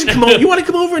over He's here. just come over. You want to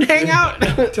come over and hang out?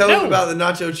 Tell him about the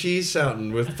nacho cheese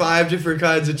fountain with 5 different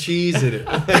kinds of cheese in it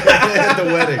at the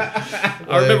wedding.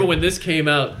 I remember when this came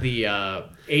out, the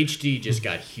HD just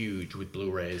got huge with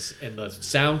Blu-rays, and the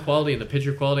sound quality and the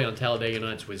picture quality on Talladega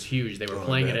Nights was huge. They were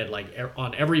playing it man. at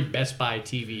on every Best Buy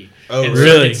TV Oh, in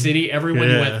really? Circuit City. Everyone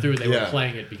who Yeah. went through, they were Yeah.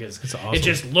 playing it because awesome. it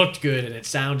just looked good and it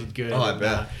sounded good. Oh, I and,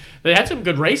 bet. they had some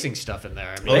good racing stuff in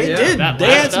there. I mean, They yeah. did. that They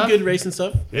last had some stuff. good racing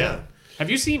stuff. Yeah. Have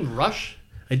you seen Rush?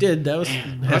 I did. That was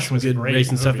Man, had Rush some was a good great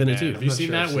racing stuff in movie, it too. man. Have you not seen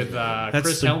sure I've that with seen that. That's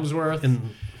Chris the- Helmsworth and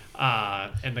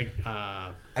and the?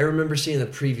 I remember seeing the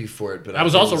preview for it, but I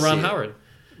was didn't also see Ron it. Howard.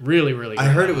 Really, really good. I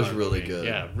heard Ron it was Howard really movie. good.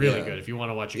 Yeah, really Yeah. good. If you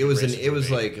want to watch a It was good racing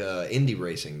movie. like indie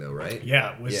racing though, right?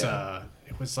 Yeah, it was. Yeah.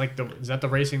 It was like is that the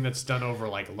racing that's done over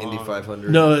like long Indy 500.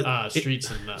 no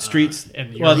streets and streets.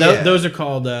 and Well, Europe? Yeah. those are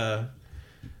called.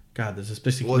 God, there's a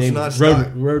specific Well, it's name. not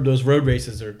stock. Those road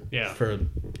races are Yeah. for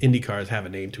Indy cars have a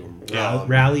name to them. Yeah.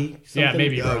 Rally. yeah, something?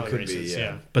 maybe Oh, road could be, races. yeah.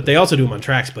 Yeah. But they also do them on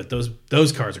tracks. But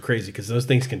those cars are crazy because those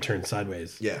things can turn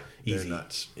sideways. Yeah, Easy. they're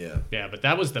nuts. Yeah. Yeah, but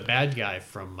that was the bad guy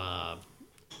from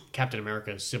Captain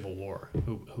America: Civil War,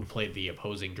 who played the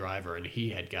opposing driver, and he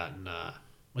had gotten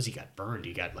he got burned?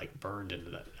 He got like burned into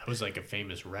that. That was like a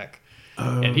famous wreck.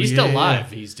 And he's still yeah, alive.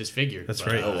 yeah. He's disfigured. That's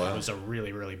but, right. Oh, wow. It was a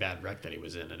really, really bad wreck that he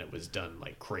was in, and it was done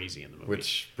like crazy in the movie.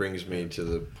 Which brings me to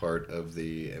the part of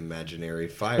the imaginary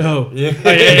fire. Oh, yeah. Oh,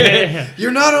 yeah.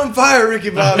 You're not on fire, Ricky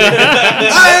Bobby.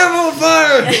 I am on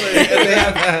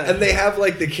fire. And they have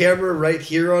like the camera right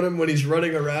here on him when he's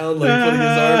running around, like putting his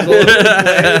arms all over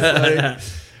the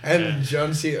place. And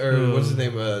John C. or what's his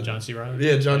name? John C. Reilly.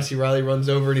 Yeah, John C. Reilly runs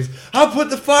over and he's, "I'll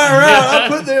put the fire out. I'll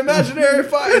put the imaginary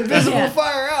fire, invisible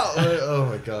fire out." Like, oh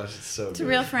my gosh, it's so. It's a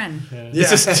real friend.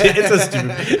 it's a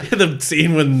stupid. The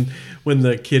scene when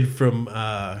the kid from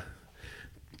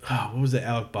what was the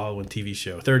Alec Baldwin TV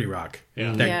show? 30 Rock.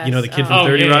 Yeah. That, Yes. You know, the kid from Oh,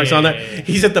 30 yeah, Rock's yeah, on yeah, that. yeah.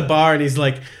 He's at the bar and he's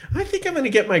like, I think I'm going to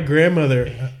get my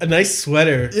grandmother a nice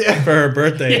sweater for her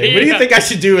birthday. Yeah, What do you yeah. think I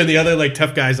should do? And the other like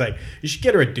tough guy's like, you should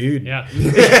get her a dude. Yeah.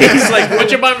 He's like,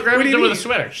 What your mom and grandma What do you doing with a mean?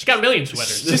 sweater? She's got a million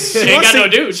sweaters. Just- she ain't wants got no to-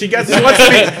 dude. She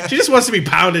just wants to be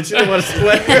pounded. She doesn't want a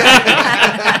sweater.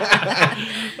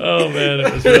 Oh man,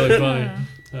 it was really funny.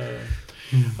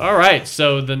 All right,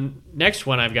 so the next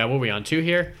one I've got. What are we on? 2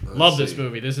 here. Love this see.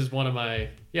 movie. This is one of my.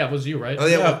 Yeah, it was you, right? Oh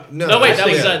yeah. Yeah. No, wait, that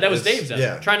was yeah, that was it's- Dave's.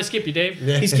 Yeah. Trying to skip you, Dave.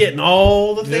 He's getting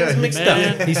all the things Yeah, mixed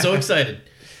man. up. He's so excited.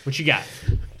 What you got?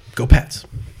 Go Pats.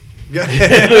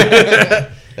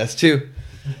 That's 2.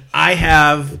 I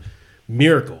have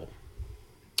Miracle.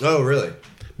 Oh really?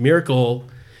 Miracle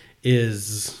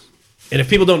is, and if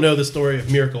people don't know the story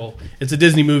of Miracle, it's a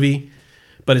Disney movie,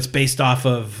 but it's based off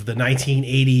of the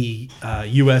 1980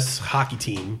 U.S. hockey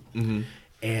team.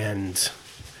 And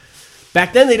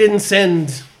back then they didn't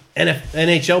send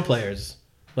NHL players.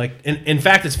 Like, in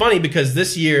fact, it's funny because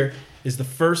this year is the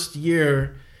first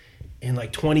year in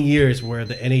like 20 years where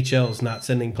the NHL is not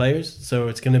sending players. So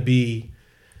it's going to be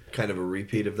Kind of a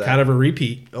repeat of that. kind of a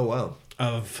repeat Oh wow.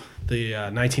 of the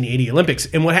 1980 Olympics.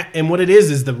 And what it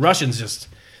is the Russians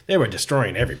they were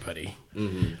destroying everybody.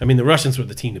 I mean, the Russians were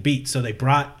the team to beat. So they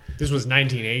brought This was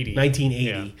 1980.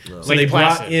 1980. Yeah. So Lake they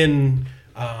brought Placid. in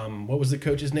what was the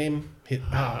coach's name?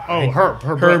 Herb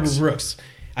Herb Brooks. Brooks.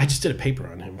 I just did a paper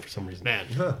on him for some reason. Man,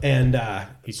 And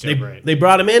He's so they, great. they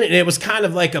brought him in, and it was kind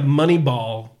of like a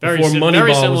Moneyball Very before sim- Moneyball very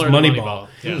was similar to Moneyball. Moneyball,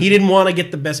 yeah. He didn't want to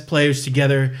get the best players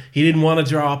together. He didn't want to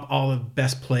draw up all the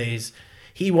best plays.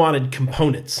 He wanted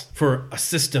components for a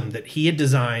system that he had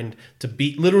designed to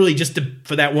beat, literally just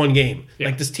for that one game. Yeah.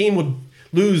 Like this team would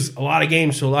lose a lot of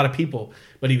games to a lot of people,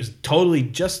 but he was totally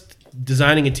just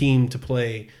designing a team to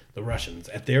play the Russians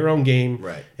at their own game,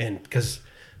 Right. And because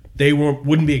they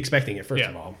wouldn't be expecting it, first Yeah.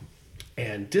 of all.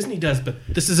 And Disney does, but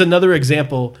this is another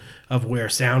example of where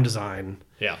sound design.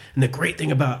 Yeah. And the great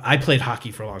thing about, I played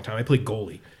hockey for a long time. I played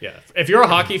goalie. yeah. If you're a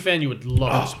hockey fan, you would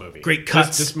love this movie. Great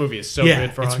cuts. This movie is so Yeah,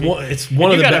 good for it's hockey. it's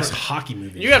one And of you the gotta- best hockey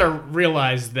movies. You got to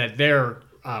realize that they're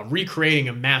recreating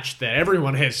a match that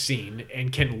everyone has seen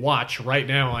and can watch right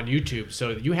now on YouTube.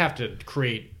 So you have to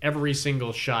create every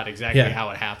single shot exactly how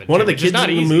it happened. One of the which is kids not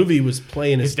in the easy. movie was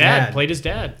playing his, His dad played his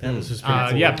dad. That was just pretty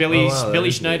cool. Yeah, Billy Oh, wow, that Billy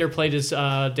is Schneider played his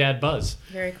dad Buzz.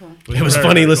 Very cool. It was very,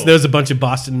 funny. very Listen, cool. there was a bunch of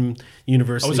Boston It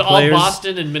University was all players.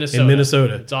 Boston and Minnesota. In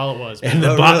Minnesota. That's all it was. And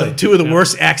man. the really? two of the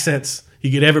worst accents you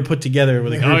could ever put together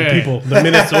with a group Oh, yeah, of people. The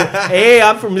Minnesota. Hey,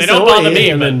 I'm from They Minnesota. don't bother me,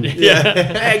 and then, but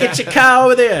hey, get your cow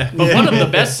over there. But one of the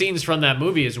best scenes from that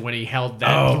movie is when he held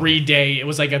that Oh. 3-day. It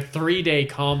was like a 3-day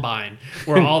combine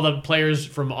where all the players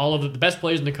from all of the best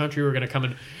players in the country were going to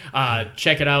come and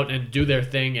check it out and do their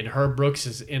thing. And Herb Brooks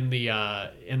is in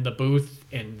the booth,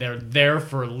 and they're there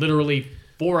for literally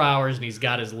 4 hours, and he's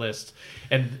got his list.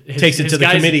 And Takes it to the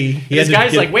committee. He His had to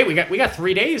guy's get- like, "Wait, we got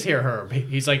 3 days here, Herb."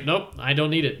 He's like, "Nope, I don't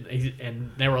need it."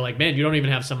 And they were like, "Man, you don't even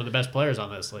have some of the best players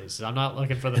on this list." I'm not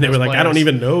looking for the. And they best were like, "I don't players.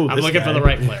 even know I'm this looking guy." for the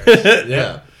right players."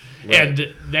 Yeah. And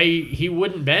he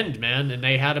wouldn't bend, man. And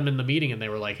they had him in the meeting, and they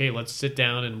were like, "Hey, let's sit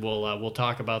down and we'll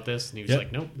talk about this." And he was Yep.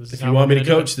 like, "Nope, this is If how you want we're me to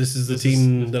gonna do coach, it." this is the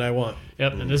team that I want.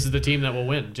 Yep, and this is the team that will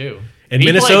win too. And he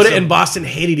played Minnesota some- and Boston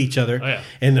hated each other. Oh, yeah.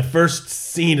 And the first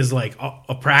scene is like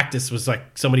a practice was like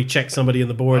somebody checked somebody in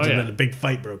the boards, Oh, and yeah. then a big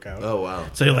fight broke out. Oh wow.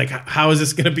 So you're like, how is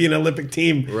this going to be an Olympic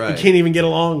team? Right. You can't even get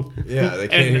along. Yeah, they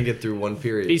can't And even get through one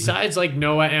period. Besides, like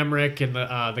Noah Emmerich and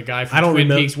the guy I from don't Twin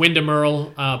remember- Peaks, Wyndham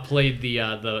Earle played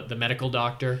the medical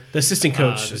doctor. The assistant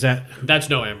coach is that That's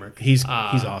Noah Emmerich. he's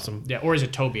awesome. Yeah, or is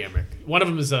it Toby Emmerich? One of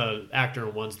them is a actor,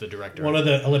 one's the director. One of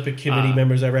the Olympic committee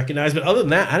members I recognize, but other than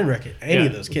that, I didn't recognize any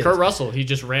of those kids. Kurt Russell, he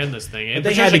just ran this thing. And they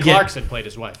Patricia had to get- Clarkson played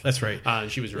his wife. That's right.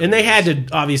 She was really And they nice. had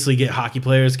to obviously get hockey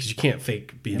players because you can't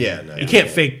fake being. Yeah, no, you you can't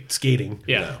fake skating.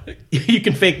 Yeah. You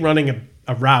can fake running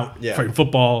a route Yeah. for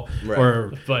football Right.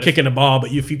 or But- kicking a ball,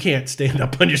 but if you can't stand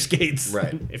up on your skates,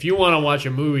 Right. If you want to watch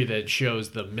a movie that shows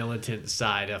the militant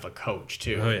side of a coach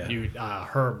too, Oh, yeah.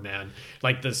 Herb, man,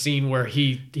 like the scene where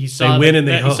he saw They win the, and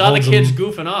they he saw the hold kids them.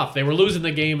 goofing off. They were losing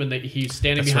the game, and he's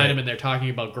standing That's behind right. them, and they're talking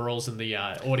about girls in the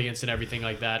audience and everything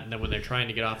like that. And then when they're trying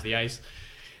to get off the ice,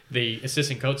 the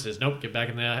assistant coach says, "Nope, get back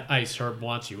in the ice. Herb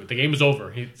wants you." The game is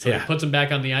over. He puts him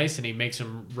back on the ice, and he makes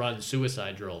him run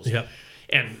suicide drills. Yep.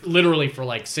 And literally for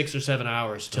like 6 or 7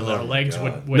 hours till their my legs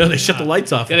God. would No, they shut the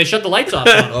lights off. Yeah, they shut the lights off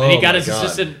on him. And he Oh got my his God.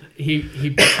 assistant. He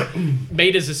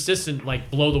made his assistant like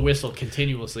blow the whistle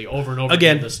continuously over and over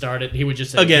Again. to start it. He would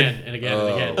just say Again. again and again and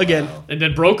Oh, again. Again. wow. And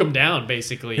then broke him down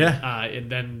basically. Yeah. And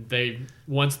then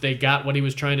once they got what he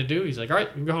was trying to do, he's like, "All right,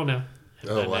 you can go home now."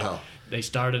 Oh And wow. they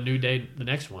start a new day the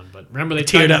next one. But remember, they Teared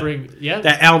tried to up. bring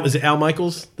Is it Al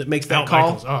Michaels that makes that Al call?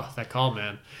 Michaels. Oh, that call,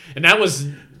 man, and that was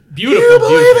beautiful. You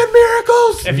believe beautiful. in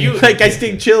miracles? If you- like, I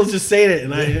sting chills just saying it,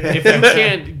 and If you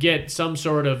can't get some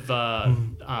sort of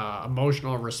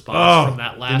emotional response from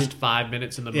that last 5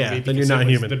 minutes in the movie, Yeah, then because you're not it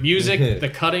was human. The music, the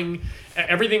cutting,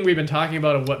 everything we've been talking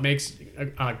about of what makes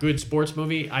a good sports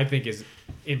movie, I think is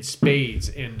in spades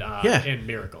in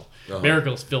Miracle.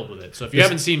 Miracle's filled with it. So if you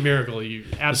haven't seen Miracle, you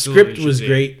the absolutely script was should see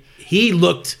great. He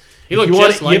looked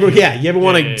just like him. you ever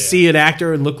want to Yeah. see an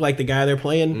actor and look like the guy they're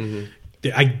playing?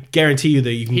 I guarantee you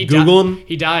that you can He Google di- him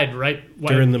He died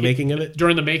during the making of it.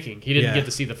 During the making, he didn't Yeah. get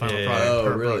to see the final Yeah. product. Oh,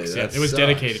 Herb really? Brooks. That It was sucks.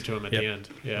 dedicated to him at Yep. the end.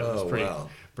 Yeah, it was Oh, wow.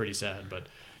 pretty sad. But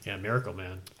yeah, Miracle,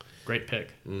 man, great pick.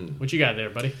 Mm. What you got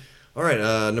there, buddy? All right,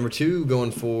 number 2,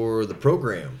 going for The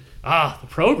Program. Ah, The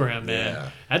Program, man. Yeah.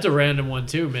 That's a random one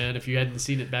too, man. If you hadn't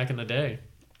seen it back in the day.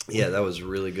 Yeah, that was a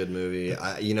really good movie.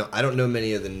 I don't know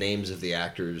many of the names of the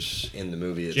actors in the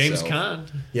movie James itself. Caan.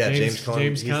 Yeah, James Caan.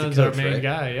 James He's the Caan's coach, our main right?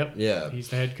 guy. Yep. Yeah. He's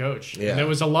the head coach. Yeah. And there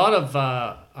was a lot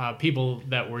of people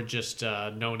that were just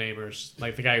no-namers,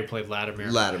 like the guy who played Latimer.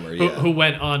 Latimer, who, yeah. who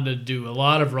went on to do a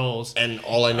lot of roles. And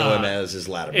all I know him as is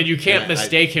Latimer. And you can't And I-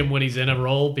 mistake him when he's in a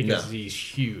role because No. he's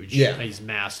huge. Yeah. He's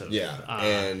massive. Yeah,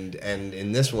 and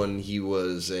in this one he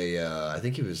was I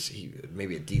think he was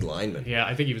maybe a D lineman. Yeah,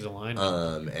 I think he was a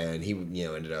lineman. And he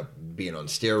ended up being on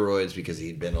steroids because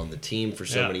he'd been on the team for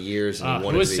so Yeah. many years. And he It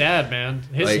wanted was to be, sad, man.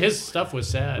 Like, His stuff was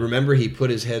sad. Remember, he put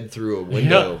his head through a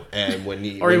window, and when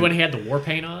When he had the war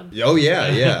paint on. Oh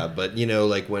yeah. But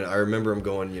like when I remember him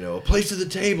going, a place to the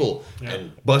table, Yeah.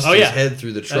 and bust Oh, his yeah. head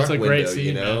through the truck That's a great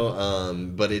window.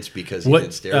 scene, But it's because he What,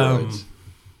 did steroids.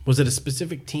 Was it a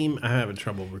specific team? I'm having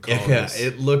trouble recalling Yeah, this.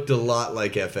 it looked a lot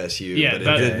like FSU. Yeah, but it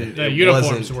but didn't. the it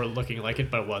uniforms wasn't. were looking like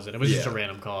it, but it wasn't. It was just a Yeah.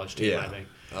 random college team, Yeah. I think.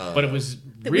 But it was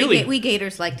We, really. we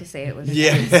Gators like to say it was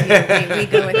Yeah. FSU. We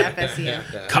go with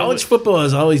FSU. College football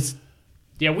is always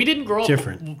Yeah, we didn't grow up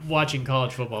Different. watching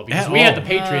college football because At we had all. the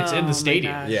Patriots in Oh, the my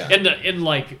stadium. gosh. Yeah. In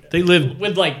like they live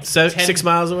with like 6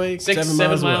 miles away, 7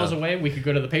 miles away, we could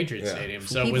go to the Patriots Yeah. Stadium.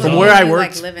 So it People was From all- where I You, like,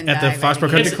 worked live and at the die Foxborough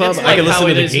right Country it's, Club, it's I like could listen how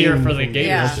to it the is here game for the from-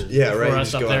 Gators. Yeah, right. For You us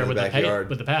just up go out there in the with backyard.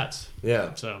 with the Pats. Yeah.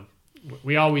 So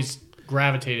we always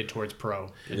gravitated towards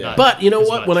pro. and Yeah. not But you know as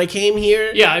what? much. When I came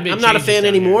here, Yeah, I made I'm not a changes fan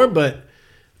down anymore, here. but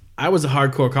I was a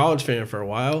hardcore college fan for a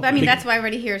while. But I mean, that's why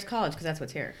everybody here is college because that's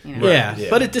what's here. You know? yeah, Yeah.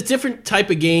 but it's a different type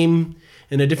of game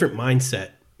and a different mindset.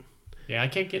 Yeah, I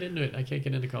can't get into it. I can't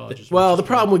get into college. as Well, much the as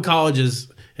problem with college is,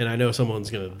 and I know someone's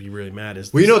going to be really mad,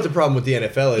 is Well, you know what the problem with the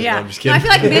NFL is? Yeah. No, I'm just No,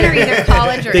 kidding. I feel like men are either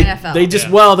college or they, NFL. they just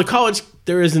Yeah. the college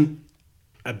there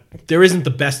isn't the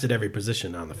best at every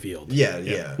position on the field.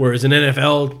 yeah. Whereas in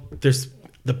NFL, there's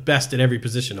the best at every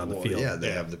position on the Well, field. yeah,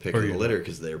 they have the pick Or of the you- litter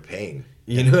because they're paying.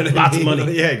 You know what I mean? Lots of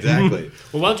money. Yeah, exactly.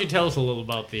 well, why don't you tell us a little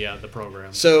about the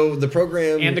program So the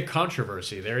program and the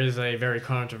controversy? There is a very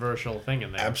controversial thing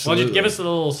in there. Why don't Absolutely. you give us a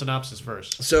little synopsis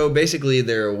first? So basically,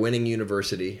 they're a winning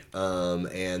university,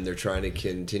 and they're trying to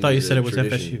continue. I thought you the said it was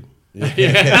tradition.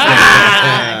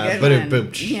 Ah, good But one.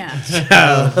 boom.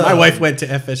 Yeah. My wife went to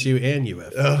FSU and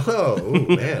UF. Oh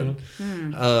ooh,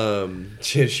 man.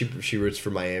 She roots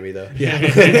for Miami though.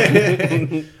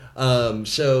 Yeah.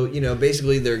 So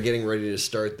basically they're getting ready to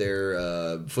start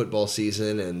their football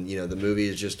season, and the movie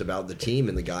is just about the team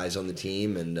and the guys on the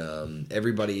team, and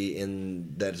everybody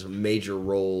in that's a major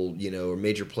role, or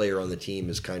major player on the team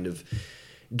is kind of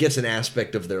gets an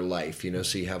aspect of their life,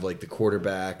 So you have like the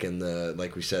quarterback and the,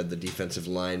 like we said, the defensive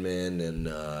lineman, and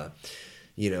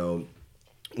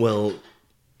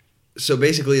so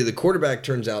basically the quarterback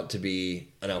turns out to be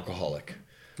an alcoholic.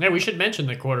 Yeah, we should mention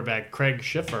the quarterback Craig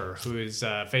Schiffer, who is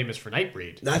famous for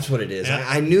Nightbreed, That's what it is. Yeah.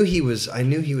 I knew he was. I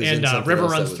knew he was in and something River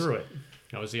else that Runs was- Through It.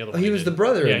 That was the other Oh, one. he was did. the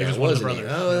brother Yeah, in he that, was one of the wasn't he?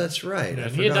 brothers. Oh, that's right. Yeah, I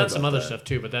he had forgot done some about other that. stuff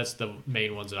too, but that's the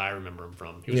main ones that I remember him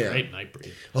from. He was Yeah. great in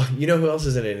Nightbreed. Oh, you know who else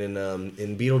is in it?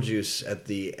 In Beetlejuice at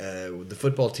the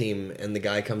football team, and the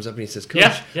guy comes up and he says, "Coach,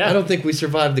 Yeah. I don't think we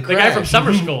survived the The crash." guy from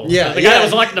summer school. Yeah, the guy yeah. that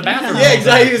was locked in the bathroom. Yeah,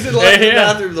 exactly. He was in the Yeah.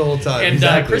 bathroom the whole time. And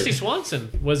exactly. Chrissy Swanson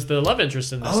was the love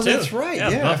interest in this Oh, too. that's right. Yeah,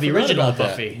 I Buffy, the forgot original about that.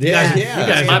 Buffy. Yeah, Yeah. yeah.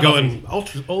 You guys my are going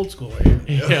old school here.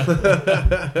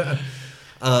 Yeah.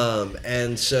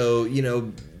 And so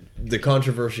the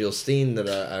controversial scene that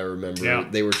I remember, Yeah.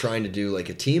 they were trying to do like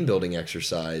a team building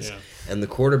exercise, Yeah. and the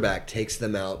quarterback takes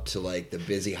them out to like the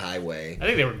busy highway. I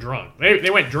think they were drunk. They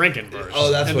went drinking first.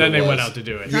 Oh, that's and what then it they went was. out to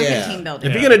do it. Drunken Yeah. team building.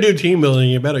 If you're gonna do team building,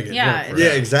 you better get Yeah, drunk first.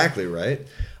 Yeah, exactly right.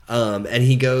 And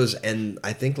he goes, and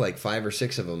I think like 5 or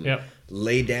 6 of them Yep.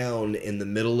 lay down in the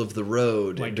middle of the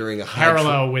road during a high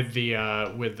parallel with the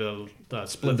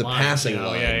split the lines, passing you know?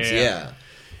 lines. Yeah.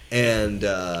 And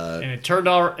it turned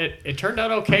out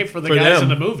okay for the For guys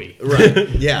them. in the movie. right,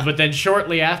 yeah. But then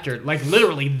shortly after, like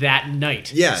literally that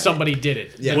night, Yeah. somebody did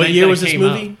it. Yeah. The What night year that was it this came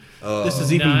movie? Oh. This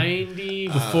is even 90.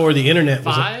 before the internet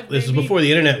was. five, This is maybe? before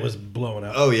the internet was blowing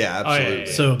up. Oh yeah, absolutely.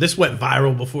 yeah. So this went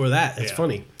viral before that. It's Yeah.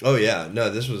 funny Oh yeah, no,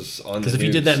 this was on. because the if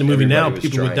you did news. that in the movie now, Everybody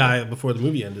was people would trying die before the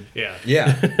movie ended. Yeah.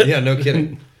 it. Yeah, no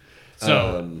kidding.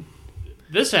 So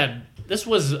this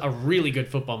was a really good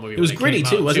football movie. It was when gritty, came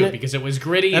too, out, wasn't it? Because it was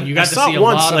gritty, and you I got to saw see it a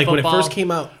once, lot of like when it football. first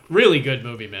came out. Really good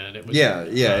movie, man. It was. Yeah,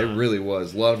 it really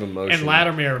was a lot of emotion. And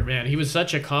Latimer, man, he was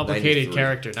such a complicated 93.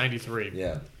 character. 93.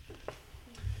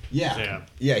 Yeah,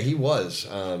 he was.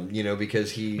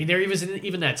 Because I he. mean, there was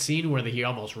even that scene where he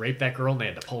almost raped that girl and they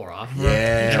had to pull her off. Of her. Yeah,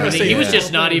 And everything. He was yeah.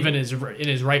 just not even in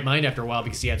his right mind after a while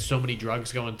because he had so many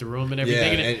drugs going through him and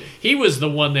everything. Yeah, and and- he was the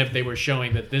one that they were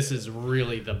showing that this is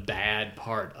really the bad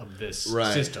part of this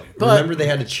system. Remember, they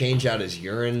had to change out his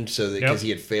urine so because Yep. he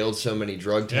had failed so many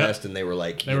drug tests, and they were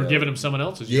like, They were giving him someone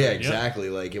else's. Yeah, urine. exactly.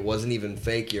 Like it wasn't even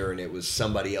fake urine; it was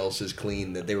somebody else's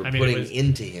clean that they were I mean, it putting was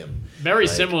into him. Very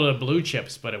Like- similar to Blue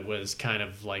Chips, but it was kind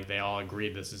of like they all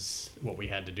agreed this is what we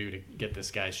had to do to get this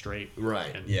guy straight.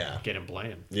 Right, And yeah. get him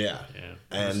playing. Yeah, Yeah.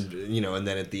 and and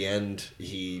then at the end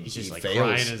He's just, he like, fails.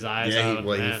 crying his eyes yeah, out, he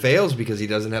man. fails because he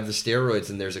doesn't have the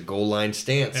steroids, and there's a goal line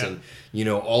stance, Yeah. and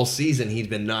all season he's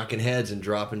been knocking heads and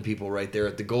dropping people right there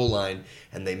at the goal line,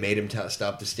 and they made him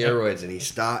stop the steroids, and he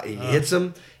hits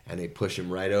him. And they push him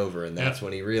right over, and that's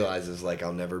when he realizes, like,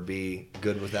 I'll never be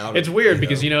good without him. It's weird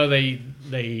because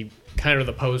they kind of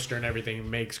the poster and everything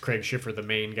makes Craig Schiffer the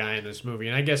main guy in this movie,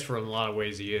 and I guess for a lot of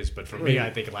ways he is. But for me, I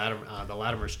think the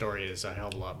Latimer story is a hell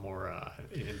of a lot more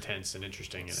intense and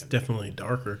interesting. It's definitely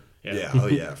darker. Yeah, oh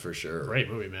yeah, for sure. Great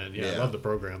movie, man. Yeah, I Yeah. love the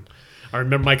program. I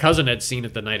remember my cousin had seen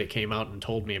it the night it came out and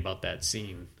told me about that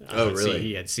scene. Oh, really?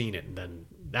 He had seen it, and then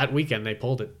that weekend they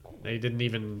pulled it. They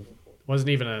wasn't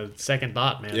even a second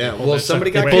thought, man. Yeah, They pulled well, that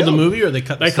somebody sucker got They right pulled the out. movie or they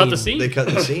cut the They scene? cut the scene. They cut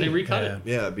the scene. They recut Yeah. it.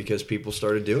 Yeah, because people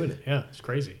started doing it. Yeah, it's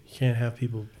crazy. You can't have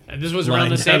people. And this was around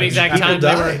the Lined same up. exact People time they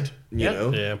were. died, you Yeah.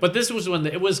 know? Yeah. But this was when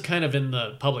it was kind of in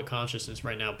the public consciousness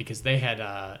right now because they had.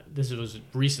 This was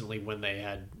recently when they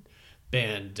had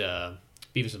banned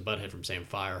Beavis and Butthead from Sam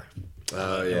Fire.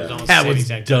 Oh, It was yeah. almost That the same was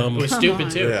exact dumb. time. It was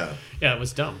stupid too. Yeah. It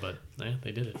was dumb, but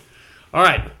they did it. All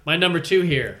right, my number 2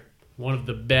 here. One of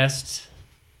the best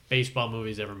baseball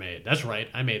movies ever made. That's right,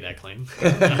 I made that claim.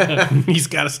 He's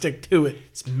got to stick to it.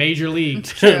 It's Major League.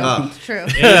 True. Oh. True.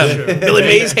 It is true. Billy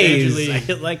Mays Major Hayes. League. I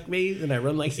hit like Mays and I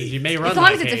run like You Hayes. may run As long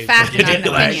like as it's a Hayes, fact but you and not did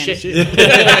an like opinion. shit.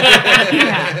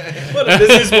 Yeah.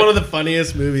 This is one of the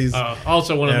funniest movies.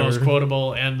 Also, one of the Ever. most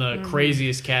quotable and the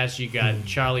craziest cast. You got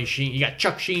Charlie Sheen. You got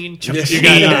Chuck Sheen. You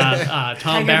Sheen. got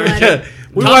Tom Tiger Berenger. Blood.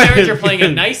 We Tom want- Berenger playing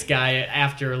a nice guy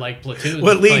after like Platoon.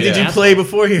 What league did you Asshole. play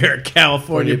before here?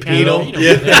 California Penal.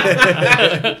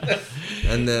 Yeah.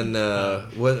 And then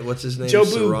what's his name? Joe Boo.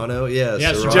 Serrano. Yeah,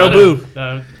 Yeah, Serrano. Joe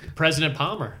Boo. President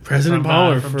Palmer. President from,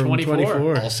 Palmer from from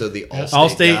 24. Also the Allstate,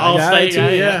 All-State guy. guy, Allstate too,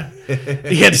 guy, yeah.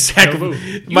 He had to Joe sacrifice. Boo.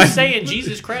 You saying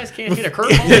Jesus Christ can't hit a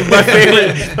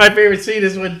curveball? my favorite scene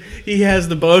is when he has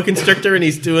the boa constrictor and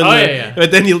he's doing Oh, the. yeah, yeah.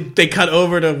 But then they cut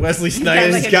over to Wesley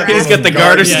Snipes. like a He's grass. got the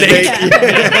garter Yeah.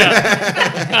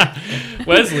 snake.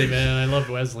 Wesley, man, I loved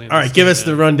Wesley. in All this right, give too, us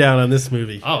the man. rundown on this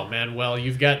movie. Oh man, well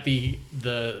you've got the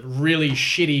really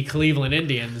shitty Cleveland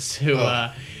Indians who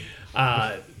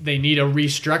they need a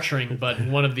restructuring, but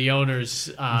one of the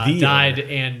owners died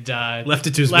and Left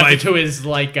it to his wife. his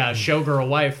like showgirl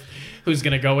wife, who's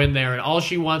gonna go in there, and all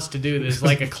she wants to do is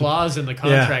like a clause in the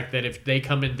contract that if they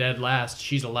come in dead last,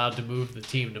 she's allowed to move the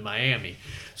team to Miami.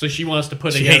 So she wants to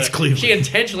put She together. hates Cleveland. She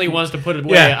intentionally wants to put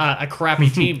away Yeah. a crappy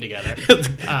team together.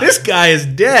 This guy is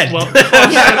dead. Well,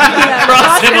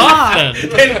 Cross him him off off.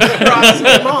 then.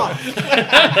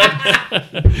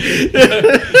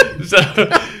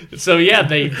 So yeah,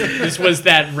 this was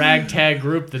that ragtag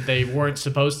group that they weren't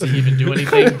supposed to even do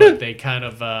anything, but they kind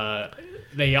of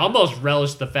they almost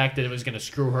relished the fact that it was going to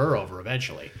screw her over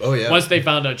eventually. Oh, yeah. Once they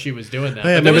found out she was doing that. Oh,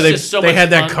 yeah, But there remember was just so they much had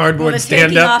that fun. cardboard Well, the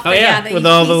stand taking up. off Oh, yeah. the with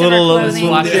all the piece of her little clothing.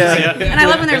 Swatches, yeah. yeah. And I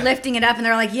love when they're lifting it up and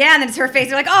they're like, yeah, and then it's her face.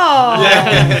 They're like, oh,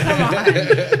 come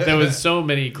on. There was so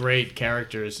many great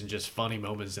characters and just funny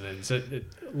moments in it. So,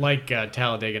 like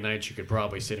Talladega Nights, you could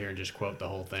probably sit here and just quote the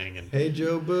whole thing. And Hey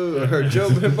Joe Boo, or Joe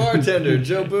bartender.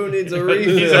 Joe Boo needs a he's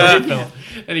refill. a refill.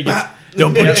 And he gets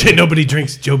Nobody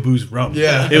drinks Joe Boo's rum.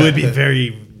 Yeah. It would be very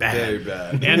bad. Very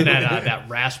bad. And that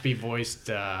raspy voiced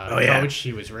yeah. coach,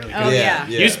 he was really good. Oh, yeah.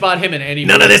 You spot him in any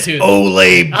None of this too.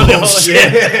 Olay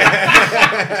bullshit.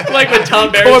 Like when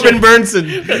Tom Corbin Berenger,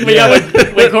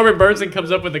 Burnson. when Corbin Burnson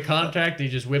comes up with the contact, he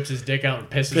just whips his dick out and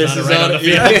pisses on it right on the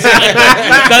field.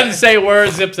 Yeah. Doesn't say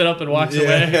words, zips it up and walks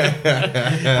away.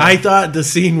 I thought the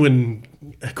scene when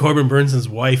Corbin Burnson's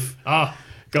wife Oh,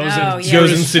 goes Oh, and yeah.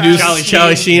 goes and seduces Charlie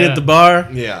Charlie Sheen Sheen, at yeah. the bar,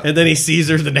 Yeah. and then he sees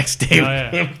her the next day Oh, with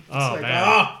yeah. him. Oh,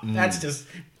 Like, man. that's just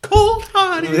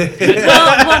cold-hearted.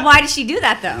 Well, why did she do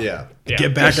that though? Yeah. Yeah.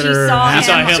 Get back at She her. saw ass.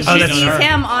 saw him. him She cheating on sees her.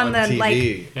 him on On the TV.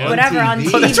 like On whatever on TV.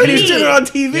 TV. Oh, that's right. He's doing it on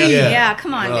TV. Yeah. Yeah,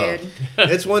 come on, Oh. dude.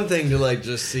 It's one thing to like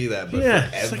just see that, but Yeah,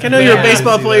 for it's like everyone I know you're a to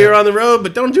baseball see player that- on the road,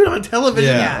 but don't do it on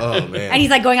television. Yeah. Yeah. Oh man. And he's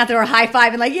like going out there high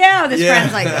five and like, yeah, with his Yeah.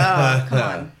 friends like, oh, come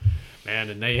on. Man,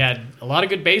 and they had a lot of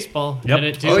good baseball Yep. in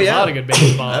it too. Oh yeah. A lot of good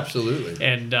baseball. Absolutely.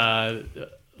 And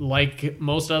like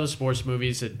most other sports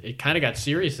movies, it kind of got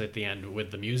serious at the end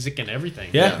with the music and everything.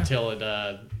 Yeah. Until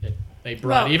they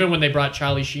brought Well- even when they brought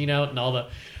Charlie Sheen out and all the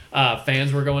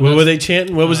fans were going. What nuts. were they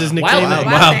chanting? What was his nickname? Wild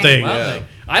Thing. Wild Thing. Wild Yeah. Thing.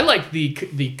 I like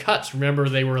the cuts. Remember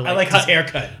they were like I like his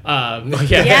haircut. Yeah.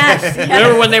 Yes.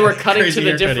 Remember when they were cutting Crazy to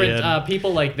the haircut he different had.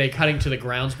 people, like they cutting to the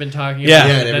groundsman talking Yeah. about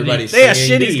Yeah, it, and then everybody's They are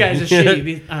singing. shitty. these guys are shitty.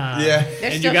 These, Yeah.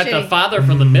 They're and still you got the shitty. father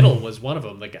from the middle was one of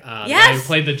them. The guy Yes. who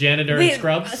played the janitor We- in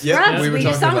Scrubs. Scrubs. Yeah, we were we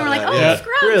just saw talking him. We're like, about oh, that.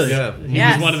 Scrubs. Really? Yeah. He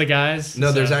Yes. was one of the guys.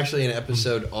 No, there's so- actually an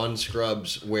episode on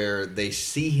Scrubs where they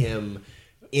see him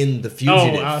in The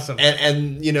Fugitive. Oh, awesome.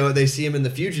 And you know, they see him in The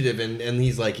Fugitive, and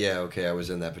he's like, yeah, okay, I was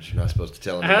in that, but you're not supposed to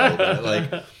tell him about it.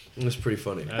 Like, it was pretty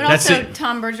funny. But That's also, it.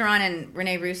 Tom Bergeron and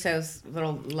Rene Russo's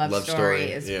little love Love story story,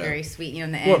 is yeah. very sweet. You know,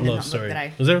 in the end. What and love look story? that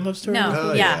I- Was there a love story? No,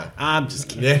 Oh, yeah. I'm just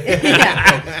kidding. Yeah.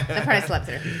 Yeah. That part I slept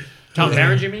through. Tom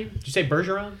Berenger, you mean? Did you say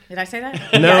Bergeron? Did I say that?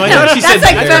 No, I thought she That's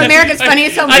said like for America's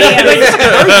Funniest Home Videos.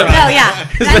 No, yeah.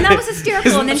 And that was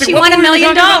hysterical. And then she won $1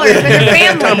 million for her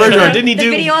family. Tom Bergeron. Didn't he The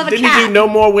do? video of a Didn't he cat. do no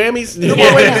more whammies? No more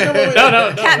Yeah. whammies. No more whammies.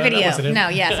 No, Cat that video. wasn't him. No,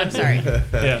 yes, I'm sorry.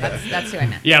 Yeah, That's who I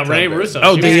meant. yeah, Rene Tom Russo.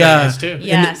 Oh, she was the very nice too.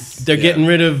 Yes. They're getting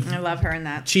rid of I love her in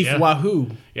that. Chief Yeah.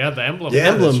 Wahoo. Yeah, the emblem. Yeah,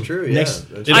 Emblem. that's true. Yeah, Next-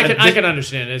 that's I true. I can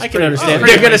understand it. It's I can pretty- understand.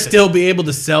 pretty They're gonna racist. still be able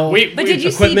to sell. But did you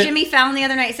equipment? see Jimmy Fallon the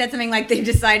other night said something like they've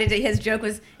decided to, his joke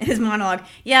was in his monologue.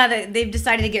 Yeah, they've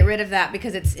decided to get rid of that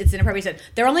because it's inappropriate. He said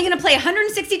they're only going to play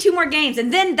 162 more games,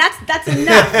 and then that's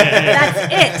enough.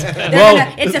 That's it.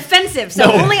 Well, It's offensive. So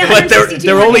No, only but 162.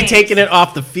 they're more only games. taking it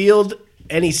off the field,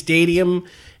 any stadium,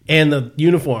 and the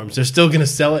uniforms. They're still gonna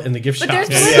sell it in the gift But shop. there's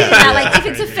validity to that. Like if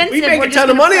it's offensive, We make we're a just ton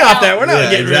of gonna money play off that. out- We're not Yeah,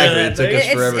 getting exactly. rid It of took that.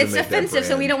 us forever to It's make that offensive, so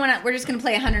we brand. don't want to. We're just going to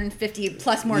play 150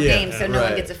 plus more Yeah, games, so no one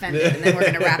right. gets offended, and then we're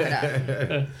going to wrap it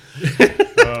up.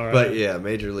 All right. But yeah,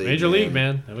 Major League. Major League,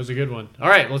 man. That was a good one. All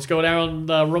right, let's go down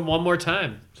the room one more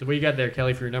time. So what you got there,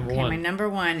 Kelly, for your number Okay, my one? number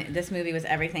one. This movie was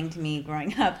everything to me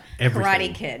growing up.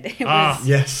 Everything. Karate Kid. It Ah. was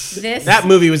Yes. this. That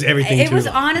movie was everything. It to was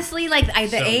us. honestly like the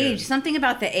So age, good. something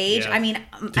about the age. Yeah. I mean,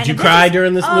 Did you cry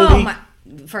during this movie?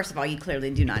 First of all, you clearly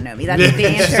do not know me. That's the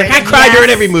answer. Like, I is cry yes. during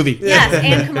every movie. Yes,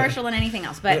 and commercial and anything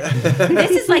else. But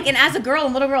this is like, and as a girl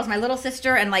and little girls, my little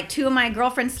sister and like two of my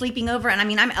girlfriends sleeping over, and I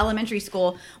mean, I'm elementary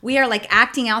school. We are like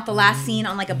acting out the last scene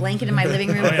on like a blanket in my living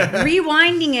room,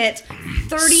 rewinding it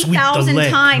 30,000 leg.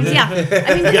 times. Yeah,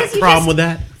 I mean, You got because a problem with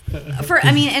that? No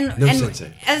and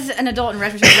sensei. as an adult in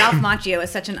retrospect, Ralph Macchio is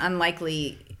such an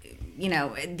unlikely. You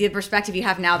know, the perspective you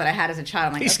have now that I had as a child.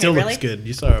 I'm like, He okay, still really? looks good.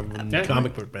 You saw him in Yeah.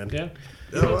 Comic Book Man. Yeah.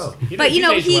 Oh, wow. But you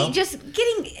know, aged he well. just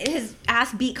getting his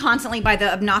ass beat constantly by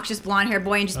the obnoxious blonde haired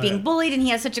boy and just being yeah. bullied, and he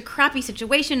has such a crappy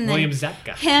situation. And then William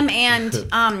Zabka. him and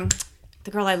the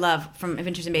girl I love from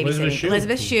Adventures in Elizabeth Babysitting, Shue.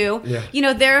 Elizabeth Shue. Yeah. You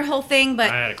know their whole thing, but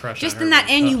I had a crush just on in her. that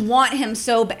end, you Ugh. want him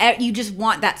so you just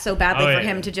want that so badly Oh, for yeah.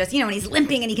 him to just when he's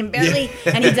limping and he can barely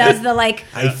and he does the like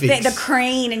I fix. the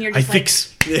crane and you're I just like.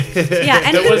 fix. Yeah,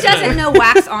 and There who was doesn't know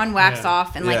wax on, wax Yeah.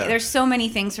 off, and like Yeah. there's so many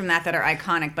things from that are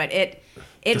iconic. But it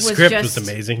The was script just was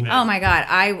amazing. Oh my god,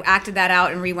 I acted that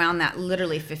out and rewound that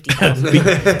literally 50,000.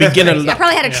 Beginner. I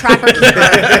probably had a trapper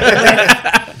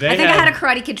keeper. They I think I had a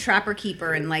Karate Kid trapper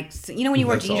keeper, and like when you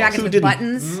wore That's jean jackets awesome. with Who didn't?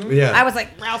 buttons. Yeah. I was like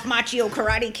Ralph Macchio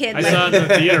Karate Kid. I like- saw it in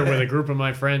the theater with a group of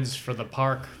my friends for the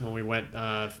park when we went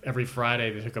every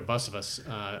Friday. They took a bus of us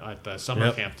at the summer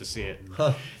Yep. camp to see it.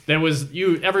 There was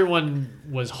everyone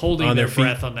was holding On their their feet.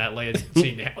 breath on that last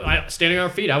scene. Standing on our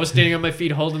feet. I was standing on my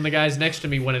feet holding the guys next to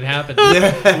me when it happened.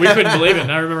 We couldn't believe it.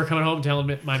 And I remember coming home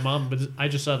telling my mom, "But I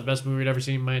just saw the best movie I'd ever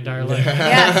seen in my entire life."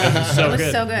 Yes, So it was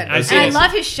good. so good. I And see I it.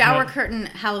 love his shower Yeah. curtain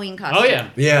Halloween costume. Oh yeah.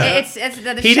 Yeah. It's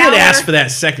the He shower, did ask for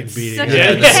that second beating. Such Yeah.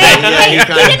 a, Yeah, hey, he he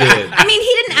kinda didn't. did. I mean,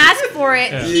 he didn't ask for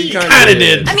it. He Kinda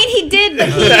did. I mean, he did, but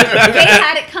they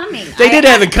had it coming. coming. They did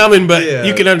have it coming, but Yeah.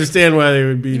 you can understand why they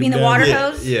would be. You mean the down. water Yeah,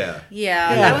 hose? yeah.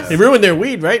 Yeah, that was. They ruined their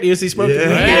weed, right? You see smoking Yeah.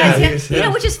 weed? Yes, Yeah. You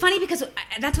know, which is funny because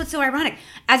that's what's so ironic.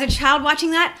 As a child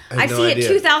watching that, I had I've no seen idea. it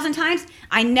 2,000 times.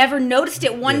 I never noticed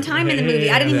it one time in the movie.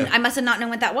 I didn't even. Yeah. I must have not known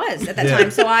what that was at that Yeah.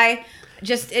 time. So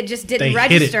it just They didn't hit it.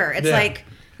 register. It's Yeah. like,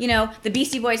 you know, the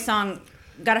Beastie Boys song.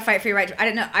 Gotta fight for your right. I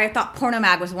didn't know. I thought porno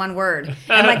mag was one word,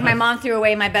 and like my mom threw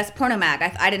away my best porno mag.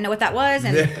 I didn't know what that was,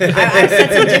 and I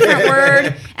said some different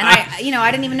word, and I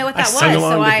didn't even know what that was. sung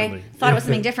along So I differently. thought it was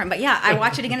something different. But yeah, I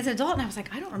watched it again as an adult, and I was like,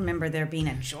 I don't remember there being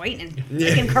a joint in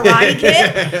freaking Karate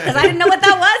Kid because I didn't know what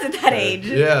that was at that age.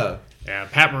 Yeah. Yeah,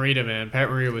 Pat Morita, man. Pat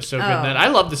Morita was so good in Oh. that. I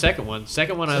love the second one.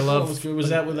 Second one I love. Was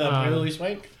that with Hilary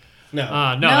Swank? No.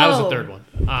 No, that was the No. third one.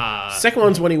 Second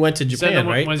one's when he went to Japan, Second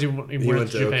one right? was he He went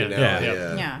went to to Japan. Okinawa.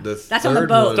 Yeah. Yeah, The that's on the third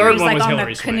boat. one- Third Where he's one like was on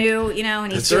Hilary the Swank. canoe, you know,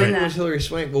 and The he's doing third that. was Hilary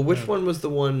Swank. Well, which one was the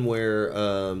one where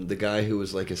the guy who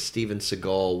was like a Steven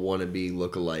Seagal wannabe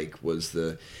lookalike was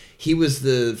the... He was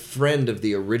the friend of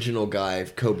the original guy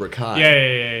of Cobra Kai.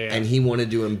 Yeah. And he wanted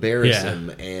to embarrass Yeah.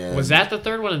 him. And Was that the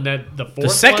third one and that the fourth? The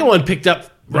second one picked up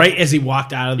right as he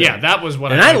walked out of there. Yeah, that was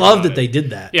what. And I liked love about that it. they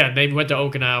did that. Yeah, they went to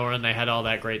Okinawa and they had all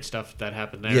that great stuff that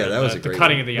happened there. Yeah, that And was the a great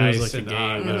cutting one. of the It was ice like a and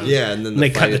game. Yeah, and then They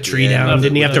the cut fight the at tree end down. with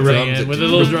Didn't he have to the run- drums and- with the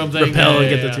little drum thing. Rappel and yeah,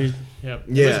 get the yeah. tree. Yep.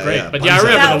 It Yeah, was great. yeah. But yeah, I That-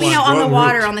 remember That, the you know, one. on the Wrong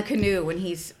water route. on the canoe when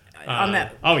he's on the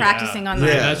Oh, yeah. practicing on the.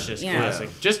 Yeah. That's just Yeah. classic.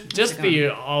 Just the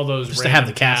all those Just to have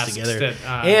the random cast tasks together.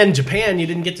 that, And Japan, you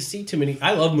didn't get to see too many.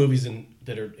 I love movies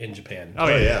that are in Japan. oh Oh,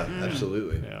 yeah, yeah,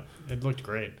 absolutely. yeah, it looked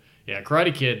great. Yeah,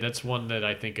 Karate Kid. That's one that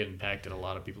I think impacted a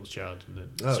lot of people's childhood. And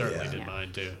Oh, certainly yeah. did mine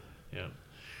too. Yeah.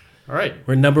 All right,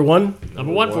 We're number one.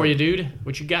 number one for you, dude.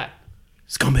 What you got?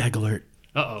 Scumbag alert.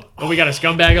 Oh, we got a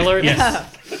scumbag alert. Yes.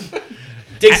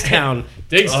 Digstown.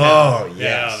 Digstown. Oh,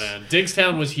 yes. Yeah, man.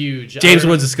 Digstown was huge. James I-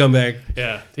 Woods is a scumbag.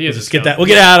 Yeah, he is. Let's a get scum. that. We'll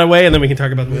get it out of the way, and then we can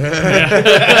talk about the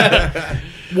movie.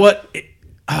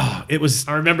 It was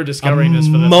I remember a discovering this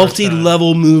for the first time.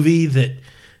 multi-level movie that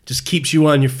just keeps you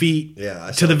on your feet Yeah, I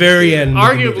to saw the it. very end. of the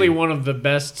Arguably movie. one of the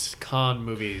best con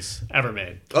movies ever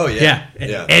made. Oh, Yeah. yeah.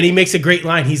 Yeah. And he makes a great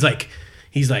line. He's like,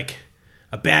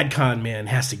 a bad con man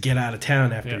has to get out of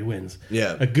town after Yeah. he wins.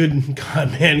 Yeah. A good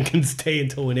con man can stay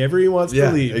until whenever he wants to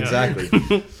Yeah, leave. exactly.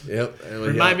 Yep. And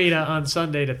Remind me on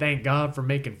Sunday to thank God for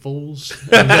making fools.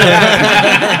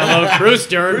 Hello, Bruce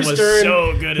Dern was Dern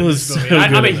so good in was this movie. so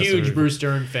I'm good a in this huge movie. Bruce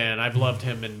Dern fan. I've loved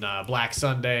him in Black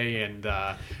Sunday and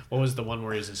what was the one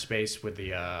where he was in space with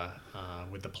the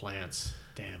plants?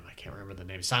 Damn, I can't remember the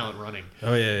name. Silent Running.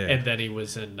 Oh, yeah. And then he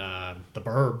was in The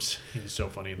Burbs. He was so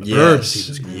funny in The Yes. Burbs, he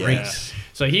was great. Yeah.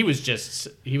 So he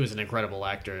was an incredible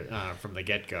actor from the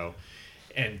get-go.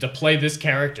 And to play this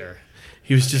character.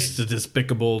 He was just a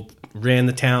despicable, ran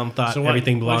the town, thought So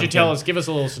everything why'd belonged you to tell him. us? Give us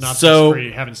a little synopsis So- for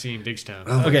you haven't seen Digstown.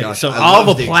 Oh my Okay, gosh, so I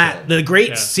Oliver love Platt, Digstown. the great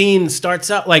Yeah. scene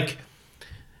starts out like,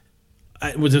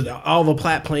 was it Oliver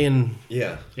Platt playing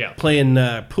Yeah. Yeah.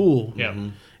 pool? Yeah.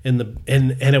 And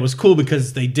it was cool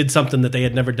because they did something that they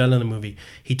had never done in the movie.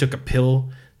 He took a pill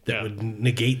that Yeah. would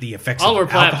negate the effects Oliver of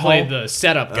Platt alcohol. played the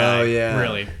setup guy. Oh, yeah.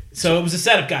 Really. So it was a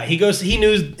setup guy. He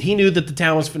knew that the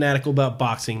town was fanatical about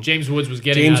boxing. James Woods was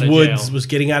getting James out of Woods jail. was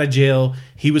getting out of jail.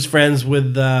 He was friends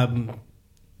with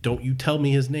don't you tell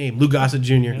me his name, Lou Gossett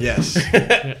Jr. Yes.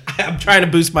 I'm trying to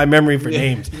boost my memory for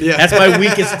names. Yeah. That's my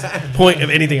weakest point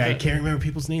of anything. I can't remember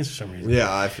people's names for some reason.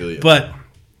 Yeah, I feel you. But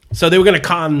so they were going to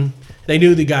con. They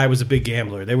knew the guy was a big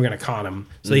gambler. They were going to con him.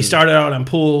 So they started out on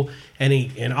pool,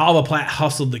 and Oliver Platt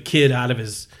hustled the kid out of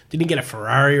his. Didn't he get a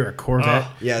Ferrari or a Corvette?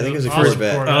 Yeah, I think it was a Awesome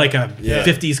Corvette. Or like a Yeah.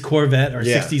 50s Corvette or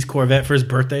Yeah. 60s Corvette for his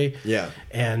birthday. Yeah.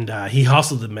 And he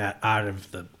hustled him out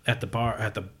of at the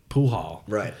pool hall.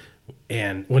 Right.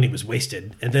 And when he was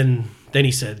wasted, and then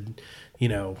he said,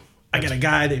 I got a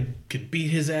guy that could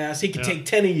beat his ass. He could take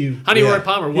 10 of you. Honey Yeah. Roy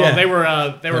Palmer. Well, Yeah. they were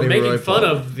Honey making Roy fun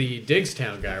Palmer. of the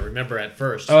Digstown guy. Remember at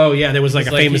first? Oh yeah, there was like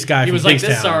He's a famous guy. He from was like this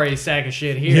Kingstown. sorry sack of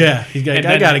shit here. Yeah, he's got. And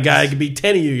I then- got a guy that could beat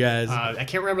 10 of you guys. I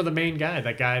can't remember the main guy.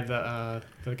 That guy,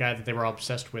 the guy that they were all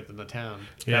obsessed with in the town.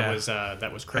 Yeah. That was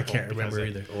I crippled. can't remember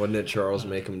because either. Wasn't it Charles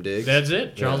Macom Diggs? That's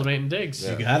it. Charles Yeah. Mason Diggs.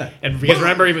 Yeah. You got it. And because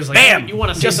remember, he was like, Bam! "You want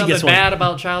to say Jesse something gets one. bad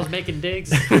about Charles Macon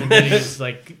Diggs?" And then he was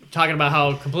like talking about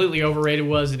how completely overrated it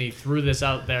was, and he threw this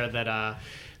out there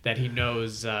that he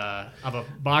knows of a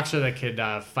boxer that could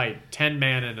fight 10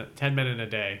 men in a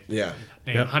day. Yeah.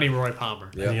 Named Yep. Honey Roy Palmer.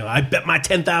 Yeah. And, I bet my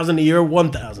 10,000 to your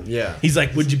 1,000. Yeah. He's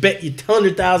like, would you bet your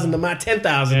 100,000 to my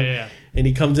 10,000? Yeah. And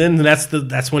he comes in, and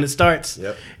that's when it starts.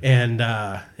 Yep. And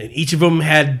each of them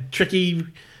had tricky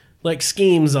like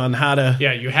schemes on how to.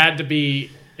 Yeah, you had to be.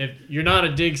 You're not a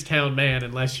Diggstown man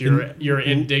unless you're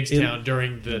in Diggstown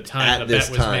during the time At the this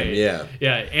bet was time, made. yeah.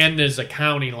 yeah, and there's a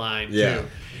county line Yeah. too.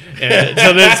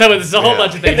 And so there's a whole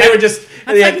bunch of things. They were just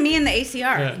That's like me and the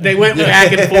ACR. they went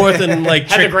back and forth and like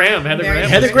Heather tricked- Graham.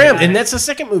 Heather Graham, and that's the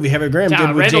second movie Heather Graham did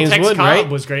with Randall James Tex Wood, Cobb right?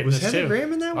 was great Was in this Heather too.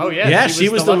 Graham in that one? Oh yeah, Yeah, she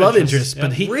was the love interest, Yeah.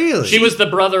 but he Really? She was the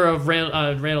brother of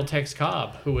Randall Tex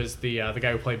Cobb, who was the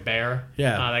guy who played Bear.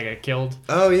 Yeah. That got killed.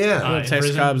 Oh yeah. in Tex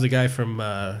prison. Cobb's the guy from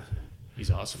He's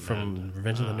awesome. from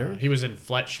Revenge of the Nerds. He was in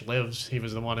Fletch Lives. He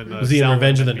was the one in the. Was he in cell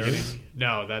Revenge of at the beginning. Nerds?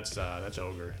 No, that's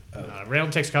Ogre.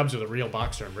 Randall Tex Cobb's was a real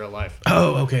boxer in real life.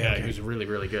 Oh, okay. Yeah, okay. he was really,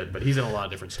 really good. But he's in a lot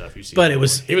of different stuff. You see, But it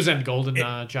was- he was in Golden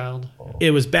Child.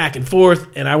 It was back and forth,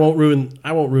 and I won't ruin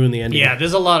the ending. Yeah,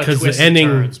 there's a lot of 'Cause the twists ending-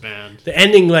 and turns, man. The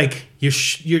ending, like you're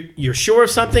sure of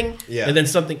something, Yeah. and then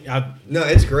something. No,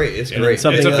 it's great. It's great.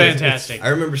 something It's a else. fantastic, I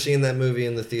remember seeing that movie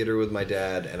in the theater with my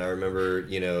dad, and I remember,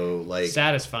 like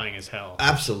satisfying as hell.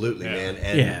 absolutely, Yeah. man.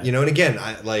 And Yeah. and again,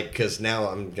 I because now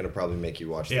I'm gonna probably make you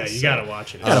watch Yeah, this. you gotta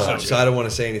watch it. It's So so I don't want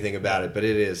to say anything about it, but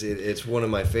it's one of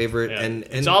my favorite, Yeah. and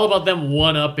it's all about them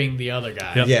one-upping the other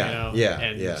guy. Yep. Yeah, you know? yeah,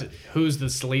 And yeah. who's the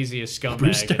sleaziest scumbag?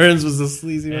 Bruce Stearns was the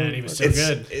sleazy And one. he was so it's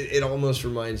good. It almost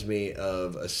reminds me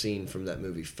of a scene from that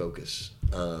movie Focus.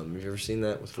 Have you ever seen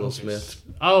that with Will Smith?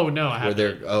 Oh no, I Where haven't.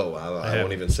 they're I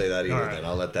won't even say that either. All right. Then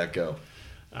I'll let that go.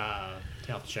 I'll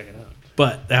have to check it out.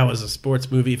 But that was a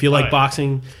sports movie. If you like Right.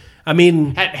 boxing, I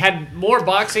mean, Had more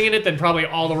boxing in it than probably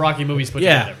all the Rocky movies put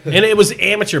yeah, together. and it was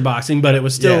amateur boxing, but it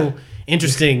was still Yeah.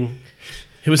 interesting.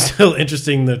 It was still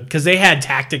interesting because they had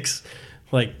tactics,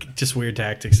 like just weird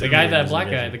tactics. The guy, that black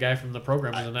guy, the guy from the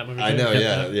program, was in that movie. I too.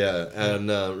 know, yeah. And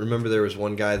remember, there was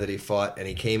one guy that he fought, and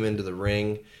he came into the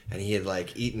ring, and he had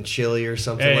like eaten chili or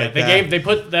something Yeah, like they that. they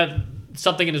put that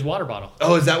something in his water bottle.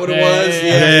 Oh, is that what it Yeah, was?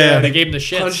 yeah. They gave him the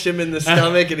shits. Punched him in the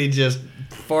stomach, and he just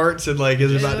farts and like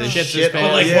is about to Shits his shit. pants.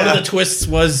 all- Like yeah. one of the twists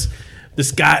was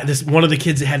this one of the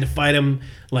kids that had to fight him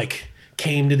like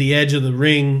came to the edge of the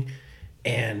ring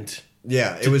and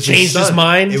Yeah, it was changed his his son.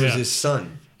 mind? It was Yeah. his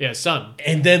son. Yeah, son.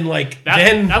 then like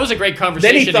That, that was a great then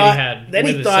conversation he thought that he had. then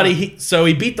with he his thought son.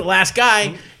 he beat the last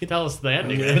guy. Tell us the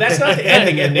ending. But that's not the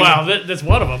ending. Wow, that's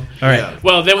one of them. All right. Yeah.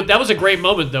 Well, that was a great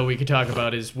moment, though, we could talk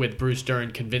about is with Bruce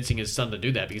Dern convincing his son to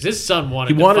do that because his son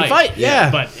wanted He wanted to to fight, yeah.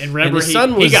 But and remember, And his son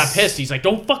he was- got pissed. He's like,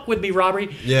 "Don't fuck with me,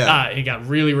 Robert." Yeah. He got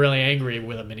really, really angry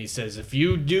with him, and he says, "If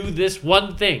you do this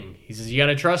one thing," he says, "you got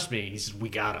to trust me." He says, "We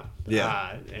got him."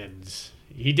 Yeah. And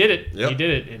he did it. Yep. He did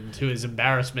it, and to his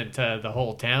embarrassment to the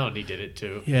whole town, he did it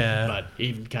too. Yeah. But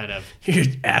he kind of You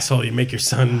asshole! You make your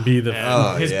son be the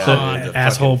Oh, his yeah. pawn. The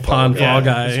asshole fucking pawn fall fall guy.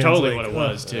 guy. It's It's totally like, what it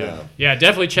was too. Yeah. Yeah,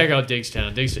 definitely check out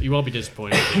Digstown. You won't be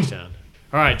disappointed with Digstown.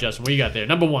 All right, Justin, what you got there?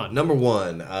 Number one. Number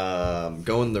one,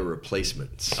 going The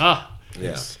Replacements. Ah,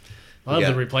 Yeah. I love Yeah.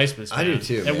 The Replacements. I do man.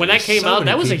 too, And man. when that There's came so out, many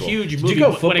that was people. a huge Did movie. you go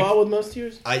When it- football with most of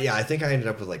yours? I think I ended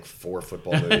up with like 4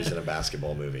 football movies and a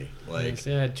basketball movie. Like,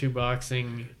 Yeah, I had 2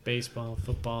 boxing, baseball,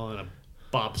 football, and a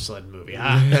bobsled movie.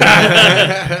 Ah.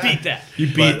 Beat that. You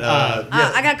beat.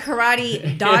 I got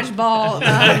karate, dodgeball,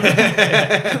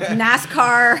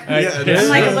 NASCAR. yeah, I'm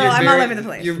like a you're little. I'm all over the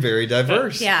place. You're very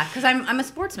diverse. Yeah, because I'm a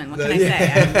sportsman. What can I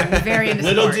say? I'm very into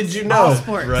Little sports. did you know, All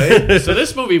sports. Right? So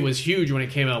this movie was huge when it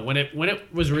came out. When it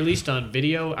was released on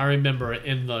video, I remember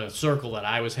in the circle that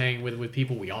I was hanging with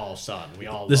people, we all saw it. We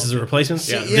all this loved is a it. replacement.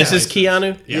 Yeah. This is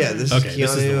Keanu. Yeah, this Okay, is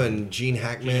this is the Keanu one. and Gene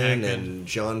Hackman, Hackman. and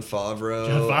John Favreau.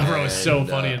 John Favreau is so and,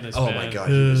 funny in this, Oh man. my god,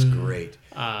 he was great.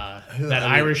 That I mean-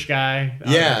 Irish guy.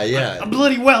 Yeah, yeah. I'm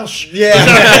bloody Welsh. Yeah,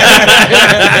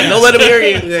 Don't let him hear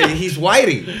you. yeah, he's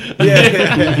Whitey.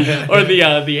 Yeah, Or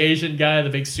the Asian guy, the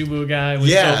big sumo guy, was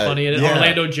Yeah, so funny in it. yeah.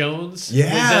 Orlando Jones.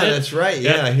 yeah, was in it. that's right.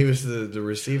 Yeah. Yeah, he was the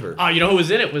receiver. Oh, you know who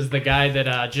was in it? Was the guy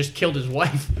that just killed his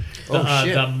wife. Oh,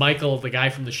 shit. The Michael, the guy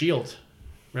from The Shield.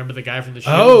 Remember the guy from The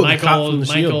Shield? Oh, the Michael, cop from The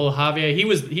Michael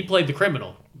Javier. He played the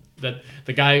criminal.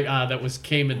 The guy that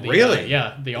came in the Really?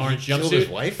 The orange He jumpsuit. killed his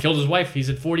wife? Killed his wife. He's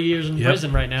at 40 years in Yep.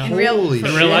 prison right now. In real, Holy for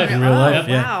shit. In real life. In real life,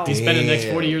 Oh, yeah. wow. He spent the next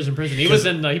Damn. 40 years in prison. He was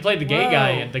in. He played the gay Whoa.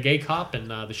 guy, the gay cop in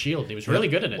The Shield. He was really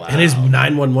good in it. Wow. And his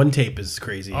 911 tape is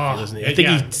crazy. Oh, Isn't it? I think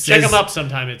yeah. he Check says him up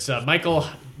sometime. It's Michael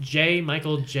J.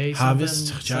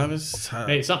 Javis.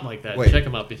 Hey, something like that. Wait. Check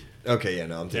him up. Okay, yeah,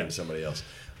 no, I'm thinking Yeah. somebody else.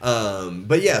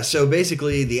 But yeah, so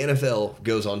basically the NFL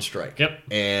goes on strike. Yep.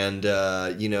 And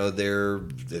the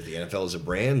NFL is a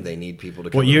brand. They need people to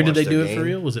come What year and did watch they do their it for game.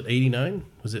 real? Was it 89?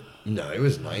 Was it? No, it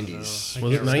was 90s.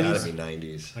 Was it It's gotta 90s? be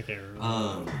 90s. I can't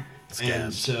remember.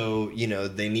 And so,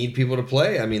 they need people to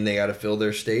play. I mean, they got to fill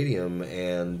their stadium.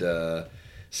 And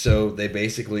so they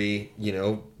basically,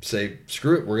 say,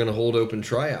 screw it, we're going to hold open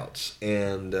tryouts.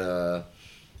 And,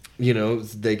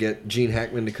 they get Gene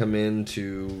Hackman to come in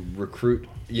to recruit,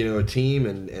 a team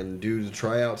and do the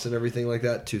tryouts and everything like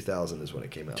that. 2000 is when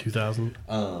it came out. 2000.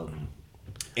 And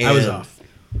I was off.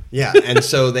 Yeah, and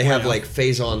so they have like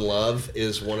Faison Love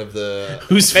is one of the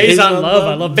Who's Faison Love?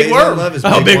 I love Big Faison Worm. Love is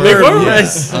Oh, Big Big Worm. Worm.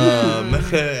 Yes.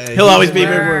 He'll always be Big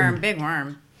Worm. Big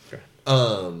worm.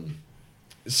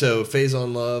 So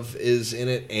Faison Love is in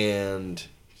it, and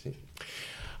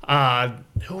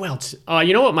Who else?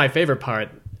 You know what my favorite part?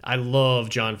 I love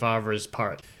Jon Favreau's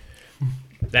part.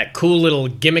 That cool little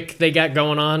gimmick they got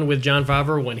going on with Jon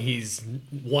Favreau when he's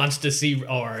wants to see,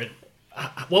 or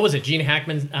what was it? Gene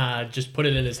Hackman just put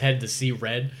it in his head to see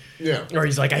red. Yeah. Or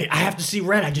he's like, I have to see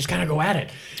red. I just kind of go at it.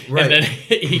 Right. And then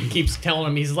he keeps telling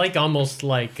him he's like almost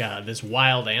like this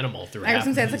wild animal through I was half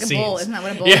gonna say of it's like the a bull. scenes. Isn't that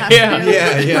what a bull Yeah, has yeah. to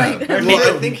do? yeah. Like,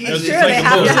 Well, I think he's sure like they a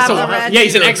have bull. to have So, the red. yeah,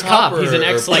 he's an Either ex-cop. cop He's an or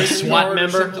ex like prison SWAT guard or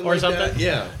member something or like something. that.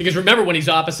 Yeah. Because remember when he's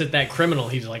opposite that criminal,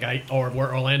 he's like, or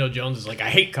where Orlando Jones is like, I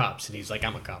hate cops, and he's like,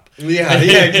 I'm a cop. Yeah,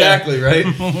 exactly, right?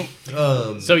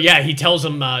 So yeah, he tells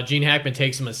him, Gene Hackman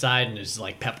takes him aside and is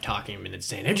like pep talking him and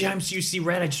saying, every time you see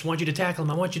red, I just want you to tackle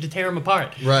him. I want you to tear him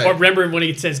apart. Right. Or remember when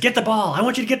he says, get the ball. I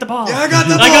want you to get the ball. Yeah, I got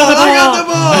the ball. I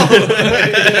got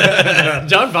the ball.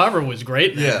 John Favreau was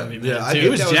great in that Yeah, movie, man, yeah, I too. think He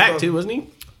was that was Jack fun. too, wasn't he?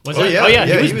 Was Oh, it? yeah. Oh yeah,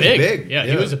 Yeah, he was big. Yeah.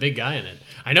 He was a big guy in it.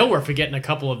 I know we're forgetting a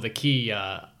couple of the key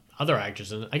other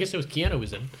actors in it. I guess it was Keanu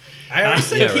was in. I always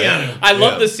say Yeah, Keanu. right. I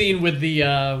love Yeah. the scene with the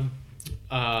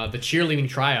cheerleading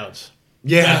tryouts.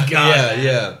 Yeah, God.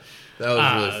 yeah. That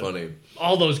was really funny.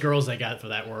 All those girls they got for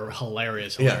that were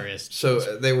hilarious. Yeah. So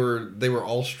they were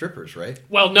all strippers, right?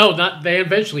 Well, no, not they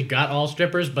eventually got all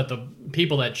strippers, but the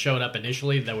people that showed up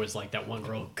initially, there was like that one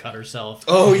girl who cut herself.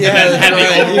 Oh yeah, Had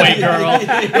the overweight girl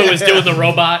who was doing the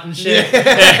robot and shit.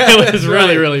 It was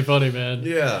really, really funny, man.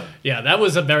 Yeah. Yeah, that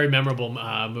was a very memorable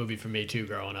movie for me too,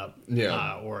 growing up.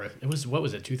 Yeah. Or it was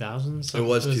 2000s? It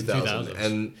was 2000,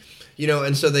 and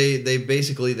and so they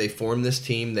basically they form this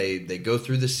team. They go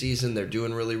through the season. They're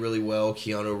doing really, really well.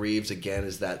 Keanu Reeves again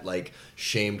is that like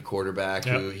shamed quarterback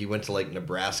who he went to like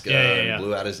Nebraska and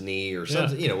blew out his knee or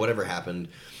something. Whatever happened.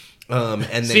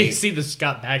 And they see the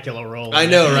Scott Bakula role. I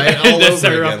know, right? All That's over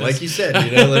their again, office. like you said.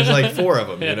 There's like 4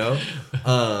 of them.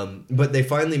 But they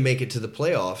finally make it to the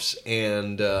playoffs,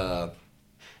 and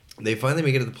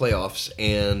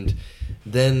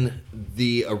then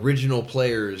the original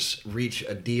players reach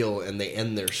a deal and they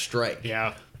end their strike.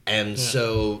 Yeah. And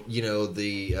so,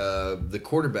 the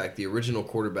quarterback, the original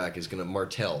quarterback is going to,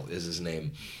 Martell is his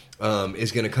name,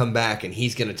 is going to come back and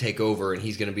he's going to take over and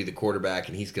he's going to be the quarterback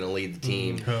and he's going to lead the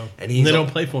team. And they don't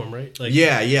play for him, right? Like,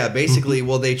 yeah. Basically,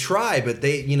 well, they try, but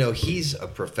he's a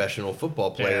professional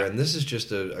football player, and this is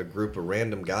just a group of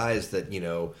random guys that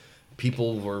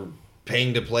people were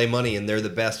paying to play money, and they're the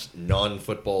best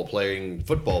non-football playing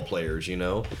football players.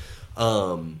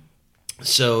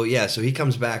 So he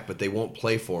comes back, but they won't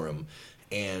play for him.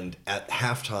 And at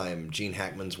halftime, Gene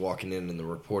Hackman's walking in, and the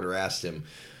reporter asked him,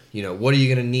 what are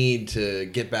you going to need to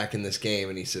get back in this game?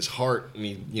 And he says, heart. And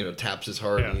he, taps his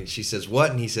heart. Yeah. And she says,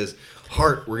 what? And he says,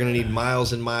 heart. We're going to need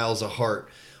miles and miles of heart.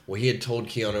 Well, he had told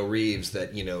Keanu Reeves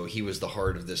that, he was the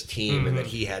heart of this team and that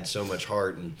he had so much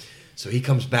heart. And so he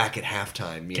comes back at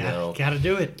halftime, Gotta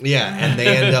do it. Yeah, and they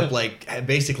end up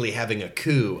basically having a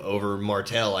coup over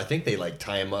Martell. I think they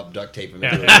tie him up, duct tape him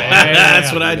into his body.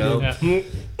 That's what I do.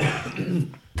 Yeah.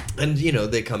 And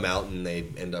they come out and they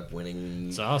end up winning.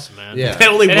 It's awesome, man. Yeah. That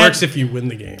only And works if you win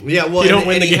the game. Yeah, well, you don't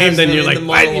win and the he game, has then the- you're in like, the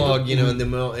why did you- monologue,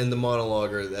 in the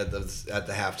monologue or at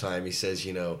the halftime, he says,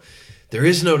 there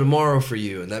is no tomorrow for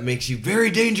you, and that makes you very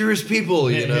dangerous people,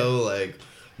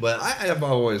 But I've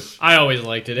always. I always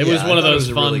liked it. It Yeah, was I one of thought it those was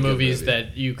a fun really good movies movie.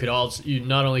 that you could also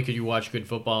not only could you watch good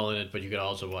football in it, but you could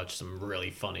also watch some really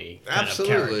funny kind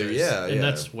Absolutely, of characters. yeah, and yeah.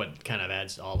 that's what kind of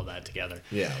adds all of that together.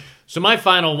 Yeah. So my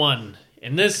final one,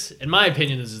 and this, in my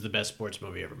opinion, this is the best sports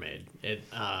movie ever made.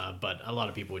 But a lot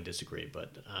of people would disagree.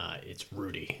 But it's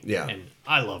Rudy. Yeah. and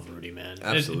I love Rudy, man.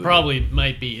 Absolutely. It probably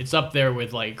might be. It's up there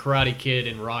with like Karate Kid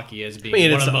and Rocky as being one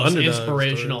it's of the the most underdog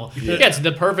inspirational. story. Yeah, it's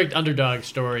the perfect underdog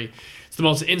story. It's the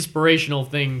most inspirational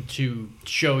thing to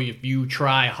show you. If you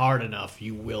try hard enough,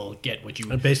 you will get what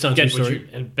you And based on get true what story?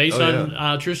 and based Oh,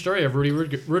 on true story of Rudy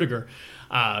Rudiger,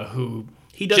 who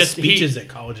He does speeches at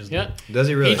colleges. Yeah, Does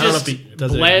he really? He I don't know just if he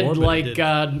does it bled anymore, but he like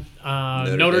did.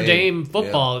 Notre Dame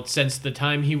football since the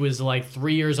time he was like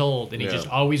 3 years old, and he Yeah. just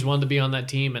always wanted to be on that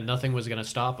team, and nothing was going to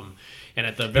stop him. And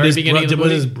at the And very his beginning of the was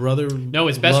movie, his brother. no,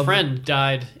 his best friend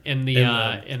died in the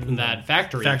In in that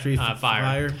factory fire,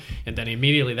 fire. and then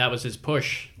immediately that was his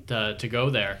push to go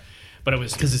there. But it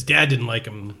was because his dad didn't like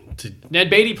him. To Ned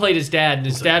Beatty played his dad, and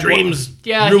his dad dreams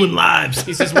yeah, ruin lives.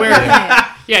 He says where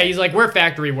Yeah, he's like, we're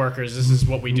factory workers. This is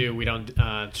what we do. We don't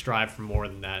strive for more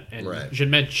than that. And Right. you should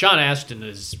mention, Sean Astin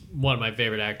is one of my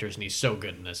favorite actors, and he's so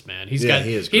good in this, man. He's Yeah,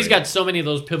 he is he's great. got so many of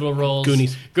those pivotal roles.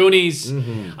 Goonies.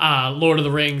 Lord of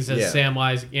the Rings as Yeah.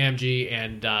 Samwise Gamgee,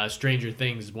 and Stranger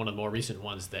Things is one of the more recent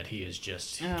ones that he is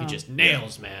just he just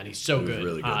nails, man. He's so good.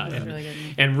 really good in that. And, Really good.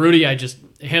 and Rudy,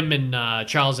 him and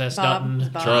Charles S. Dutton.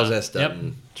 Bob. Charles S. Yep,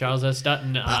 Dutton. Charles S.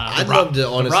 Dutton. I'd The Rock- love to The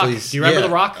honestly. Rock. Do you remember yeah.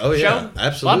 The Rock Oh, yeah, show?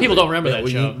 absolutely. A lot of people don't remember Yeah, that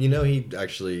well, show. You know,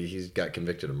 he's got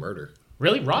convicted of murder.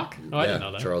 Really? Rock? Oh, I yeah, didn't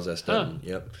know that. Charles S. Dutton.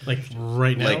 Yep. Like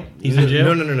right now, Like he's in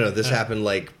jail. No. This happened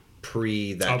like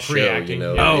pre that show. pre-acting.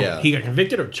 You know. Oh, yeah. he got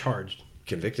convicted or charged?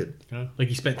 Convicted. Like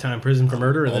he spent time in prison for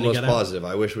murder, and then he Almost got out. positive.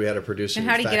 I wish we had a producer. And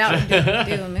how do you fact get out check.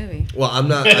 and do a movie? Well, I'm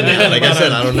not. I mean, like I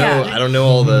said, I don't know. Yeah. I don't know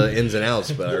all the ins and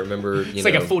outs, but I remember. It's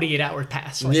like a 48-hour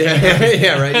pass. Right?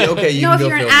 Yeah, right. Okay, you No, can if go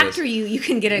you're an film actor, this. you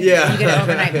can get a Yeah. you get an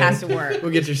overnight pass to work.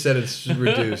 We'll get your sentence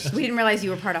reduced. We didn't realize you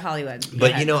were part of Hollywood. Go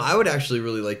But ahead. you know, I would actually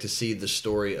really like to see the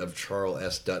story of Charles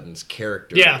S. Dutton's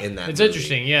character Yeah, in that. it's movie.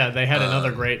 interesting. Yeah, they had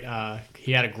another great.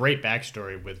 He had a great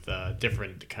backstory with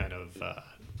different kind of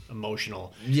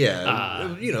emotional.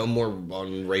 Yeah, you know, more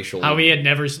on racial. How he had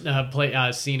never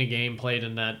seen a game played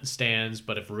in that stands,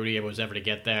 but if Rudy was ever to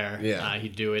get there, Yeah.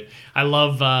 he'd do it. I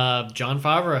love John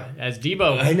Favreau as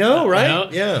Debo. I know,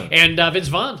 right? Yeah. And Vince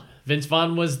Vaughn. Vince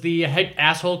Vaughn was the head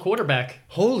asshole quarterback.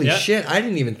 Holy Yep. shit! I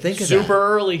didn't even think of Super that.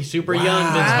 early, super young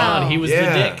Vince Wow. Vaughn. He was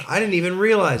Yeah, the dick. I didn't even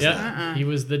realize that. Yeah, he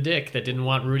was the dick that didn't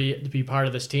want Rudy to be part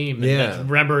of this team. And Yeah.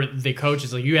 remember, the coach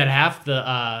is like, you had half the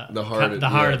heart of-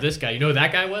 heart yeah. of this guy. You know who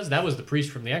that guy was? That was the priest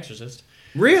from The Exorcist.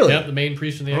 Really? Yep, the main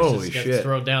priest from The Holy Exorcist gets shit.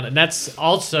 thrown down, and that's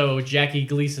also Jackie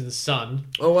Gleason's son.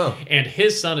 Oh wow. And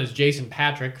his son is Jason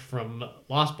Patrick from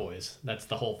Lost Boys. That's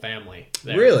the whole family.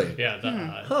 There. Really?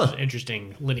 Yeah. Huh.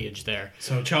 Interesting lineage there.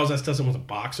 So Charles S. Dutton was a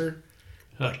boxer,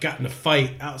 but got in a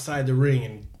fight outside the ring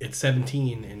and at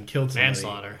 17 and killed somebody.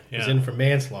 Manslaughter, Was yeah. in for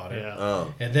manslaughter. Yeah.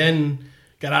 Oh. And then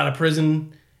got out of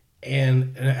prison,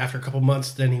 and after a couple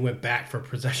months, then he went back for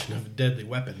possession of a deadly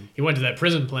weapon. He went to that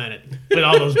prison planet with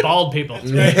all those bald people.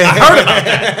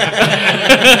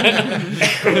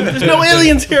 There's no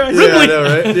aliens here. I Yeah, I know,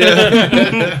 right?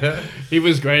 Yeah. He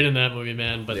was great in that movie,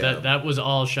 man. But Yeah. that was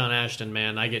all Sean Astin,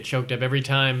 man. I get choked up every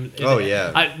time. Oh,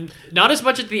 yeah. Not as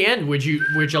much at the end, which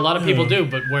a lot of people do,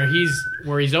 but where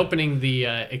he's opening the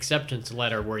acceptance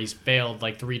letter, where he's failed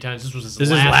like 3 times. This was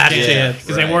his last chance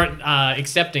because right. they weren't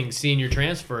accepting senior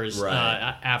transfers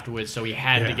Right. Afterwards, so he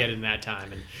had to get in that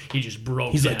time, and he just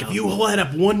broke. He's down. like, if you let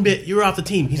up one bit, you're off the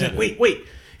team. He's like, wait.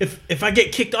 If I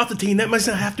get kicked off the team, that must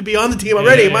not have to be on the team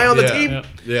already. Am I on the Yeah. team?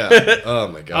 Yeah. Yeah. Oh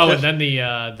my god. Oh, and then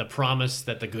the promise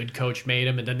that the good coach made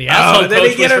him, and then the asshole then he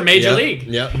coach get was him- for Major Yep. League.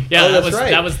 Yep. Yeah, Oh, that that's was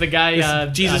right. that was the guy.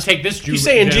 Jesus, take this. You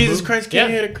saying Jambu. Jesus Christ can't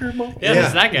Yeah. hit a curveball? Yeah, Yeah,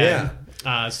 that's that guy.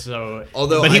 yeah. So,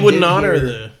 Although, But he I wouldn't did honor hear-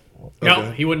 the. no,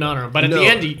 Okay. he wouldn't honor him. But at No. the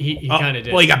end, he kind of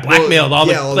did. Well, he got blackmailed. All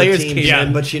the players teams, came Yeah.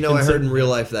 in. But you know, I and heard said in real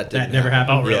life that didn't never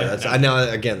happened. Oh, really? Yeah, that's, No. I know.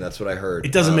 Again, that's what I heard.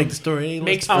 It doesn't make the story any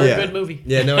makes less for Yeah. a good movie.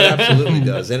 Yeah, no, it absolutely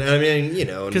does. And I mean, you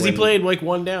know, because he played like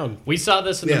one down. We saw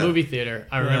this in Yeah. the movie theater.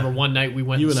 I remember one night we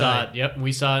went You and and saw I. it. Yep,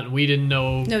 we saw it. And we didn't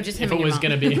know No, just him if and it your was mom.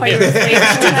 going to be. While you were asleep.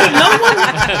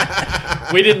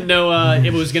 We didn't know if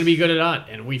it was going to be good or not,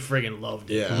 and we friggin' loved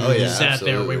it. Yeah. Oh, yeah, We sat there.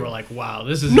 absolutely. We were like, "Wow,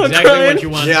 this is Not exactly crying. what you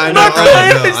want." Yeah, I know. Not Oh,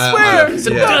 crying, no, I swear.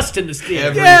 Some yeah. dust in the skin.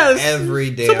 Every, Yes. every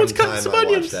damn Someone's cutting time some I watch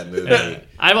onions. that movie.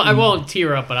 I won't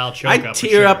tear up, but I'll choke up. I for tear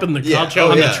sure. up in the Yeah.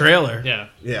 on yeah. the trailer. Yeah.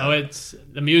 Yeah. Oh,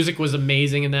 the music was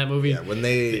amazing in that movie. Yeah, when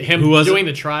they Him Who was doing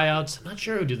it? the tryouts. I'm not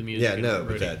sure who did the music. Yeah, in no,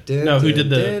 Rudy. but that. No, who did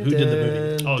the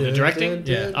movie? Oh, the directing?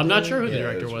 Yeah. I'm not sure who the Yeah,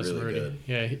 it director was. really Rudy. good.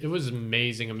 Yeah, it was an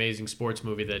amazing sports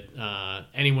movie that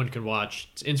anyone could watch.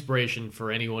 It's inspiration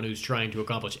for anyone who's trying to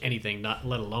accomplish anything, not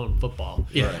let alone football.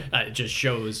 Yeah. It just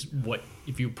shows what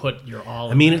if you put your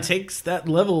all. I mean, in it there. takes that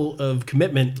level of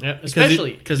commitment. Yeah,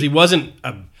 especially- because he wasn't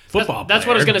a football. That's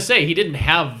what I was player. gonna say. He didn't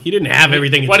have. He didn't have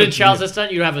everything. it What took did to Charles be- S.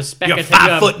 Dutton? You have a speck You're of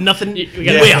 5 foot nothing. You You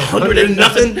got weigh 100 and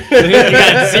nothing. You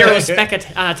got 0 speck of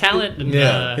talent. And,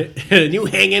 Yeah. And you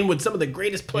hang in with some of the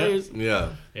greatest players. Yeah.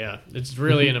 yeah, it's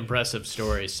really an impressive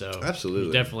story. So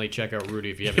Absolutely. definitely check out Rudy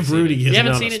if you haven't If seen Rudy it. If isn't you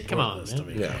haven't on seen a it, come sport on. list, Man. I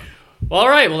mean, Yeah. Well, all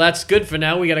right. Well, that's good for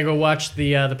now. We got to go watch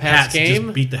the Pats Pats game.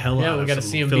 just beat the hell Yeah, out we of got to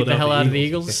some see them beat the hell Philadelphia out of the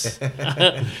Eagles.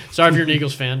 Eagles. Sorry if you're an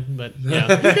Eagles fan, but yeah.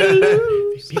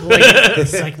 People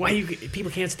it's like why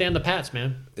people can't stand the Pats,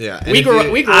 man. Yeah. and We if grew you-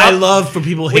 up. We grew I up. love for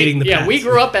people hating the Pats. We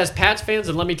grew up as Pats fans,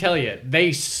 and let me tell you,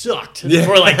 they sucked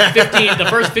for like the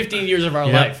first 15 years of our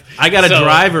Yeah. life. I got a So-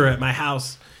 driver at my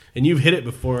house, and you've hit it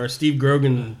before. Steve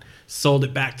Grogan sold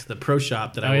it back to the pro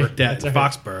shop that I yeah, worked at that's in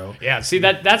right. Foxborough. Yeah, see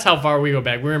that's how far we go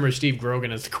back. We remember Steve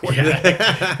Grogan as the quarterback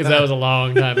because that was a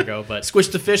long time ago. But Squish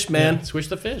the fish, man. swish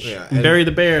the fish. Yeah, And bury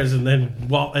the bears, and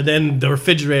then the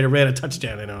refrigerator ran a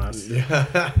touchdown in on us.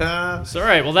 So, all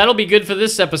right, well, that'll be good for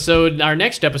this episode. Our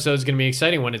next episode is going to be an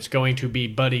exciting one. It's going to be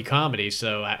buddy comedy,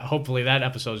 so hopefully that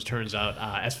episode turns out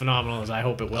as phenomenal as I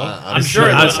hope it will. I'm sure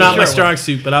it will. It's not I'm my sure it will. strong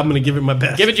suit, but I'm going to give it my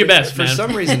best. Give it your best, For man.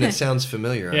 some reason, it sounds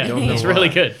familiar. I don't know it's why. really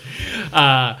good.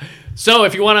 So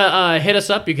if you want to hit us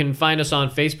up, you can find us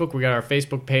on Facebook. We got our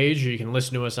Facebook page, or you can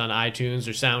listen to us on iTunes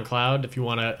or SoundCloud. If you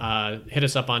want to hit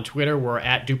us up on Twitter, we're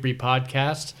at Dupree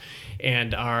Podcast.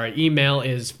 And our email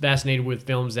is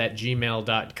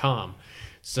fascinatedwithfilms@gmail.com.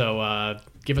 So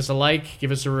give us a like,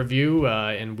 give us a review,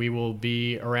 and we will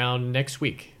be around next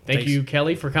week. Thank Thanks. you,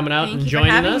 Kelly, for coming out Thank and you joining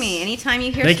for having us. me. Anytime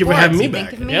you hear Thank you for sports, having me think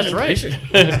back. of me. That's right.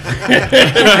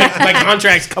 My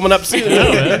contract's coming up soon.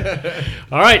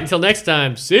 All right, until next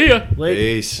time. See ya. Later.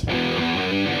 Peace.